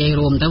ឋានហ្នឹងនិយាយ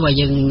រួមទៅបើ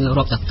យើង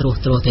រាប់តែត្រួស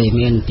ទេ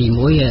មានទី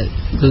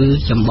1គឺ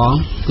ចម្បង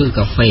គឺ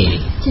កាហ្វេ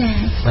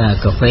ចា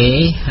កាហ្វេ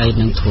ហើយ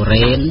នឹងធូ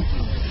រ៉េន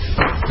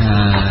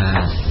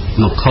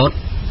មកខុត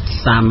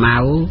សាម៉ៅ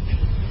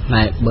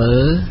ឡែបឺ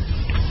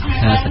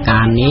ស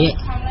កានី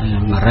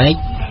ម្រេច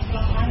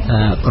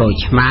ក្រូច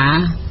ឆ្មា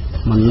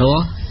ម្នា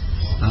ស់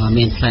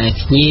មានផ្លែ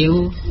ខ្ញៀវ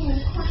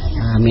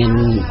មាន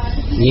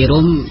និ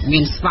រុំមា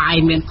នស្វាយ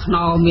មានខ្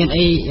នុរមាន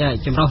អី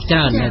ចម្រុះច្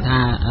រើនដែលថា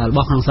រប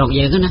ស់ក្នុងស្រុក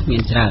យើងណាមា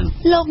នច្រើន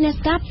លោកអ្នក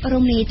ស្ដាប់រ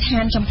មណីយដ្ឋា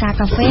នចំការ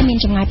កាហ្វេមាន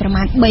ចម្ងាយប្រ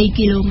មាណ3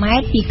គីឡូម៉ែ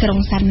ត្រពីក្រុង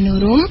សាន់មនុ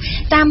រុំ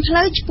តាមផ្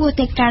លូវឆ្ពោះ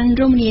ទៅកាន់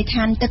រមណីយដ្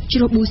ឋានទឹកជ្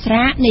រោះប៊ូស្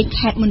រានៃ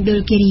ខេត្តមណ្ឌល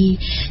គិរី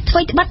ថ្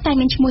មីត្បិតតែ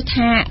មានឈ្មោះ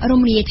ថារ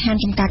មណីយដ្ឋាន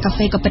ចំការកាហ្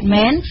វេក៏ពិត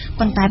មែន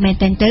ប៉ុន្តែមែន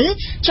តែនទៅ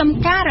ចំ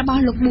ការរប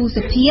ស់លោកប៊ូ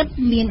សុភាព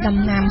មានដំ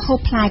ណាំហូប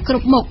ផ្លែគ្រ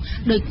ប់មុខ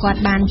ដោយគាត់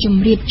បានជ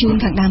ម្រាបជូន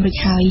ខាងដើមរួច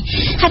ហើយ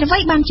ហេតុអ្វី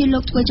បានជាលោ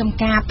កធ្វើចំ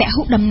ការព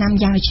ហុដំណាំ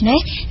យ៉ាងដូចនេះ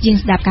យើង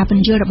ស្ដាប់ការព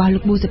ន្យល់របស់លោ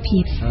កប៊ូសុភា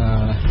ព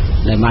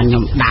ដែលបានខ្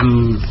ញុំដាំ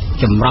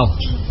ចម្រុះ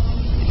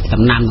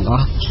ដំណាំទាំងអ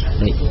ស់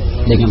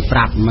ដូចខ្ញុំប្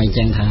រាប់មិនអញ្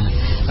ចឹងថា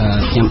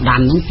ខ្ញុំ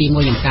ដាំហ្នឹងទីមួ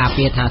យខ្ញុំការ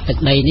ពារថាទឹក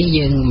ដីនេះ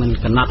យើងមិន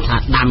កំណត់ថា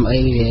ដាំអី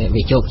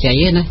វាជោគជ័យ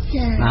ទេណា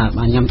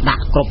បាទខ្ញុំដា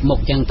ក់គ្រប់មុខ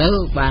អញ្ចឹងទៅ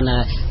បាន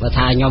បើ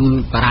ថាខ្ញុំ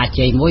បរា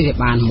ជ័យមួយវា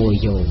បានមួយ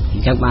យោអ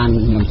ញ្ចឹងបាន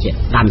ខ្ញុំជា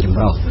ដាំចម្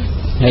រុះ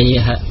ហើយ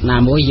ណា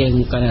មួយយើង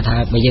គាត់ថា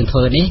បើយើងធ្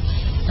វើនេះ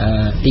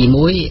ទី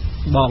មួយ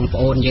បងប្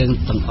អូនយើង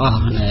ទាំងអស់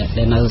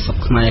ដែលនៅស្រុក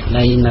ខ្មែរក្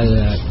តីនៅ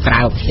ក្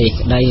រៅប្រទេស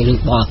ក្តីឬ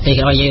បរទេស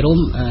ឲ្យនិយាយរួម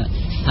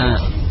ថា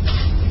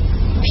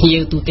ភ្ញៀ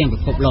វទូទាំងពិ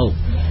ភពលោក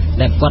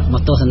ដែលគាត់ម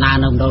កទស្សនា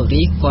នៅមណ្ឌលគិ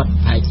រីគាត់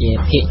ប្រហែលជា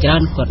ភាគច្រើ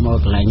នគាត់មក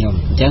កន្លែងខ្ញុំ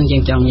អញ្ចឹងយើ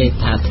ងចង់និយាយ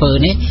ថាធ្វើ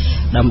នេះ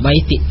ដើម្បី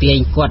ទាក់ទាញ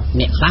គាត់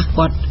អ្នកខ្លះ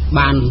គាត់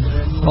បាន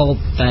ហូប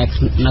តែ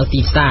នៅទី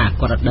ផ្សារ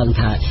គាត់អត់ដឹង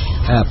ថា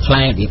ផ្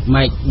លែវា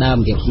ម៉េចដើម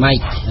វាម៉េច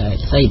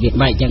ស្អីវា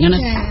ម៉េចអញ្ចឹងណា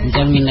អញ្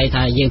ចឹងមានន័យ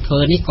ថាយើងធ្វើ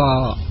នេះក៏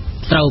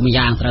ត្រូវមួយ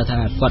យ៉ាងត្រូវថា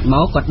គាត់ម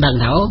កគាត់ដឹង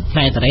ថាផ្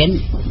លែតារ៉េន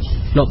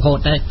លោកហូត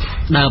តែ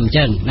ដើមអញ្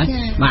ចឹងណា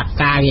បាត់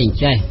កាយវាអញ្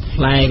ចេះ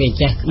ផ្លែវាអញ្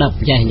ចេះក្តឹប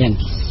អញ្ចេះអញ្ចឹង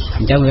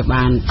អញ្ចឹងវា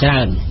បានច្រើ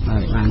ន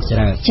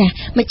ចា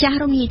ម្ចាស់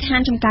រមណីយដ្ឋា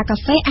នចំការកា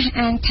ហ្វេអះ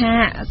អាងថា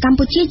កម្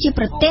ពុជាជា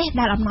ប្រទេស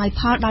ដែលអំណោយ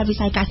ផលដល់វិ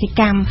ស័យកសិ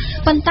កម្ម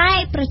ប៉ុន្តែ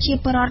ប្រជា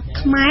ពលរដ្ឋ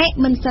ខ្មែរ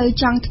មិនសូវ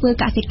ចង់ធ្វើ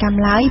កសិកម្ម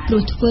ឡើយព្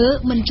រោះធ្វើ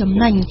មិនចំ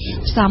ណេញ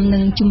ផ្សំនឹ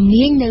ងជំ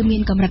នាញនៅមា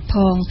នកម្រិតផ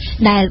ង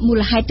ដែលមូ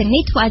លហេតុទាំង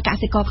នេះធ្វើឲ្យក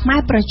សិករខ្មែរ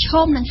ប្រឈ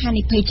មនឹងហា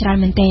និភ័យច្រើន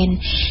មែនទែន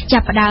ចា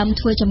ប់ផ្ដើម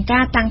ធ្វើចំកា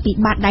រតាំងពី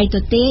បាតដៃទ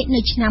ទេនៅ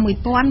ឆ្នាំ1995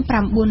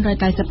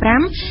សប្តា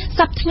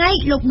ហ៍ថ្ងៃ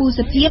លោកប៊ូ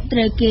សុភាពត្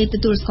រូវគេទ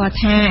ទួលស្គាល់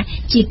ថា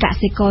ជាក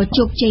សិករ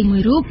ជោគជ័យមួ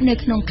យរូបនៅ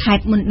ក្នុងខេ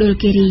ត្តមណ្ឌល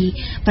គិរី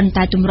ប៉ុន្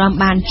តែទម្រាំ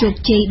បានជោគ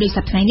ជ័យដោយស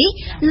ប្តាហ៍នេះ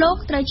លោក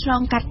ត្រូវឆ្ល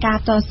ងកាត់ការ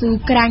តស៊ូ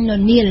ក្រាញ់ន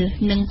នៀល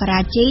និងប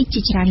រាជ័យជា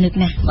ច្រើនលើក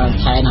ណាស់បើ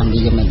ខែណា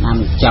វាមិនដាំ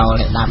ចោល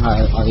ឲ្យដាំឲ្យ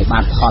វាបា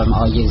នផលម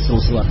កឲ្យយើងស្រួ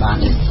លបាន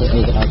ធ្វើ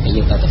អីក៏ដោយតែ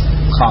យើងទៅ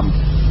ខំ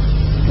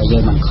តែយើ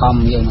ងមិនខំ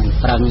យើងមិន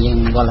ប្រឹងយើង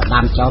វល់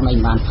ដាំចោលមិន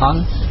បានផល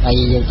ហើយ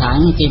យើងថា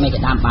ទីមិនក៏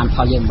ដាំបានផ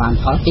លយើងបាន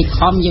ផលទី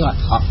ខំយើងអ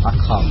ត់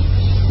ខំ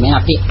មាន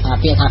អាពាក្យ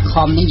ថា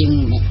ខំនេះយើង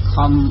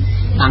ខំ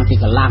តាំងពី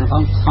កម្លាំងផ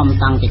ងខំ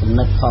តាំងពីកំ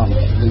ណត់ផង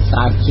យើងស្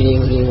រាវជ្រាវ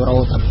រៀវរោ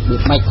ថាវា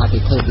មិនថាគេ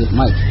ធ្វើវា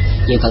មិន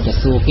យើងត្រូវតែ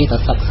សួរគេទៅ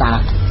សិក្សា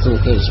សួរ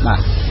គេច្បា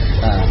ស់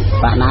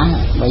បាទណា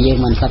បើយើង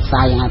មិនសិក្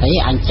សាយ៉ាងណាទេ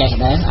អញចេះ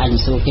ដែរអញ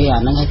សួរគេអា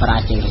ហ្នឹងឲ្យបរា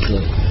ជ័យទៅ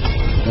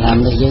តាម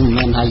នេះយើងមិន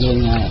មែនថាយើង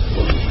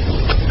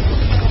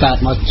កើត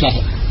មកចេះ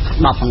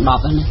10ផង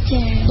10ហ្នឹងណា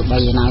ចា៎ទៅបី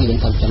យ៉ាងណាយើង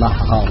ត្រូវច្រឡោះ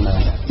ផងដែ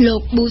រលោ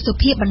កប៊ូសុ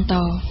ភាពបន្ត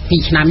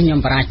2ឆ្នាំនេះខ្ញុំ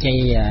បរាជ័យ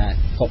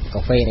គប់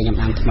កាហ្វេដែលខ្ញុំ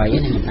ដាំថ្មីណា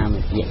ខ្ញុំដាំ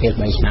រយៈពេល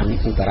3ឆ្នាំនេះ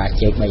គឺបរា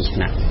ជ័យ3ឆ្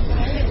នាំ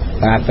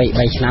បាទ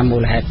3ឆ្នាំមូ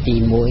លហេតុទី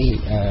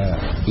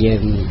1យើ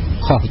ង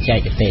ខុសបច្ចេក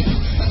ទេស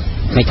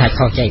មិនថា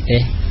ខុសបច្ចេកទេ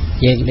ស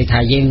យើងដូចថា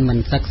យើងមិន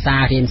សិក្សា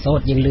រៀនសូ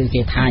ត្រយើងលឺ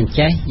គេថាអញ្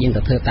ចេះយើង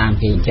ទៅធ្វើតាម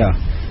គេអញ្ចឹង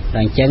តែ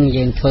អញ្ចឹង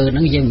យើងធ្វើហ្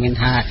នឹងយើងមិន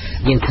ថា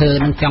យើងធ្វើ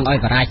ហ្នឹងចង់ឲ្យ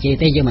បរាជ័យ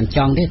ទេយើងមិនច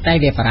ង់ទេតែ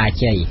វាបរា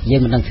ជ័យយើ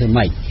ងមិនដឹងធ្វើ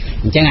ម៉េច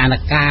អញ្ចឹងអា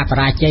ការប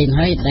រាជ័យហ្នឹង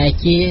ហើយដែល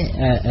ជា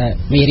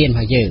មេរៀនរប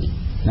ស់យើង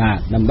បាទ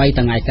ដើម្បី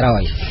ថ្ងៃក្រោ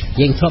យ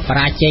យើងធ្លាប់ប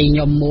រាជ័យខ្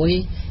ញុំមួយ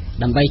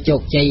ដើម្បីជោ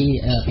គជ័យ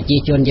ប្រជា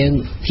ជនយើង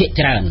ភាគ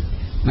ច្រើន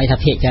មិនថា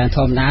ភាគច្រើនធ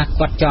ម្មតា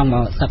គាត់ចង់ម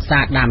កសិក្សា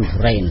ដាំទុ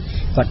រេន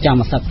គាត់ចង់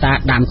មកសិក្សា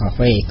ដាំកា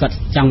ហ្វេគាត់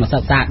ចង់មកសិ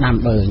ក្សាដាំ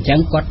បឺអញ្ចឹង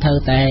គាត់ត្រូវ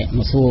តែម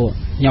កសួរ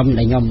ខ្ញុំ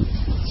ដែលខ្ញុំ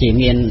ជា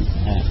មាន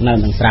នៅ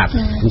នឹងស្រាប់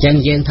អញ្ចឹង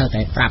យើងត្រូវ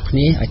តែប្រាប់គ្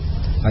នា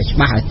ឲ្យច្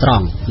បាស់ឲ្យត្រ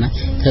ង់ណា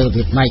ធ្វើ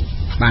វាមិន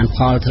បានផ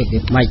លធ្វើវា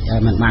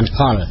មិនបានផ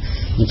ល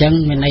អញ្ចឹង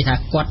មានន័យថា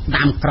គាត់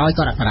ដាំក្រោយ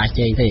គាត់អត់បរា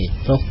ជ័យទេ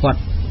ព្រោះគាត់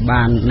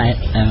បាន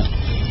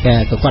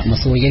គាត់មក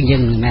សួរយើ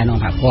ងណែនាំ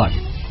ថាគាត់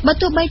បើ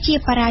ទោះបីជា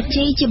បរា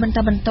ជ័យជាបន្ត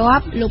បន្ទា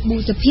ប់លោកប៊ូ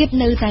សុភាព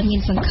នៅតែមាន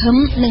សង្ឃឹម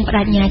និងប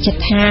ដិញ្ញាចិត្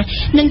តថា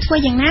នឹងធ្វើ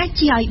យ៉ាងណា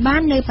ជាឲ្យបា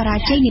ននៅបរា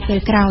ជ័យនាពេល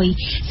ក្រោយ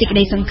សេចក្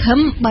តីសង្ឃឹម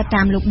បើ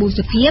តាមលោកប៊ូ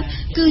សុភាព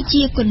គឺ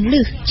ជាគន្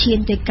លឹះឈាន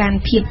ទៅកាន់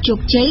ភាពជោគ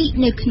ជ័យ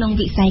នៅក្នុង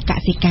វិស័យក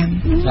សិកម្ម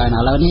ហើយឥ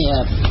ឡូវនេះ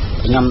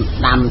ខ្ញុំ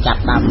ចាប់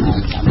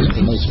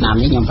ពី3ឆ្នាំ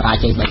នេះខ្ញុំបរា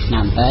ជ័យ3ឆ្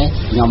នាំតែ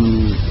ខ្ញុំ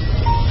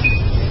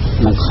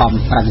មិនខំ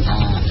ប្រឹងថា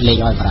លេង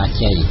ឲ្យបរា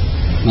ជ័យ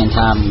មាន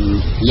ថា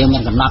យើងមា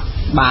នកំណត់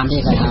បានទេ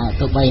គាត់ថា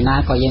ទោះបីណា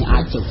ក៏យើងអា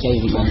ចជោគជ័យ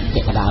វិញ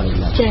ជាកដាលវិញ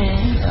ចា៎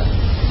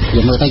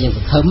យើងមើលទៅយើងស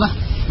ង្ឃឹមណា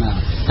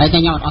ហើយតែ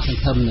ខ្ញុំអត់អស់ស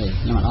ង្ឃឹមទេ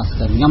ខ្ញុំអត់អស់សង្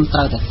ឃឹមខ្ញុំត្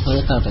រូវតែធ្វើ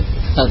ធ្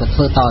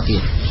វើតទៀ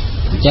ត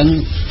អញ្ចឹង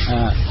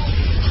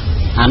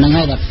អានឹង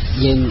ហើយដែល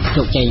យើង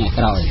ជោគជ័យថ្ងៃ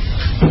ក្រោយ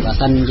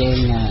បើមិនយើង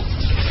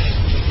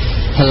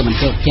ធ្វើមិន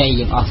ជោគជ័យ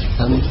យើងអស់សង្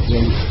ឃឹមយើ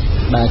ង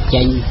ដើរ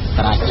ចេញ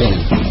តារាចេញ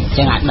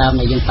ចឹងអាចដើម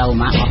នៅយើងទៅ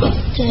មកអស់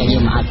ចឹងយើ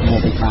ងមិនអាចប្រមូល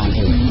ពីបាន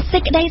ទេសេ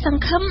ចក្តីស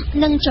ង្ឃឹម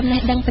និងចំ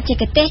ណេះដឹងបច្ចេ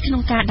កទេសក្នុ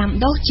ងការដាំ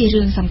ដុះជា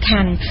រឿងសំ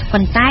ខាន់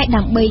ប៉ុន្តែ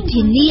ដើម្បី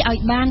ធានាឲ្យ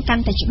បានកា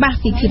ន់តែច្បាស់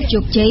ពីភាពជោ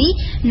គជ័យ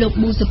លោក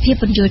ប៊ូសុភាព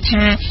បញ្យល់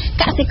ថា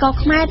កសិករ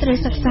ខ្មែរត្រូវ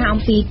សិក្សាអំ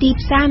ពីទី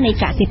ផ្សារនៃ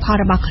កសិផល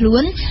របស់ខ្លួ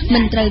នមិ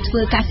នត្រូវធ្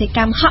វើកសិក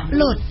ម្មហក់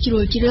លោតជ្រួ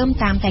លជ្រើម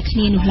តាមតែគ្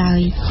នានោះឡើ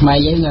យខ្មែរ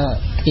យើង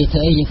គេធ្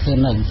វើអីយើងឃើញ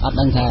នឹងអត់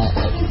ដឹងថា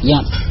យើ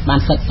ងបាន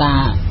សិក្សា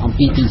អំ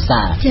ពីទីផ្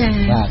សារ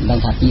បាទដឹង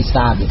ថាទីផ្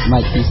សារវាមិ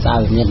នទីផ្សារ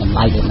វាមានតម្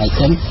លៃវាមិន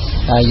ចឹង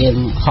យើង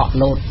ហក់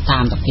លោតតា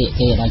មតាភាគ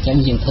គេដល់ចឹង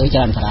យើងធ្វើច្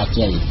រើនតារា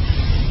ជ័យ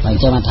បើ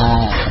ចឹងថា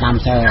ស្ដាំ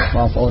ទៅប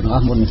ងប្អូនទាំងអ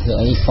ស់មុនធ្វើ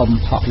អីកុំ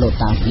ហក់លោត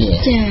តាមគ្នា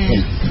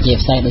ជា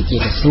ផ្សេងដូចជា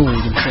កស៊ូ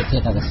យើងធ្វើ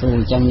ថាកស៊ូ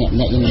ចឹង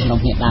អ្នកយើងក្នុង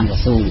គ្នាដាំក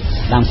ស៊ូ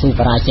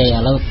តារាជ័យឥ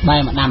ឡូវបែ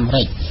រមកដាំ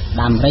រិច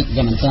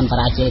យើងមិនទាន់តា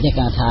រាជ័យទេ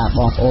គាត់ថាប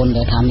ងប្អូន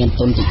ដែលថាមាន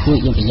ទុនតិចតួច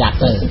យើងប្រយ័ត្ន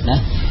ទៅណា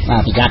បា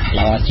ទប្រយ័ត្ន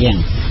ល្អជាង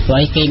ព្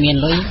រោះគេមាន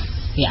លុយ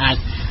គេអាច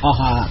អស់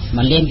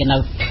1លានគេនៅ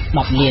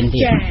10លាន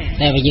ទៀត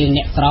តែបើយើង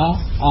អ្នកក្រ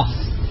អស់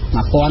1000អ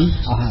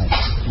ស់ហើយ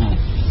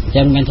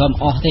ចឹងមិនធំ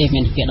អស់ទេ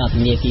មានគេដល់ធ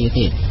នាគារ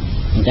ទៀត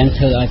អញ្ចឹង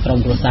ធ្វើឲ្យក្រុម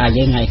គ្រួសារ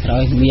យើងថ្ងៃក្រោ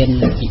យមាន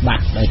វិប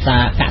ត្តិដោយសា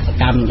រកស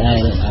កម្មដែ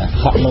ល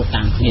ហក់លោត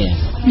តាមគ្នា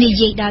និ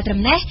យាយដល់ត្រឹម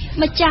នេះ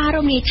ម្ចាស់រ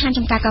មណីយដ្ឋាន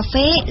ចំការកាហ្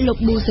វេលោក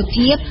ប៊ូសុ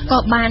ភាពក៏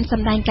បានស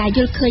ម្ដែងការយ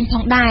ល់ឃើញផ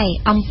ងដែរ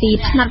អំពី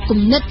ផ្នត់គំ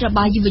និតរប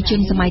ស់យុវជន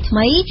សម័យថ្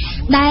មី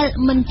ដែល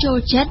មិនចូល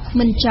ចិត្ត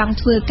មិនចង់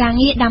ធ្វើការ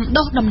ងារដាំ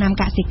ដុះដំណាំ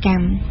កសិក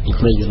ម្ម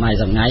ពីសម័យ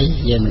ថ្ងៃ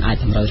យើងមិនអាច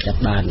តម្រូវចិត្ត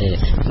បានទេ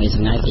ពីស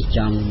ម័យគេច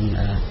ង់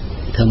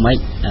ធ្វើម៉េច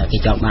គេ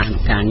ចង់បាន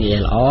ការងារ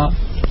ល្អ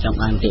ចង់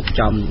បានរៀប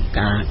ចំ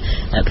ការ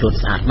ខ្លួន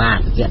ស្អាតបាន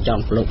វាច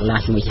ង់លោកឡា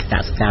ជាមួយក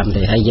សិកម្ម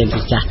ទេហើយយើង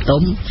ជាចាស់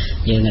ទុំ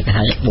យើងគេ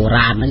ហៅបុ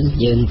រាណហ្នឹង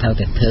យើងត្រូវ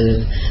តែធ្វើ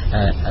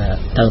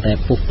ទៅតែ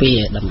ពុះពៀ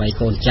ដើម្បី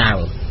កូនចៅ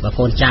បើ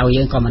កូនចៅ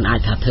យើងក៏មិនអាច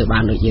ថាធ្វើបា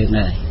នដូចយើង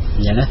ដែរអ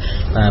ញ្ចឹងណា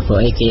ព្រោះ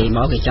អីគេម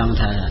កគេចង់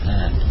ថា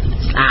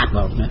ស្អាតប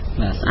ងណា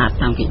ស្អាត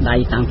តាំងពីដៃ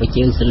តាំងពី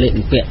ជើងស្លៀក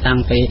ពាក់តាំង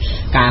ពី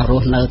ការរ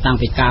ស់នៅតាំង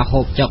ពីការហូ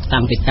បចុក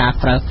តាំងពីការ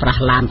ប្រើប្រា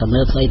ស់ឡានទំ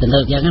នើបស្អីទំនើ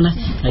បអញ្ចឹងណា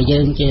ហើយយើ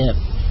ងជា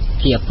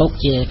ឪពុក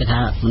ជាគេថា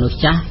មនុស្ស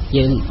ចាស់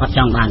យើងអត់ច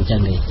ង់បានអញ្ចឹ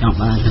ងទេចង់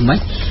បានធ្វើម៉េច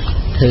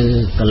គឺ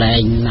កន្លែ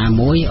ងណា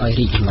មួយឲ្យ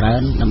រីកចម្រើ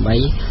នដើម្បី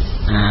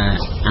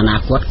អនា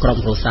គតក្រុម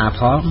គ្រួសារ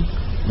ផង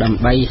ដើ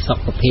ម្បីសុ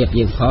ខភាព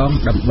យើងផង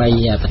ដើម្បី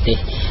ប្រទេស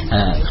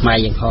ខ្មែរ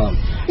យើងផង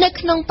នៅ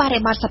ក្នុងបរិ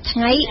បទសប្តាហ៍ថ្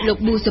ងៃលោក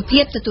ប៊ូសុភា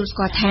ពទទួលស្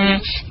គាល់ថា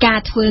ការ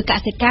ធ្វើក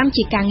សិកម្ម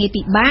ជាការងារ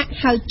ពិបាក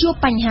ហើយជួប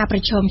បញ្ហាប្រ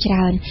ឈមច្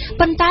រើន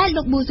ប៉ុន្តែ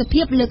លោកប៊ូសុ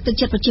ភាពលើកទឹក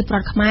ចិត្តប្រជាពលរ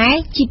ដ្ឋខ្មែរ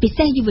ជាពិ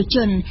សេសយុវជ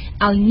ន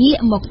ឲ្យងាក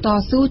មកត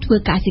ស៊ូធ្វើ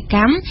កសិក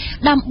ម្ម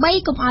ដើម្បី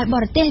កុំឲ្យប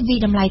រទេសវិ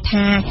តម្លៃ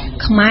ថា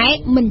ខ្មែរ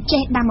មិន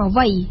ចេះដាំអ្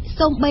វី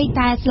សូម្បី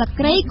តែស្លឹក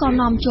គ្រៃក៏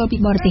នាំចូលពី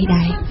បរទេស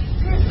ដែរ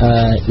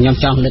ខ្ញុំ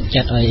ចង់លើក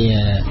ចិត្តឲ្យ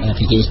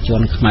ប្រជាជ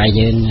នខ្មែរ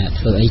យើង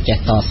ធ្វើអីចេះ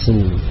តស៊ូ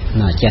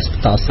ចេះ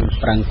តស៊ូ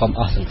ប្រឹងកុំ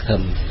អស់សង្ឃឹ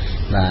ម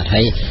បាទ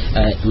ហើយ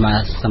ម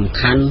កសំ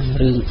ខាន់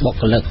រឿងបុគ្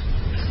គលិក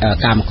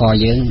កម្មករ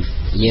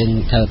យើង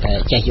ត្រូវតែ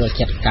ចេះយល់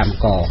ចិត្តកម្ម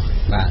ករ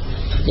បាទ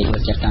ចេះយ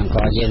ល់ចិត្តកម្មក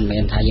រយើងមិនមែ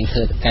នថាយើងធ្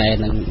វើកែ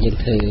នឹងយើង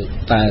ធ្វើ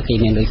ប្រើគេ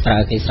មានលុយប្រើ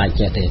គេស្រេច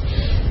ចិត្តទេ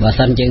បើ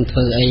សិនយើងធ្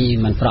វើអី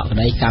មិនប្រក្រ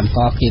តីកម្មក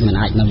រគេមិន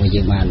អាចនៅមួយ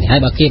យើងបានទេហើ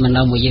យបើគេមិន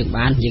នៅមួយយើង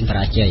បានយើងប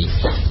រាជ័យ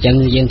អញ្ចឹង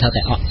យើងត្រូវ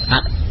តែ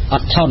អ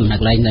ត់ថន់នៅ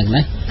កន្លែងហ្នឹង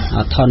ណាអ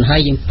ត់ថន់ហើ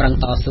យយើងប្រឹង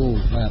តស៊ូ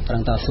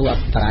អ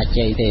ត់បរា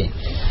ជ័យទេ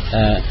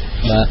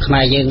បើខ្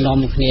មែរយើងនាំ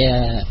គ្នា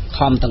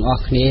ខំទាំងអ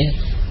ស់គ្នា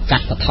កា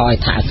ត់បន្ថយ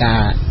ថាកា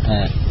រ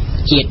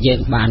ជាតិយើង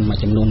បានមួយ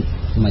ចំនួន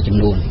បាទ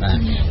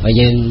បើ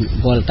យើង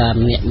វល់តា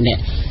អ្នក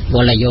វ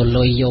ល់តែយក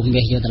លុយយក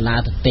មាសយកដុល្លារ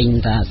ទៅទិញ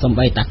តាសំ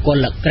បីតាគុ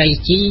លក្រៃ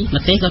ជីប្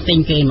រទេសក៏ទិញ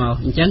គេមក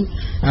អញ្ចឹង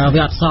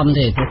វាអត់សម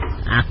ទេ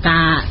អា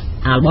ការ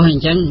របស់អ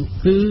ញ្ចឹង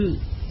គឺ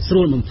ស្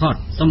រួលបំផុត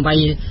សំបី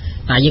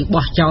តែយើង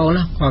បោះចោល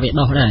ក៏វា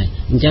ដោះដែរ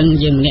អញ្ចឹង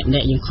យើងអ្នក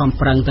យើងខំ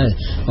ប្រឹងទៅ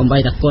បំបី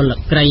តាគុល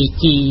ក្រៃ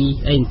ជី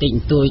អីបន្តិចប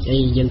ន្តួចអី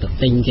យើងទៅ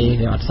ទិញគេ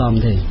វាអត់សម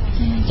ទេ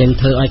អញ្ចឹង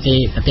ធ្វើឲ្យគេ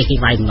ប្រទេសគេ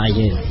វាយតម្លៃ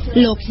យើង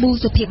លោកប៊ូ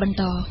សុភាពបន្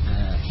ត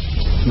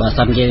បើ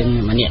សិនយើង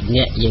ម្នាក់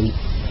យើង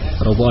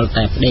រវល់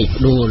តែផ្ដេក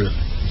ផ្ដួល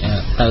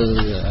ទៅ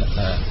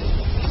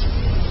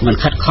មិន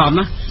ខិតខំ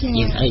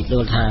យើងអីដូ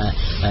ចថា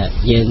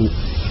យើង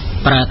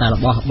ប្រើតែរ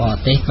បស់បរ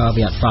ទេសក៏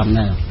វាអត់សម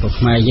ដែរព្រោះ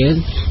ខ្មែរយើង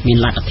មាន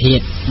លទ្ធភាព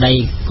ដី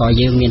ក៏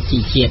យើងមានជី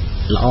ជាតិ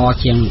ល្អ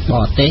ជាងប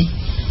រទេស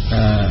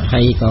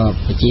ហើយក៏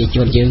ប្រជាជ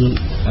នយើង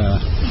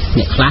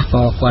អ្នកខ្លះ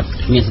ក៏គាត់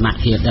មានសមត្ថ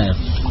ភាពដែរ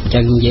អញ្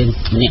ចឹងយើង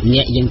ម្នា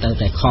ក់យើងត្រូវ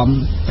តែខំ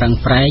ប្រឹង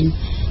ប្រែង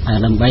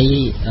ដើម្បី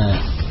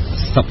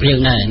ស្រុកយើង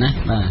ដែរណា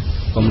បាទ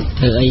កុំ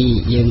ធ្វើអី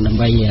យើងដើម្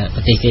បីប្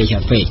រទេសគេច្រើ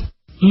នពេក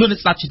លោកអ្ន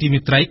កស្ដាប់ជាទីមេ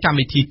ត្រីកម្ម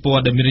វិធីព័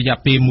ត៌មានរយៈ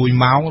ពេល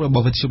1ម៉ោងរប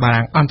ស់វិទ្យុបា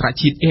រាំងអន្តរ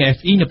ជាតិ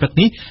RFI នៅព្រឹក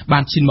នេះបា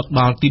នឈានមក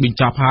ដល់ទីបញ្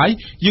ចប់ហើយ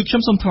យើងខ្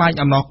ញុំសូមថ្លែង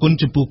អំណរគុណ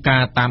ចំពោះកា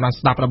រតាមដាន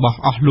ស្ដាប់របស់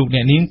អស់លោកអ្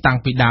នកនាងតាំង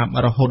ពីដើម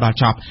រហូតដល់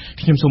ចប់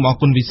ខ្ញុំសូមអរ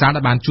គុណវិសាល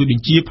ដែលបានជួយប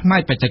ញ្ជាផ្នែ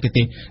កបច្ចេក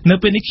ទេសនៅ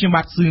ពេលនេះខ្ញុំ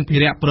បាទសឿងភិ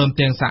រៈព្រម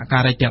ទាំងសហកា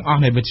រីទាំងអ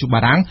ស់នៃវិទ្យុបា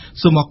រាំង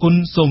សូមអរគុណ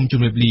សូមជ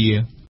ម្រាបលា